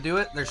manage to do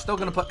it, they're still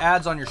gonna put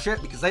ads on your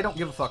shit because they don't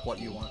give a fuck what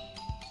you want.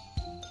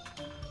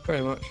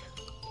 Pretty much.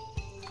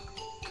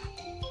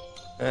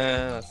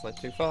 That's like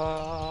too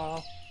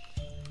far.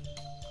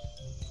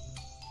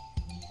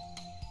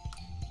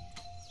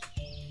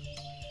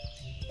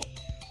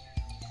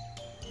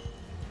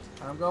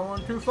 I'm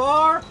going too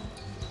far.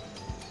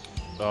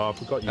 Oh, I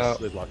forgot you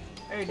slid like.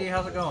 Hey D,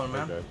 how's it going,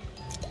 man? Okay.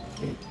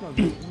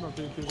 I'm not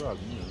doing too bad,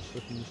 you know,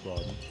 slipping and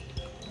sliding.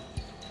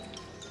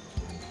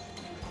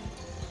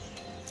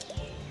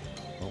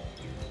 Oh,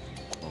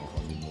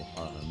 I need more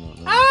fire.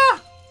 No.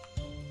 Ah!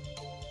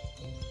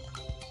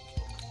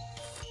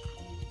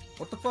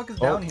 What the fuck is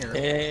down here?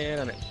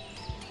 And on it.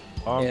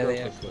 I'm Yeah, going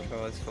yeah,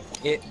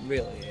 this way. it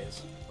really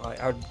is.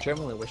 I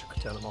generally wish I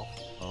could turn them off.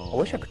 Oh. I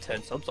wish I could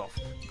turn subs off.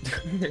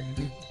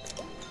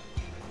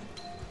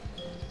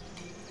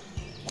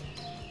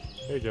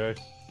 Hey, Jay.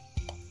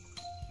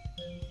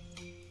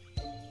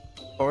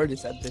 Already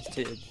said this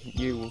to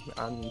you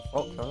and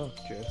Fox,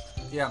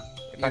 just. Yeah.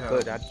 If I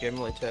could, I'd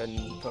generally turn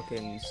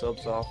fucking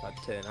subs off, I'd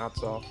turn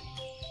ads off.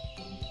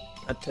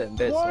 I'd turn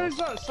bits Why off. is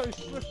that so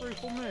slippery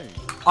for me?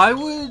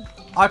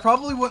 I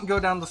probably wouldn't go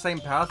down the same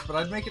path, but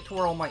I'd make it to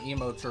where all my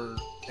emotes are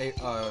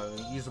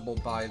usable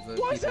by the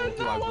Why is people that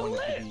who I now wanted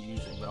to unlit? be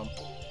using them,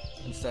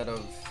 instead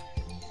of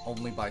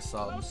only by That was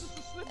subs. just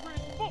as slippery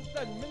as fuck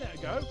then a minute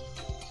ago.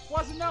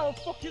 Why is it now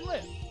fucking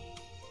lit?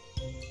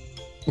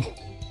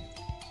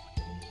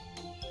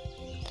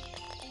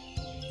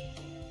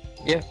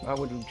 Yeah, I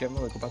would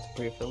generally go back to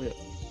pre-affiliate.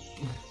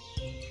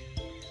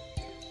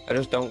 I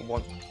just don't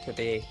want to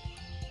be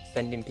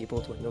sending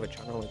people to another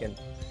channel again.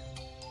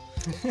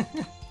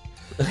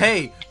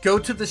 Hey, go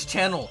to this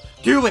channel.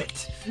 Do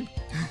it.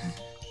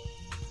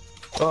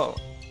 Oh,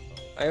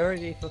 I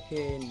already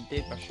fucking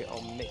did my shit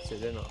on Mixer,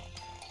 didn't I?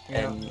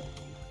 Yeah.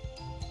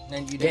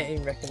 And you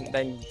did.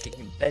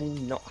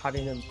 Then not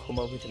having them come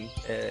over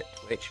to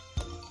Twitch,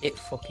 it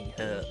fucking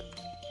hurt.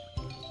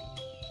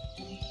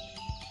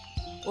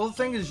 Well, the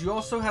thing is, you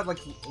also had like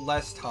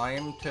less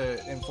time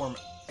to inform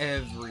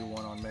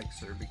everyone on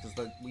Mixer because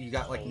you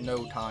got like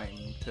no time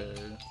to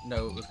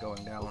know it was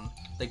going down.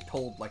 They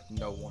told like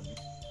no one.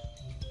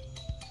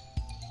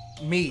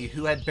 Me,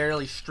 who had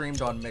barely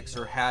streamed on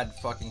Mixer, had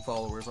fucking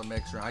followers on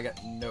Mixer, and I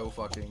got no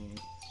fucking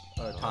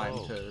time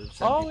to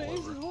send Oh, people it is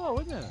over. as well,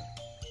 isn't it?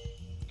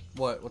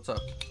 What? What's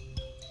up?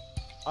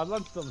 I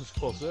landed on this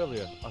course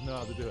earlier. I know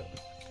how to do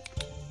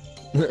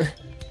it.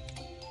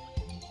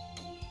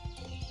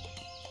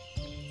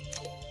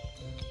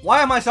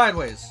 Why am I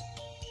sideways?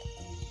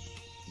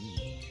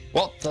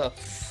 What the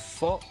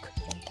fuck?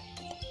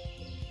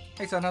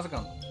 Hey son, how's it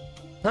going?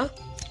 Huh?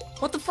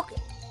 What the fuck?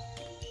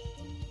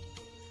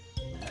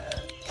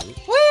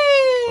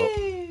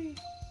 Whee!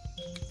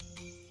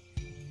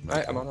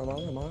 Right, I'm on,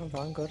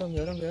 I'm good, I'm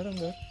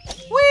good.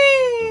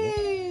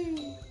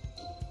 Whee!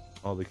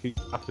 Oh, they keep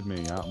tapping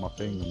me out of my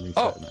thing and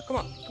Oh, resetting it. come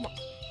on. Come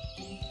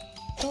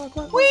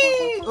on.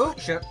 Whee! Oh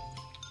shit!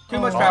 Too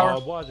much power. Oh,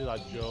 why did I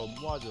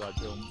jump? Why did I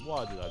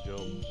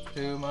jump?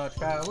 Too much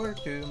power.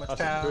 Too much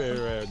That's a power.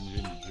 career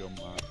engine to jump,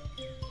 man.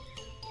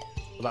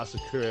 Well, that's a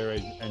career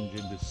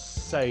engine to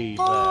save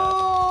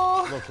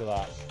Oh. there. Look at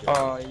that.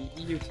 Oh,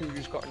 you two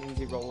just got an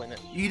easy roll in it.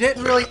 You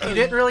didn't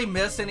really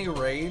miss any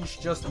rage.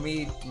 Just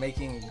me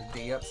making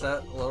D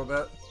upset a little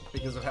bit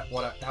because of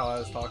how I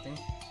was talking.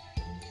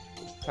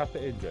 Just tap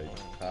it in, Jay.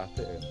 Just tap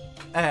it in.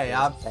 Hey,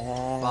 I'm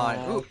fine.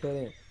 Ooh,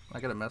 Brilliant. I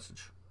got a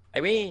message. I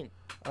mean,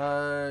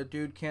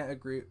 Dude, can't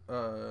agree.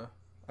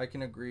 I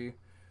can agree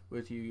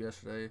with you.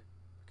 Yesterday,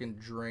 fucking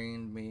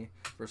drained me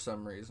for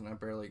some reason. I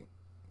barely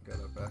got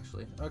up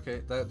actually.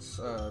 Okay, that's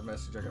a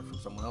message I got from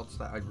someone else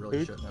that I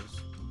really shouldn't have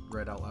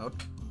read out loud.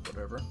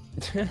 Whatever.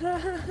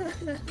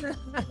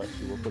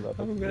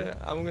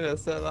 I'm gonna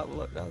set that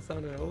look. That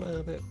sounded a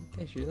little bit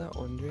fishy. That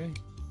one, Dre.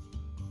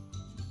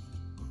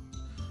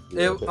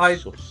 I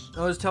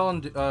was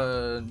telling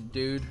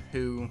dude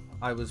who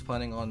I was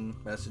planning on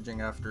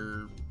messaging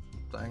after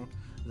thing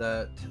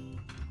that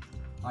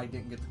I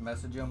didn't get to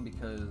message him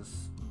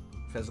because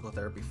physical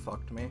therapy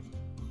fucked me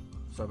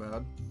so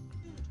bad.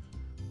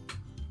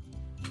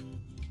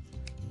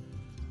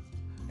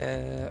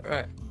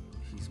 Right.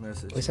 He's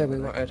messaged. We said we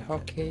wanted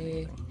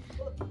hockey.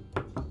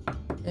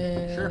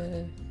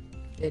 Sure.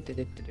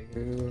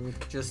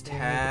 Just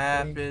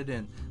tap it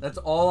in. That's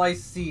all I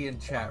see in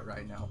chat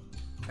right now.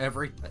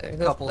 every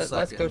couple seconds.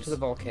 Let's go to the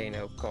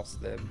volcano, because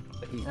the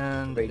heat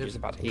And rage is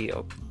about to heat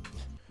up.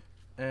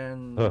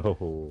 And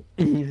Oh.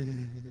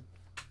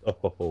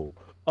 Oh.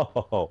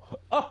 Oh.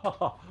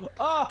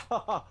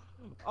 Oh.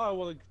 I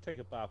want to take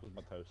a bath with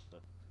my toaster.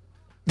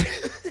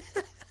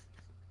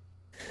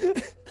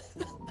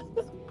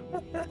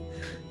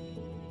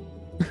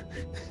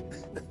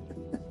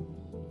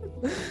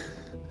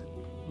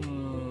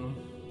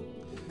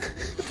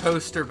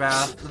 Toaster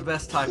bath, the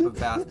best type of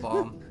bath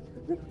bomb.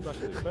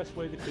 Exactly, the best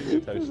way to clean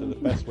your toaster, the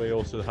best way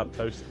also to have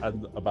toast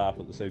and a bath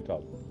at the same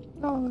time.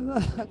 Oh,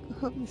 that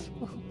comes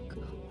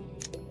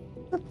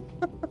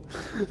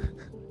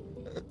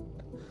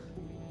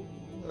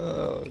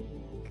Oh,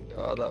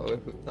 God, that was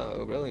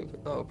brilliant.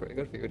 That was pretty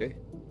good for you, dude.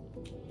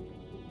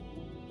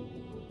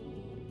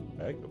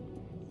 There you go.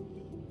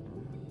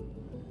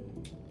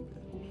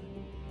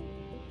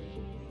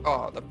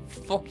 Oh, the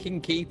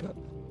fucking keeper.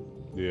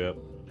 Yeah,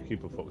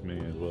 keeper fucked me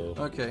as well.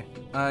 Okay,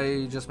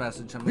 I just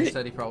messaged him. He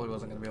said he probably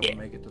wasn't going to be able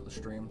to make it to the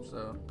stream,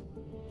 so...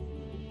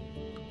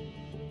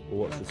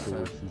 Well, what's the That's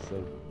story? sad. She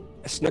said,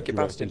 A snooky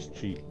bastard.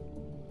 cheat.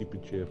 Keep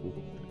it cheerful.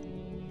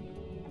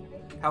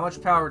 How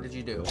much power did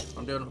you do?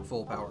 I'm doing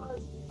full power.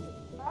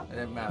 It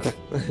didn't matter.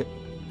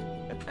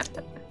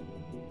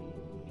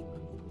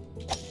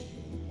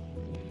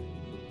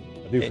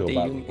 I do feel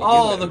bad.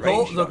 Oh, the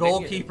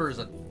goalkeeper's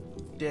a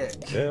dick.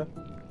 Yeah.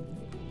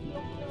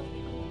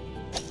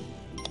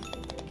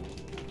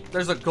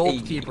 There's a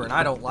goalkeeper and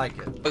I don't like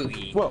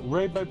it. What,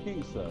 Rainbow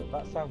Pizza?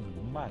 That sounds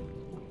mad.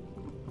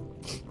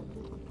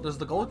 Does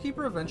the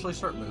goalkeeper eventually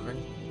start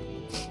moving?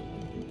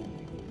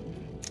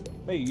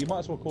 Mate, you might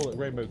as well call it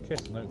Rainbow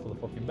Kiss and hope for the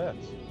fucking best.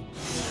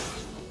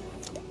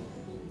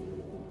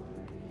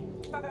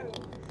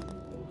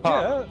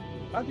 Yeah,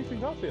 how do you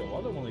think I feel?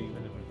 I don't want to eat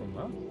anything from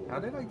that. How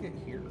did I get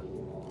here?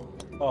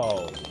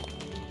 Oh.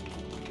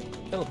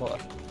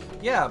 Teleport.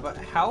 Yeah, but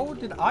how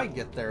did I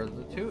get there?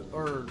 The two,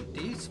 or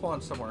D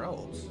spawned somewhere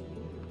else?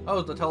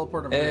 Oh, the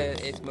teleporter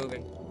moved. It's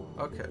moving.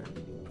 Okay.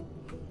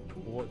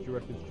 Well, what do you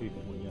reckon's cheaper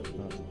when you have to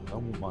pass it? I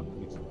want my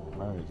pizza.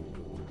 Married.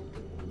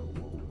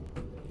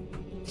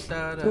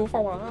 Da, da, 2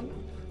 for 1.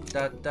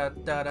 da, da,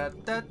 da, da,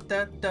 da,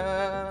 da,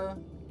 da.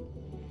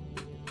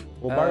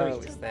 Well, Oh,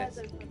 Barry's... it's this.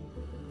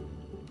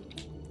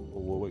 Oh,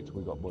 we'll wait till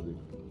we got money.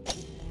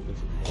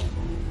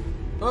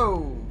 Whoa!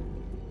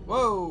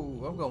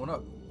 Whoa! I'm going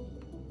up.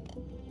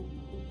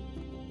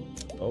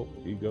 Oh,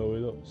 he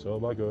going up, so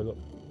am I going up.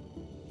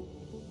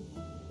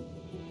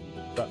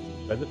 Does that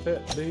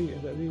benefit me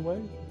in any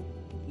way?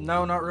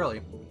 No, not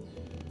really.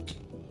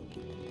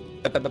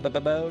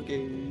 Okay.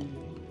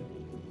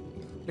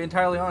 Be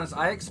entirely honest,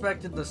 I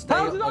expected to stay.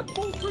 How did I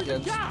fall through the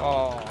against- gap?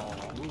 Oh,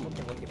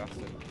 fucking lucky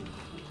bastard.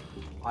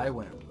 I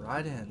went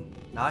right in,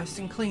 nice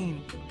and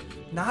clean,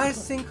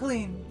 nice and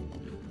clean,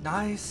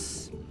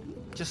 nice.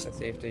 Just Let's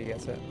see if he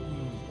gets it.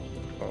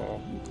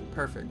 Oh.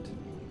 perfect.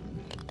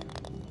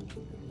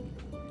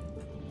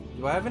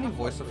 Do I have any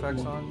voice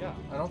effects on? Yeah.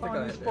 I don't think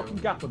I This do. fucking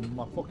gap in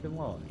my fucking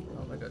line. I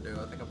don't think I do.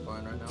 I think I'm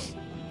fine right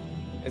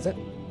now. Is it?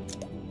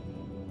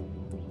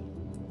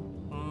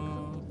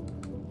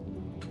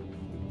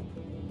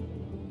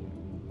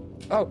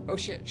 Oh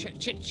shit.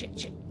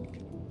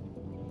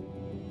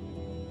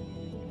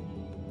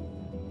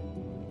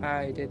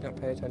 I did not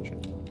pay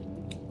attention.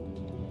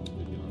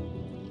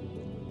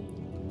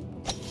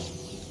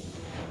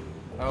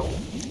 Oh,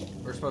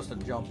 we're supposed to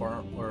jump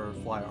or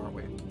fly, aren't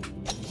we?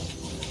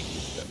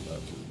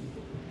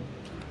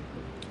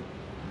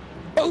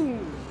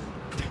 Boom!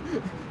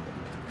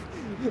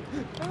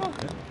 Oh,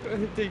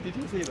 did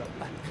you see that?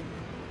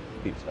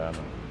 Keeps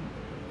happening.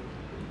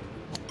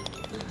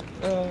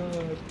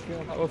 Oh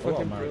god, that was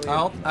fucking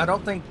brilliant. I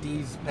don't think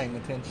D's paying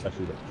attention.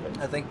 Actually, that's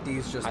I think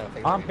D's just. I don't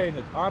think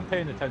I'm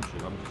paying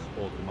attention. I'm just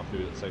ordering my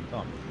food at the same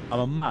time. I'm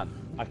a man.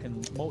 I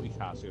can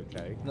multitask.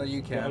 Okay. No,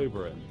 you Get can't.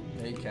 over it.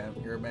 No, you can't.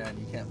 You're a man.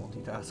 You can't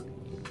multitask.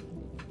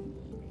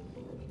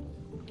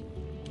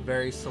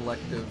 Very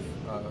selective.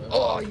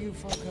 Oh, you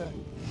fucker!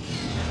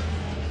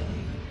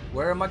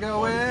 Where am I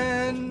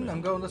going?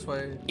 I'm going this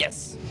way.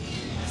 Yes!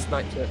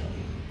 Sniped it.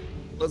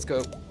 Let's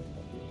go.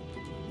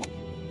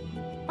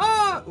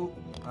 Ah! Ooh,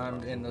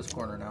 I'm in this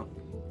corner now.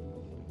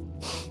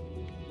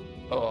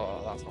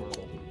 Oh, that's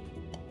horrible.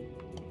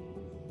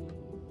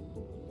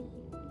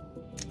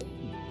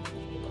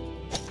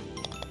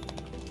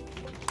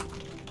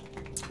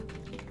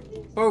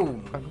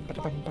 Boom.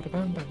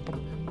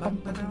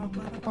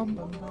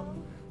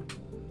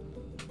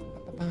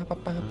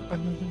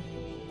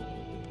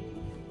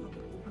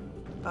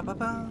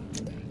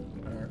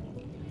 Alright.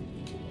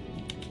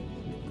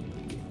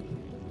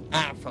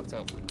 Ah, fucked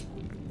up.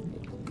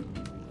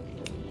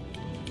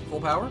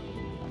 Full power?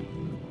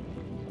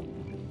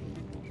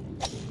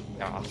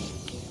 Ah.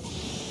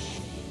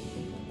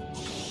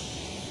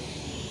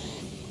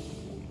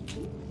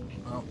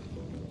 Oh.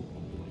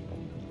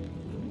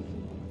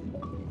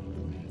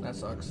 That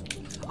sucks.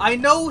 I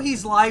know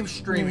he's live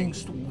streaming.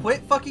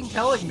 Quit fucking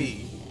telling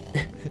me.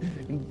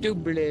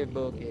 Double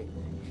bogey.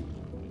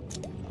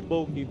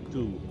 Bogey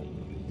 2.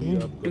 We are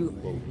Do-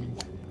 bogey.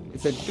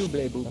 It's a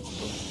double boo.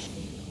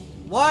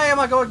 Why am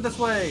I going this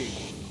way?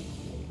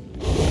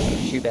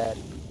 Too bad.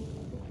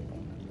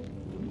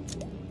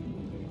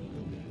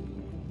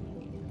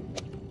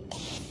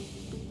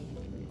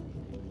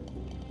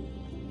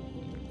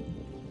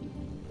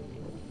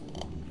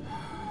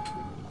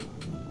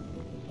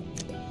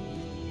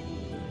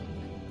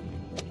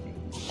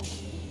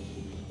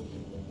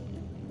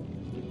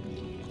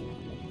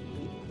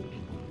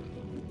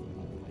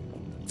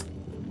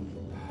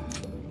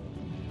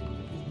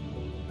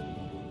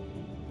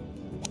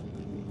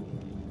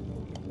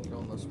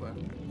 Going this way.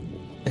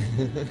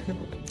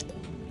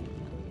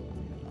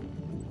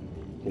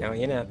 No,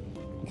 you're not.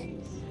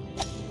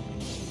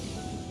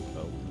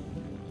 Oh.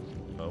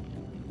 Oh.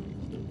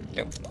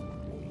 Yep.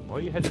 Why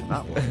are you heading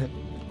that way?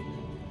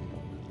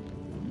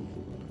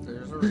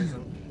 There's a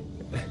reason.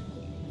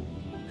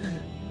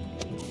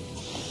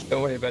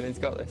 Don't worry about it, he's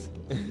got this.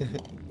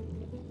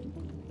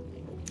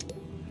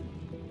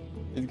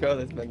 He's got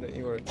this, man, don't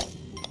you worry.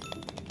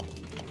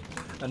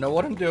 I know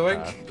what I'm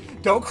doing.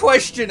 Don't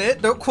question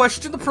it. Don't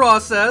question the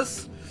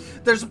process.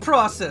 There's a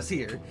process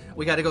here.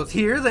 We gotta go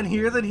here, then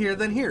here, then here,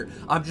 then here.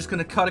 I'm just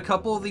gonna cut a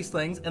couple of these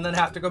things and then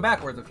have to go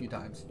backwards a few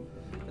times.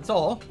 That's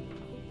all.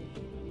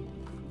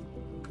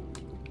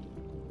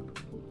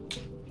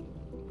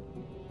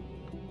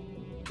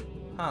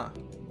 Huh.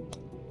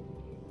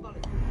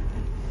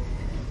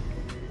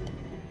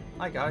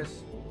 Hi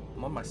guys.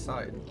 I'm on my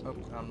side. Oh,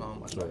 I'm not on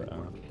my Sorry, side.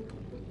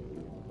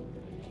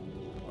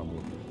 I'm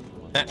looking.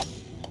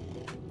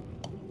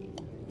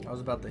 I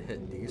was about to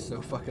hit D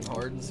so fucking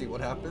hard and see what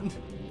happened.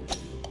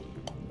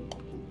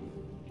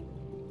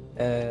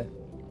 Where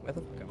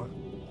the fuck am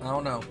I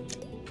don't know.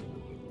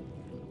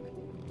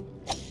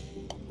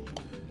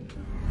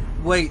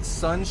 Wait,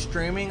 Sun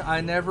streaming?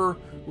 I never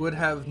would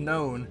have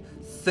known.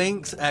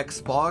 Thanks,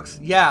 Xbox.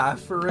 Yeah,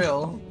 for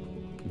real.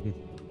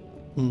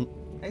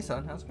 Hey,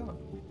 Sun, how's it going?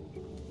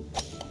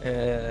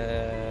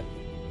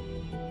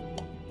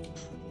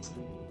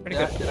 Pretty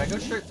Yeah, good. did I go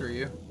straight through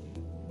you?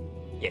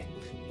 Yeah.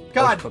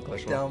 God That was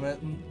quick, damn it.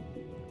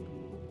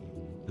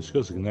 It's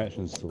because the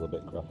connection's still a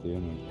bit crappy,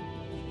 isn't it?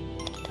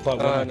 It's like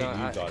when I hit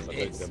you guys, I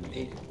take them.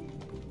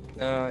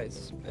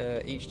 It's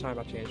each time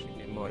I change to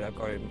game mode, I've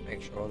got to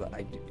make sure that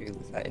I do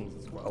the settings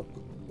as well.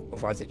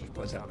 Otherwise, it just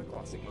puts it on a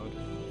classic mode.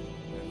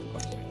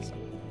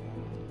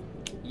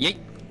 Yeet.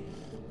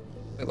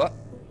 Wait, what?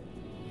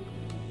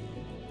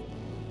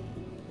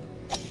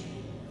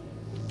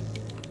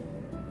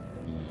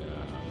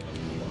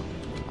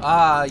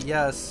 Ah,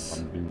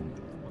 yes.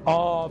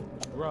 Oh,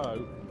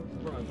 bro.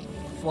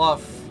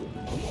 Fluff.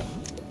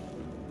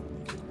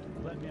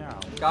 Let me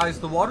out. Guys,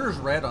 the water's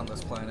red on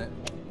this planet.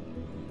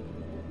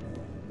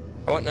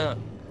 I want that.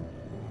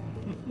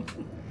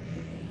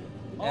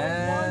 Oh,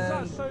 why is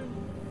that so...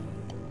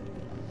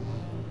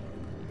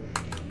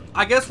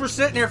 I guess we're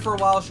sitting here for a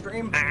while,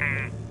 stream.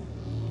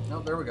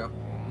 Oh, there we go.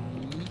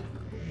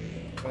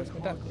 I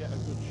can't get a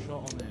good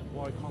shot on it.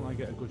 Why can't I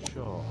get a good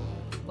shot?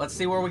 Let's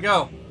see where we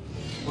go.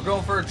 We're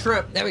going for a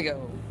trip. There we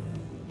go.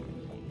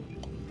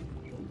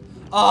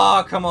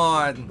 Oh, come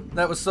on.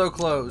 That was so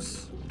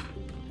close.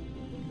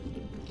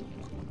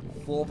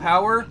 Full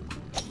power.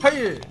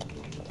 Hey!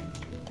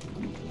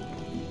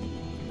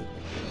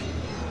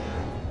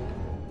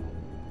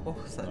 What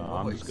was that No,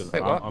 I'm noise? just gonna.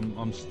 Wait, what?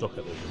 I'm stuck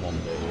at this one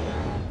bit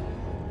here.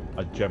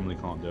 I generally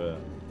can't do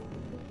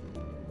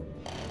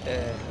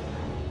it.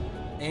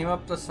 Aim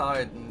up the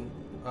side and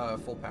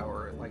full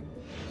power. Like,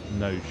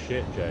 No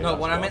shit, Jay. no,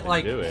 that's what I why meant can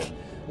like, do it.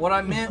 what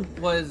I meant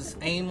was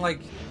aim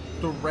like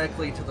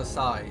directly to the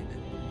side,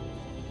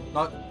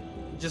 not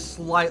just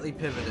slightly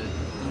pivoted.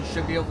 You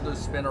should be able to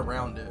spin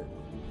around it.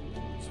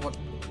 So what?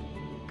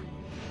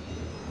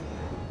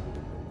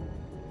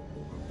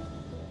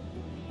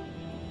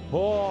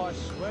 Oh, I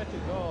swear to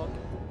God.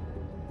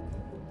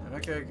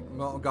 Okay,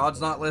 well,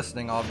 God's not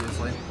listening,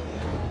 obviously.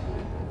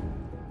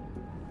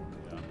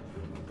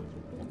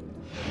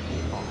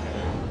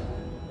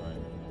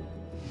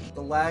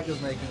 The lag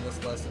is making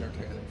this less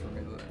entertaining for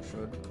me than it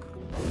should.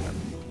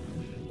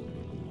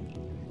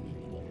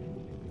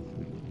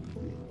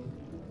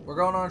 We're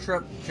going on a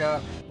trip,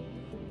 chat.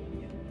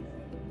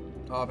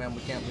 Oh man,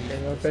 we can't leave.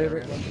 Okay, my this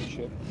favorite area. London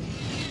ship.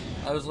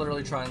 I was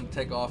literally trying to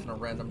take off in a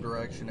random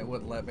direction. It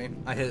wouldn't let me.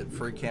 I hit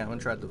free cam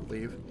and tried to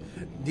leave.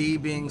 D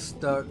being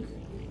stuck,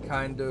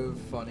 kind of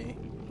funny.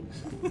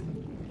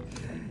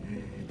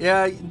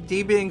 Yeah,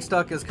 D being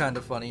stuck is kind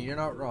of funny. You're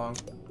not wrong.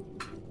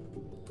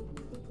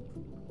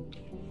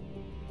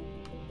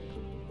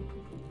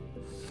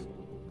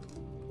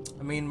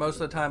 I mean, most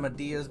of the time a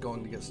D is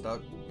going to get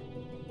stuck.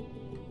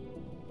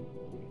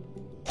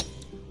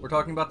 We're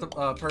talking about the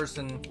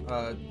person,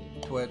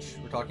 Twitch.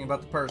 We're talking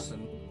about the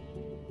person.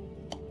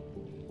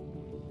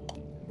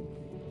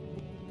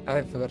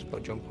 I forgot to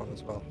put jump on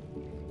as well.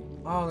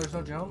 Oh, there's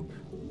no jump?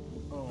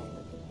 Oh.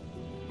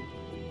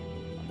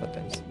 But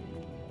there's...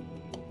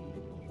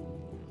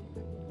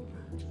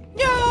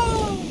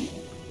 No!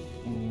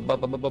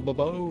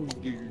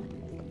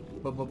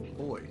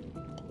 Boy.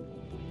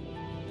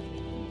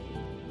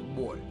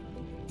 Boy.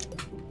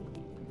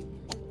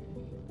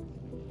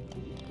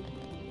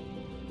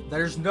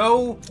 There's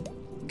no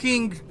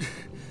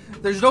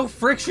there's no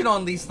friction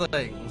on these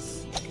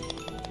things.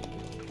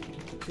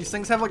 These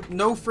things have like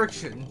no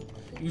friction.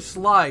 You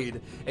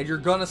slide and you're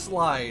gonna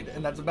slide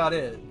and that's about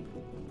it.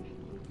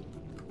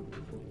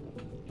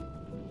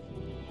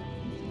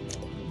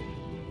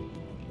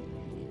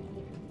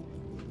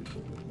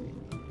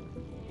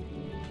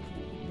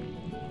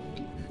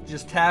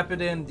 Just tap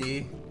it in,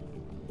 D.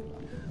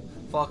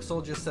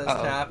 Foxhole just says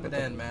tap it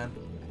in, man.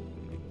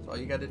 That's all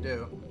you gotta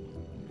do.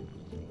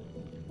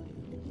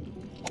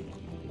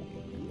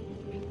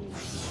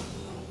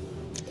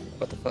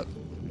 What the fuck?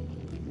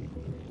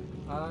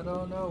 I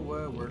don't know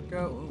where we're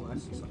going. Ooh, I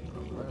see something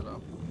on the right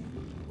though.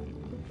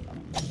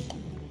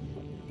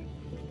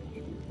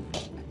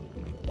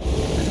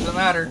 Doesn't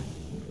matter.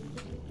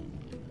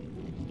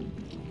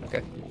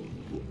 Okay.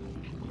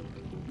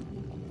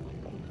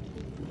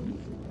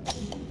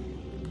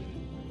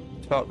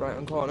 Top right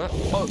hand corner.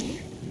 Oh!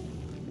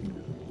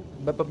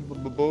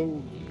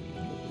 Boom.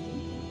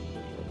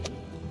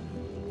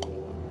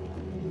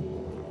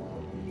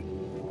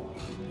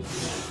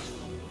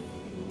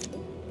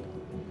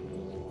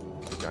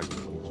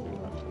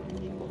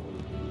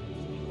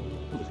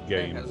 This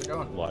game, how's it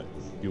going? like,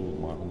 fueled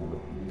my hunger.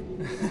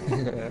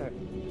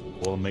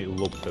 Well, I make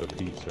love to a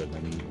pizza and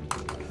then eat.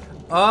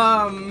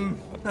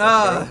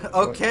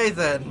 Okay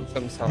then.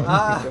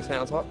 Sometimes it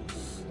sounds hot.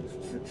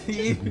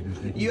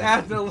 You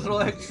added a little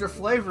extra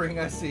flavoring,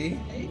 I see.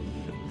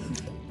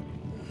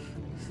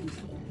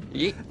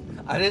 Yeet.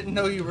 I didn't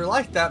know you were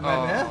like that, my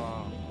man.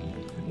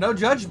 No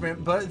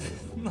judgment, but,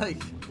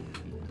 like,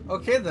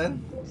 okay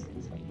then.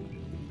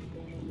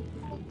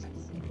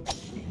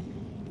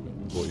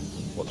 Boy,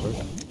 what's her?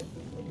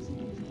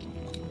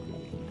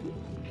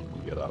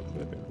 Get out of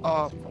there.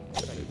 Oh.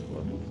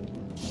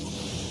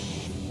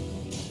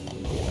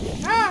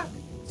 Ah!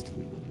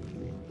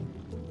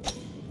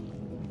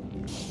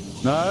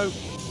 No!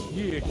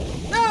 Yeah!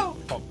 No!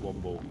 Pop one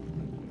ball.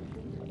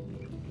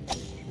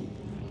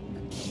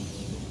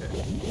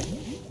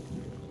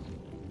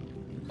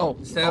 Oh.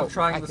 Instead of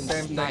trying I the can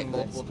same snipe thing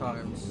this. multiple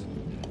times.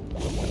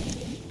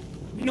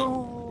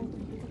 No!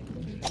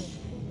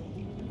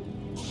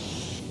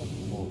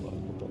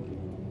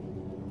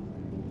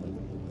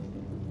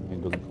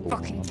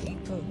 Fucking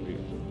keeper.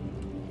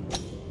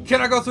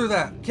 Can I go through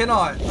that?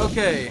 Cannot.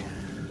 Okay.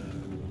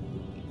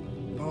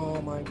 Oh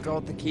my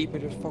god, the keeper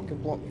just fucking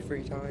blocked me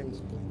 3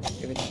 times.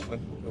 Give it to him.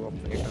 Go up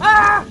for you.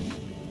 Ah!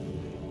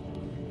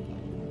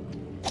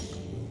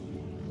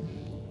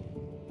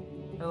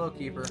 Hello,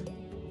 keeper.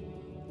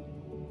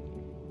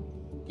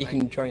 You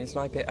can try and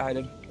snipe it,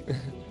 Aiden.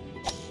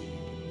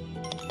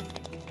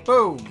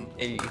 Boom!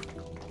 Hey.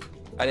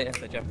 I didn't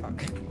have the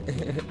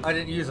jetpack. I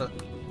didn't use it.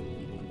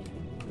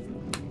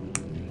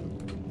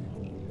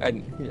 I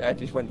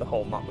just went the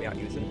whole map without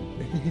using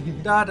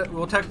it.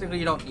 Well, technically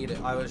you don't need it.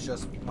 I was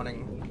just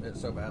wanting it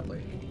so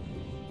badly.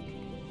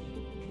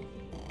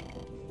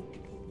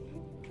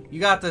 You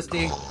got this,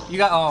 D. You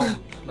got. Oh,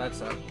 that's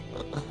sad.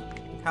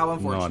 How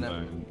unfortunate.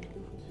 No,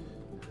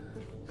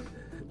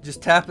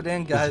 Just tap it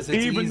in, guys.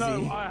 It's Even easy.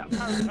 though I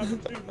apparently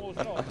have 2 more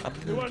shots,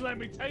 they won't let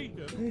me take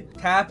them.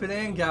 Tap it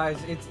in, guys.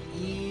 It's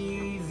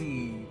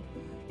easy.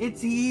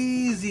 It's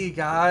easy,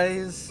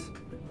 guys.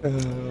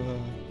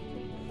 Come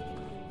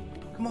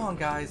on,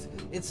 guys.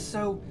 It's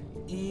so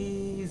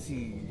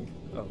easy.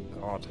 Oh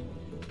god.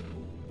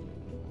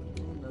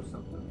 Know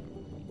something.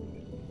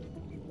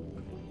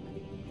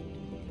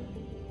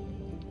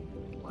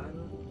 I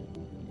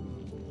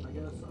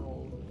guess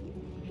I'll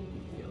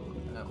kill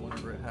that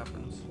whenever it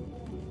happens.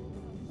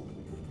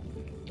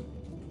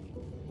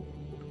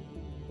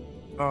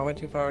 Oh, I went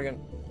too far again.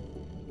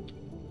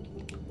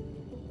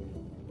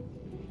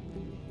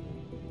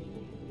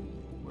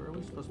 Where are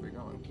we supposed to be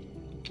going?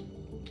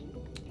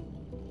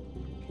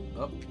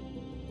 Up.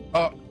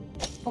 Oh,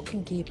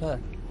 fucking keeper.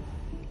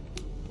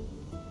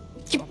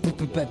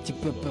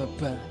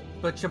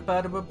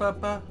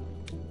 Ba-cha-ba-da-ba-ba-ba.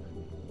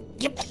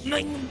 Yep.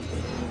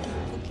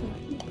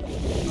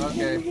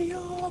 Okay.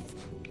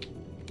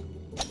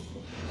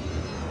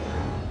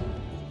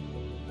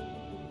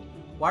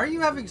 Why are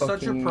you having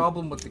such a Fucking-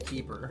 problem with the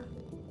keeper?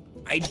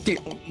 I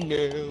don't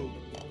know.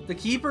 The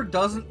keeper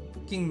doesn't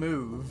fucking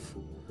move.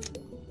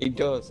 He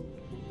does.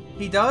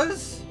 He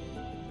does?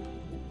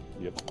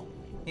 Yep.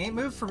 He ain't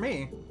moved for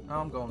me. Oh,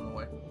 I'm going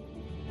away.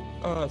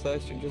 Oh, so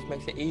it just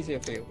makes it easier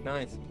for you.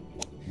 Nice.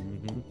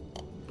 Mm-hmm.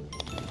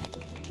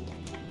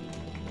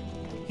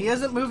 He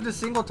hasn't moved a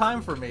single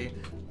time for me.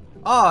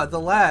 Ah, the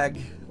lag.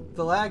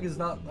 The lag is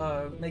not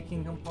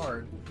making him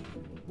hard.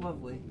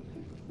 Lovely.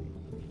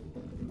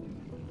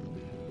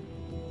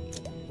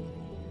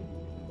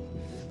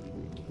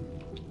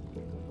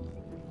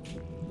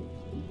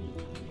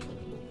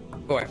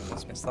 Oh, I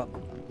almost missed that.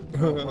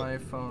 My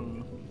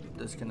phone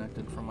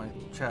disconnected from my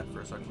chat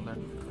for a second there.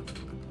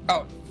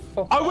 Oh,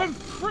 fuck I off. went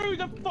through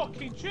the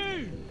fucking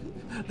tube!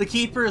 The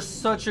keeper is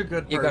such a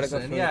good You gotta go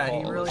person. through Yeah, the he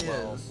portal really as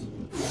well. is.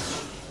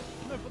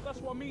 No, but that's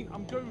what I mean.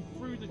 I'm going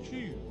through the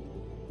tube.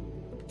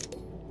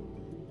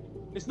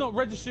 It's not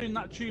registering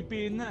that tube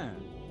being there.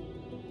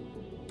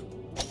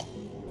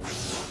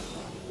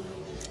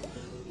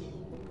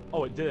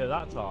 Oh, it did at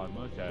that time.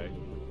 Okay.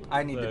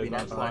 I need to So be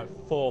that's nearby.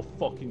 like 4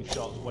 fucking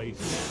shots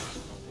wasted.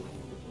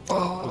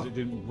 Because it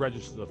didn't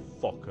register the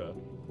fucker.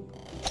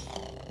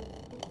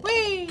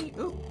 Whee!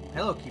 Ooh,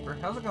 hello, Keeper.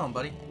 How's it going,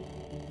 buddy?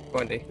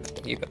 Wendy,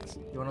 you guys.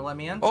 You want to let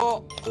me in?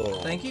 Oh!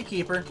 Thank you,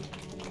 Keeper.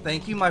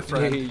 Thank you, my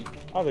friend.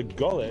 I'd have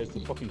got it if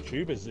the fucking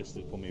tube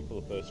existed for me for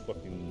the first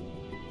fucking...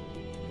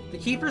 The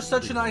Keeper's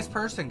such a nice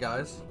person,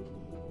 guys.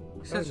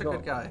 He's such a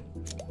good guy.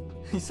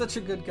 He's such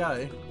a good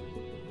guy.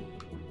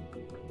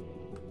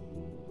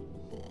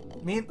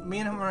 Me and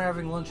him are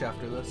having lunch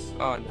after this.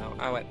 Oh no,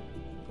 I went.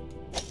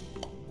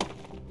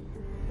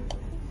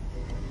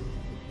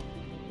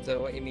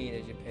 So what you mean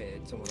is you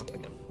paid someone off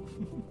again?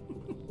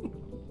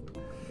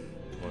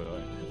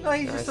 No,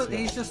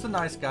 he's just a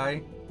nice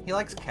guy. He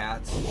likes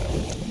cats.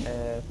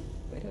 Wait,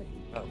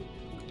 oh.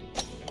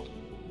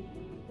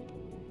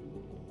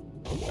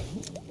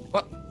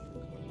 What?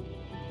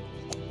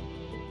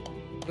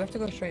 Do we have to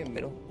go straight in the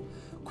middle?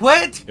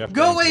 Quit You have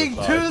going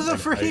to to aim the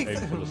for freak. Aim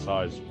for the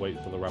sides,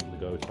 wait for the ramp to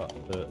go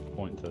to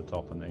point to the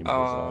top and aim for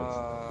the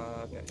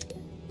sides. Okay.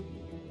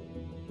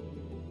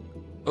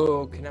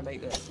 Oh, can I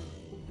make this?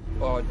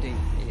 Oh, D,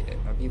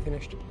 have you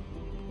finished?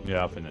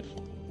 Yeah, I finished.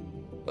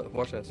 Look,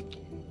 watch this.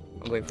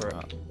 I'm going for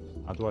it.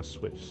 How do I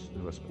switch?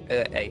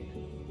 A.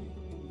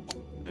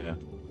 Yeah.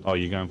 Oh,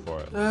 you're going for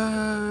it.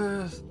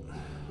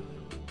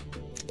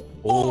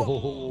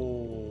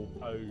 Oh,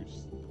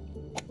 post.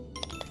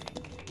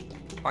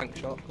 Bank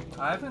shot.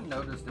 I haven't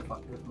noticed if my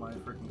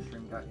freaking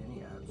stream got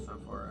any ads so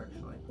far,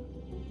 actually.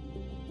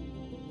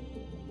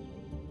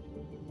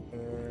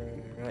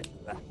 Right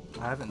there.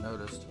 I haven't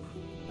noticed.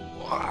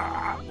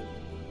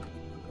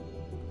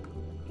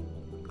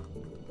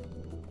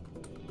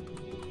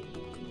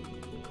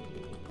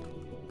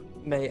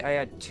 Mate, I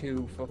had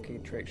 2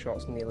 fucking trick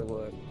shots nearly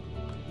work.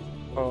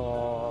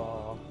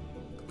 Oh.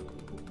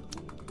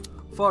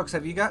 Fox,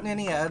 have you gotten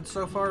any ads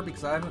so far?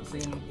 Because I haven't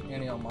seen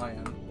any on my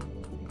end.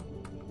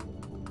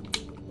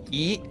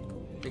 Eat.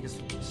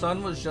 Because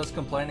Sun was just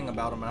complaining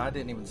about them and I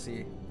didn't even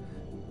see.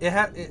 It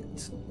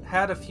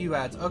had a few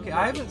ads. Okay,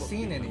 I haven't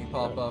seen any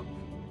pop up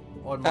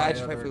on my I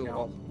just went other through the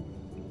wall.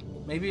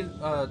 account. Maybe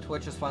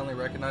Twitch has finally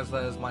recognized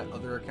that as my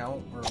other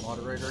account or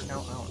moderator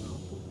account. I don't know.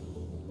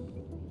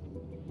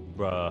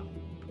 Bruh.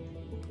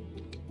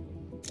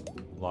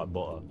 Like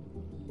butter.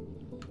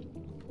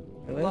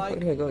 Where the fuck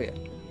did I go yet?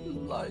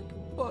 Like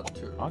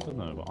butter. I don't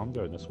know, but I'm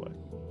going this way.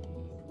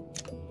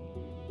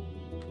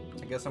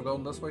 I guess I'm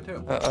going this way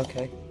too.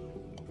 Okay.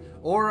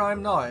 Or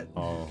I'm not.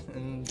 Oh.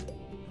 And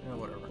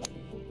whatever.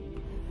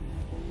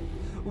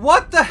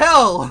 What the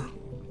hell?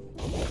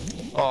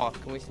 Oh,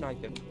 can we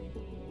snipe him?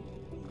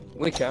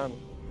 We can.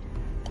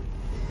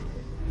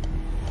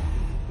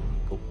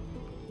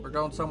 We're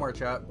going somewhere,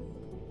 chat.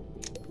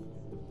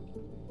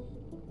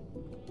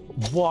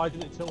 Why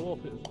did it tilt up?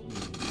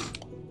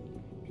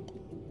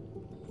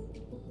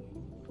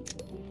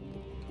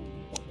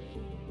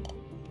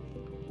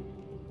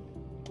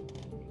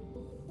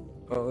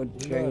 Oh,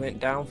 Jay went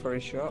down for a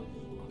shot.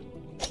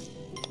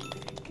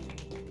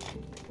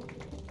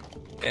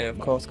 And of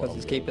course, because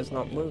his keeper's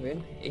not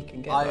moving, he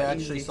can get. I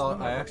actually saw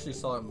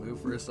it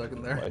move for a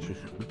second there. Well,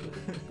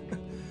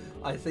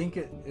 I think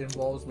it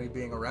involves me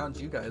being around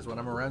you guys. When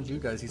I'm around you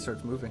guys, he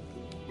starts moving.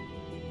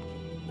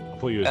 I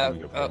thought you were going to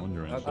go for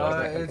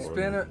 100.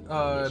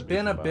 It's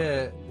been a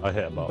bit. I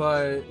hit a box.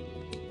 But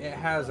it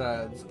has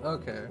ads.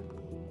 Okay.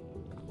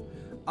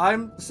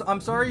 I'm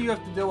sorry you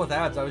have to deal with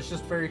ads. I was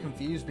just very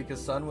confused because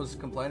Sun was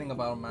complaining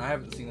about them and I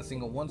haven't seen a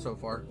single one so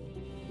far.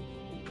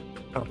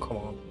 Oh, come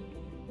on.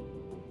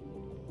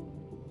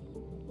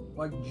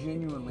 Like,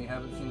 genuinely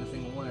haven't seen a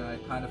single one and I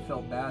kind of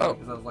felt bad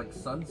because I was like,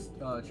 Sun's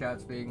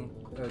chat's being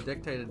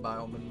dictated by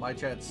them and my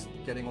chat's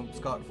getting them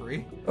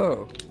scot-free.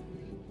 Oh.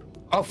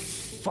 Oh,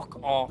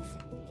 fuck off.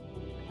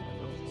 I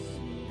don't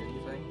see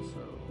anything,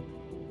 so...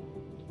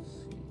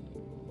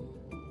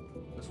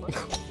 Let's see. This way?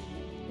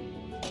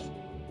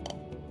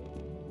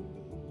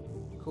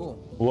 Cool.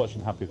 We're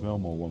watching Happy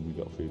Fillmore when we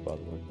got food, by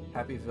the way.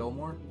 Happy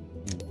Fillmore?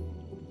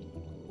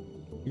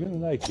 You're gonna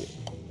like it.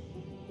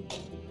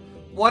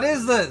 What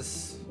is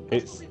this?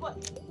 It's...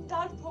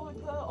 Dad probably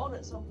put it on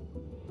at some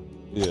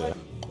Yeah.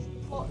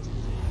 What?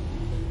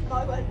 And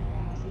I went,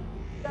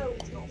 no,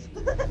 it's not.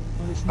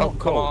 It's Oh, not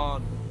come golf.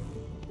 on.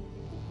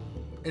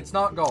 It's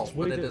not golf, It's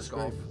but weird it it's is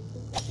golf.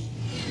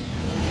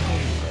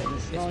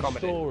 It's not a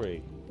comedy.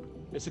 story.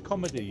 It's a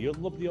comedy. You'll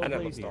love the I old know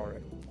the lady. story.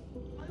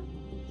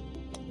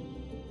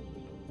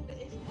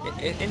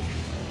 If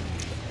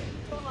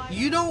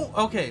You don't...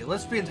 Okay,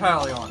 let's be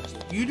entirely honest.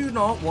 You do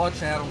not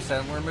watch an Adam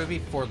Sandler movie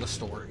for the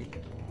story.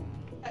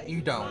 You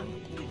don't.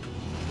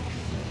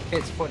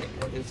 It's funny.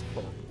 It's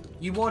fun.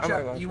 You watch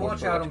I'm not you gonna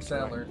watch watch Adam it.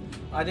 Sandler.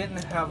 I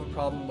didn't have a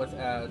problem with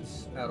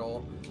ads at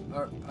all.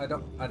 I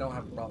don't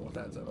have a problem with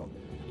ads at all.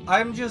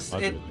 I'm just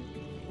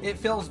it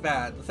feels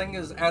bad. The thing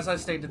is, as I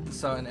stated to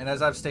Sun and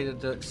as I've stated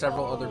to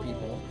several other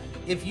people,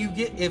 if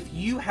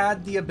you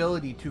had the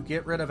ability to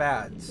get rid of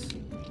ads,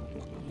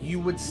 you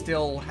would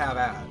still have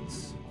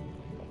ads.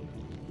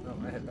 Oh,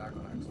 I hit back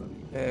on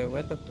accident.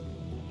 Where the...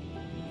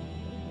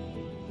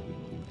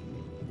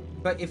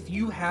 But if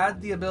you had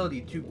the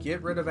ability to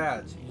get rid of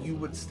ads, you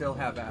would still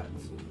have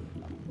ads.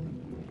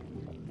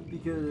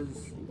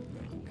 Because...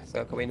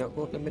 So can we not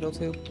go up the middle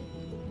tube?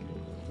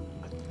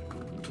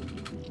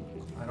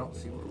 I don't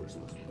see where we're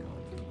supposed to be going.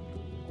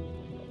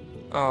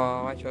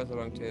 Oh, I chose the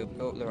wrong tube.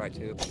 Go up the right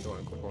tube. Go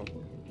on, quick one.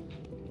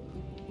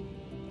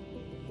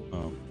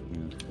 Oh,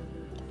 yeah.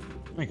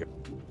 Thank you.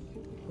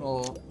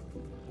 Well,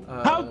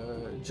 How?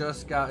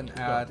 just got an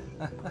ad.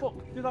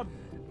 Fuck, did I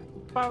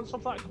bounce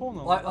off that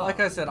corner? Like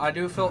I said, I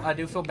do feel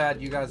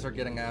bad you guys are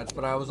getting ads,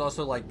 but I was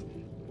also like,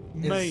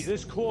 Mate,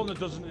 this corner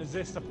doesn't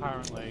exist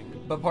apparently.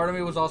 but part of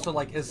me was also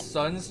like, is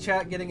Sun's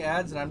chat getting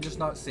ads and I'm just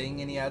not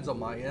seeing any ads on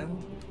my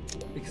end?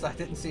 Because I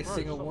didn't see a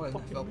single stop one. I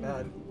fucking felt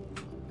bad.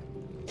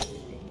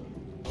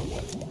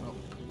 Oh.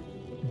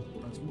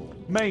 That's cool.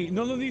 Mate,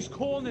 none of these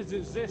corners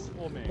exist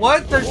for me.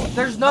 What?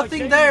 There's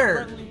nothing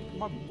there!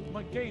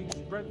 My game's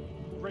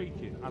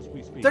breaking as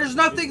we speak. There's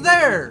nothing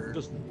there!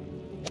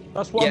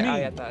 That's what I Yeah, mean. I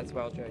had that as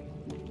well, Jay.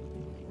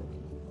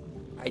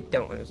 I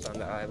don't understand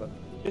that either.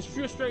 As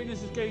frustrating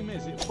as this game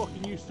is, it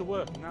fucking used to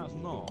work, and now it's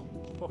not.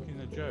 It's fucking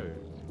a joke.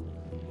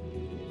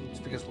 It's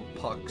because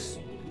we're pucks.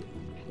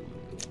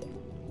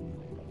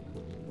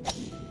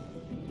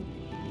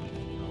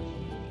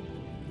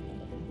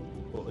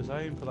 But as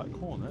I aim for that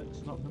corner,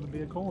 it's not going to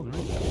be a corner,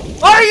 is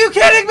it? Are you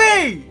kidding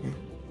me?!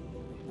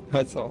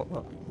 That's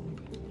all.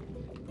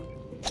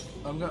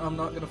 I'm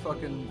not gonna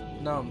fucking...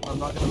 No, I'm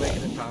not gonna make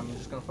it in time. I'm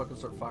just gonna fucking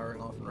start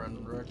firing off in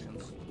random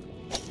directions.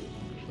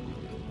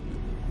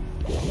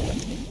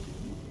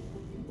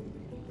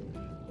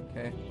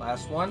 Okay,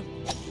 last one.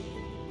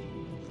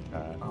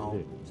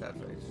 Oh, sad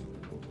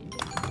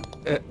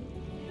face.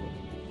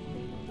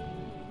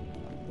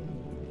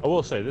 I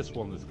will say this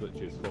one is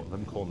glitchy as fuck.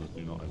 Them corners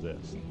do not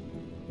exist.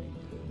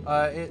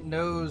 It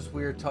knows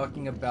we're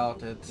talking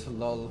about it.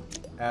 Lol.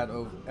 Ad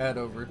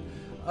over.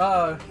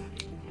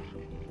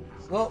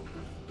 Well,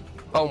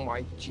 Oh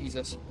my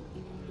Jesus.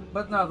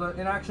 but no,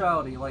 in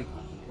actuality, like,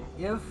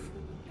 if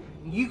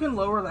you can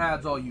lower the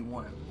ads all you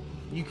want,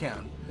 you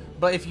can.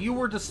 But if you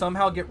were to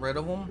somehow get rid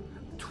of them,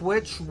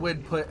 Twitch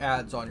would put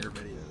ads on your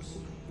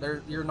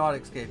videos. You're not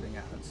escaping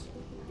ads.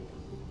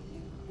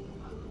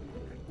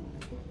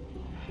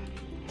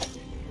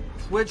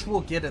 Twitch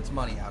will get its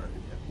money out of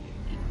it.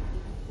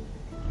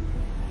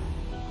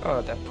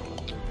 Oh, definitely.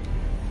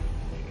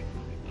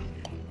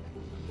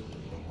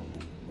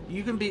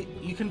 You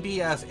can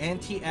be as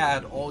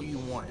anti-ad all you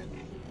want,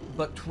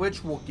 but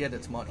Twitch will get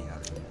its money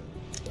out of it.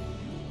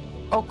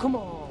 Oh, come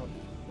on.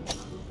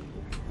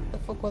 What the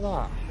fuck was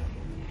that?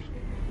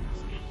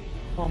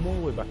 Oh, I'm all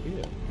the way back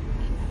here.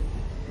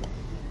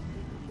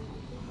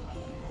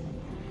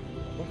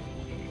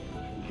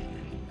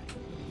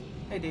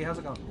 Hey D, how's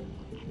it going?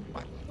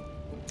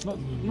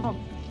 Not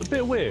a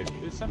bit weird.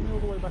 It sent me all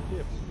the way back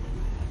here.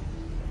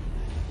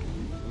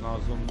 And I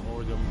was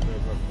already on the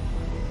third road.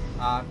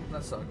 Ah,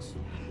 that sucks.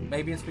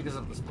 Maybe it's because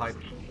of this pipe.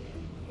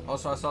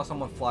 Also, I saw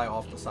someone fly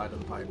off the side of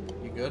the pipe.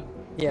 You good?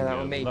 Yeah, that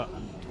was me. That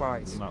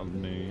Twice. was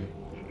me.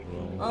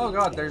 Oh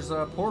god, there's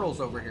portals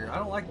over here. I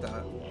don't like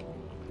that.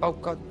 Oh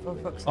god, for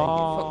fuck's sake.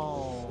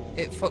 Oh.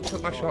 It fucked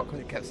up my shot because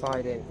it kept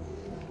sliding.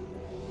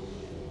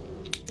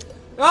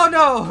 Oh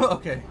no!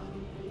 Okay.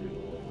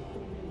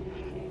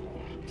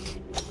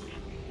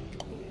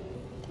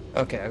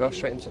 Okay, I got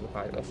straight into the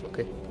pipe, that's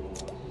okay.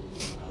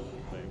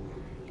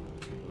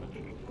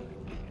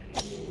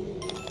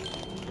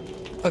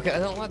 Okay, I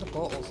don't like the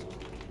portals.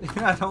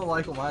 I don't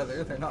like them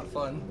either. They're not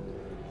fun.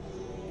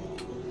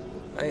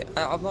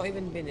 I've not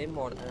even been in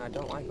one and I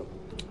don't like them.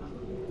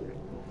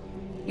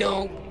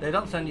 No! They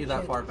don't send you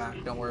that far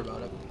back. Don't worry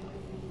about it.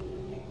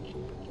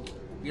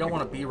 You don't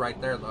want to be right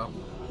there though.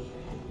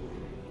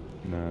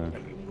 No.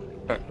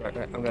 Right,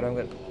 I'm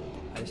good.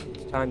 I just need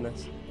to time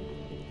this.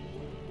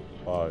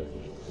 5,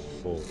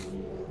 4,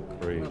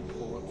 3,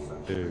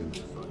 2,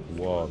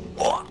 1.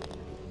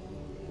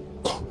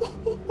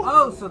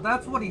 Oh, so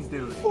that's what he's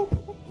doing.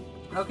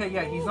 Okay,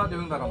 yeah, he's not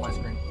doing that on my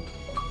screen.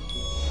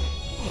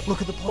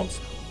 Look at the points!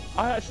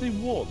 I actually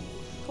won.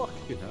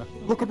 Fucking hell.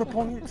 Look at the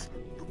points!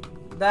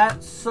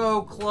 That's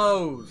so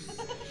close.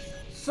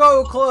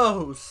 So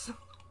close.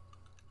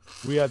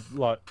 We had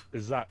like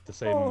exact the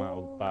same amount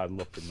of bad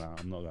luck in that.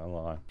 I'm not gonna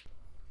lie.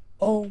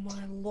 Oh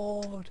my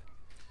lord!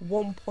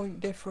 1 point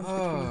difference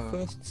between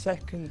first and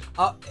second.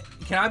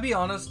 Can I be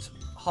honest?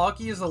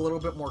 Hockey is a little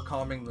bit more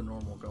calming than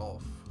normal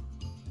golf.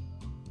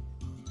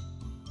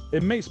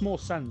 It makes more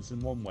sense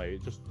in one way.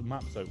 It just the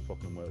maps don't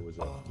fucking work with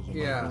it. Doesn't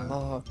Yeah. matter.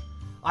 Oh,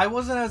 I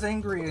wasn't as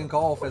angry in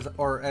golf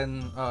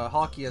in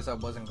hockey as I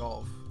was in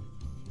golf.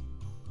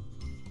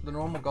 The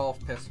normal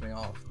golf pissed me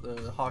off.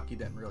 The hockey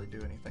didn't really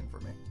do anything for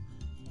me.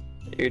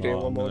 you're doing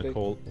one I'm more, gonna dude?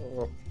 call.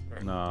 Oh.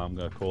 Nah, I'm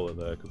gonna call it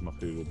there because my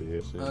food will be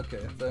here soon.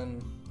 Okay,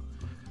 then.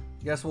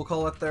 Guess we'll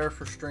call it there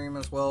for stream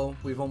as well.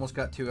 We've almost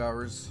got 2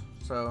 hours,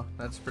 so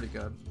that's pretty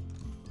good.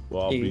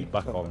 Well, I'll be Yeah.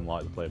 back on and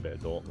like to play a bit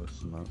of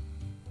Dauntless and that.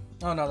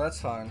 Oh no, that's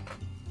fine.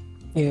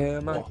 Yeah,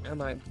 I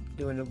might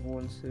do another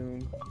one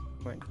soon.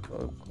 Might go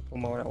a couple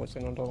more hours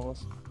in on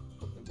dollars.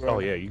 Oh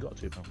yeah, you got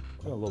to. Man.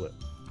 I love it.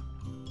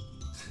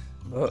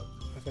 But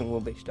I think we'll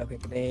be stopping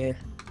there.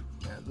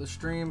 Yeah, the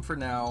stream for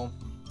now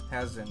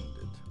has ended.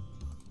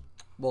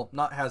 Well,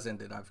 not has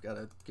ended. I've got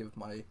to give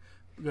my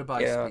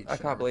goodbye Yeah, speech. I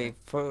and can't believe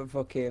everything. for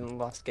fucking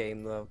last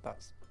game though.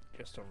 That's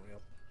just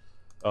unreal.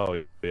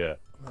 Oh yeah.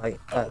 Like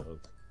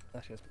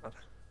that's just mad.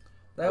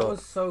 That Oh,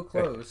 was so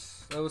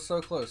close. That was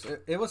so close.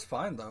 It was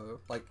fine though.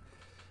 Like,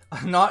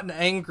 I'm not an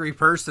angry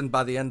person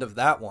by the end of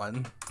that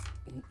one.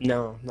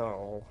 No.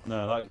 No,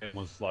 that game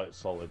was like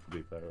solid. To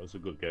be fair, it was a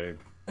good game.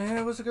 Yeah,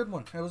 it was a good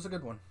one. It was a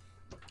good one.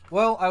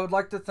 Well, I would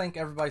like to thank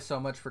everybody so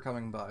much for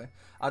coming by.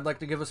 I'd like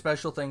to give a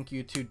special thank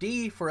you to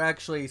D for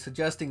actually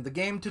suggesting the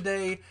game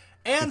today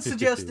and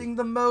suggesting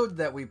the mode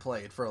that we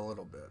played for a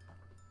little bit.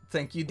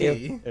 Thank you,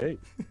 D. Hey,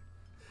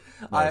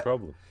 no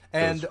problem.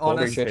 And It's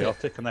honestly,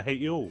 chaotic, and I hate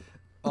you all.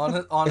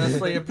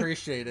 honestly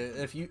appreciate it.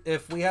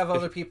 If we have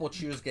other people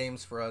choose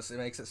games for us, it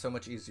makes it so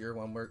much easier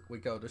when we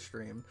go to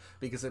stream,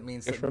 because it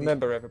means Just that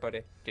remember,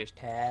 everybody, just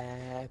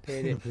tap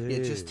it in.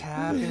 you just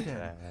tap it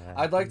in.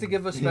 I'd like to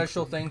give a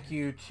special thank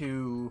you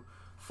to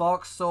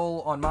Fox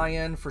Soul on my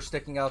end for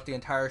sticking out the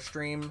entire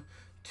stream,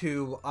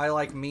 to I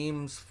Like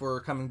Memes for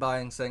coming by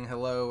and saying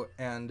hello,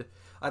 and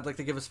I'd like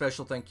to give a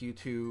special thank you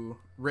to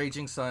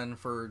Ragingsunn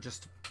for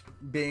just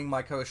being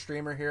my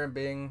co-streamer here and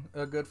being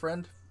a good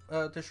friend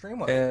to stream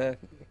with.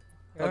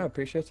 I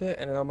appreciate it,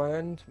 and on my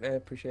end, I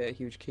appreciate a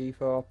huge Key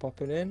for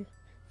popping in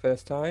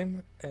first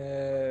time.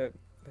 Again,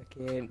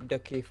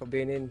 Ducky for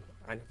being in,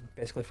 and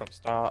basically from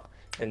start,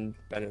 and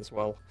Ben as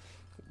well.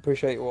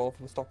 Appreciate you all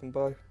for stopping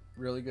by.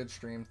 Really good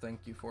stream.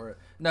 Thank you for it.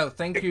 No,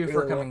 thank you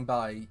for coming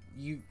by.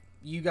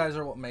 You guys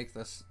are what make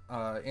this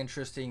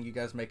interesting. You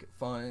guys make it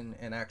fun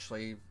and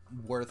actually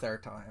worth our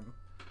time.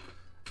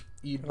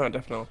 Oh,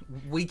 definitely.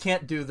 We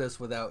can't do this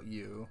without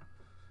you.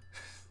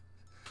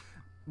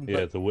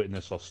 Yeah, to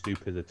witness our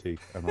stupidity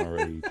and our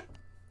rage.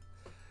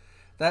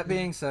 That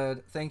being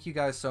said, thank you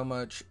guys so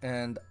much,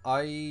 and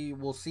I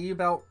will see you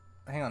about.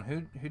 Hang on,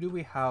 who do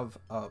we have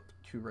up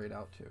to raid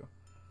out to?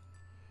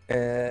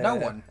 No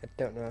one. I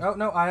don't know. Oh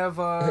no, I have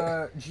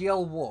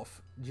GL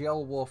Wolf.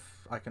 GL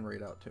Wolf, I can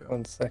raid out to.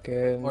 1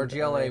 second. Or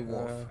GLA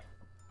Wolf.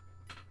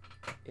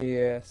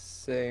 Yeah,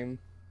 same.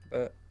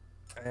 But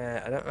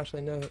I don't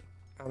actually know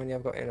how many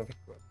I've got in.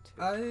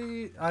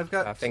 I've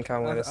got. I think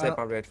I'm gonna save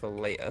my raid for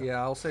later.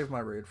 Yeah, I'll save my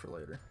raid for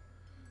later.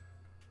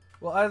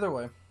 Well, either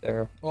way.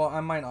 There. Well,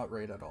 I might not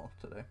raid at all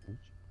today.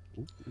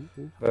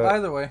 But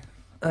Either way,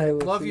 I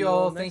will love see you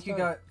all. next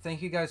time.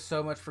 Thank you guys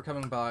so much for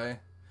coming by.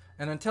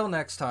 And until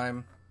next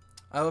time,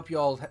 I hope you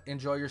all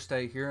enjoy your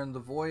stay here in the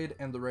Void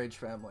and the Rage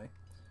family.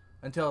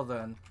 Until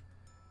then,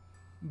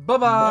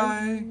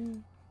 bye-bye.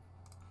 Bye.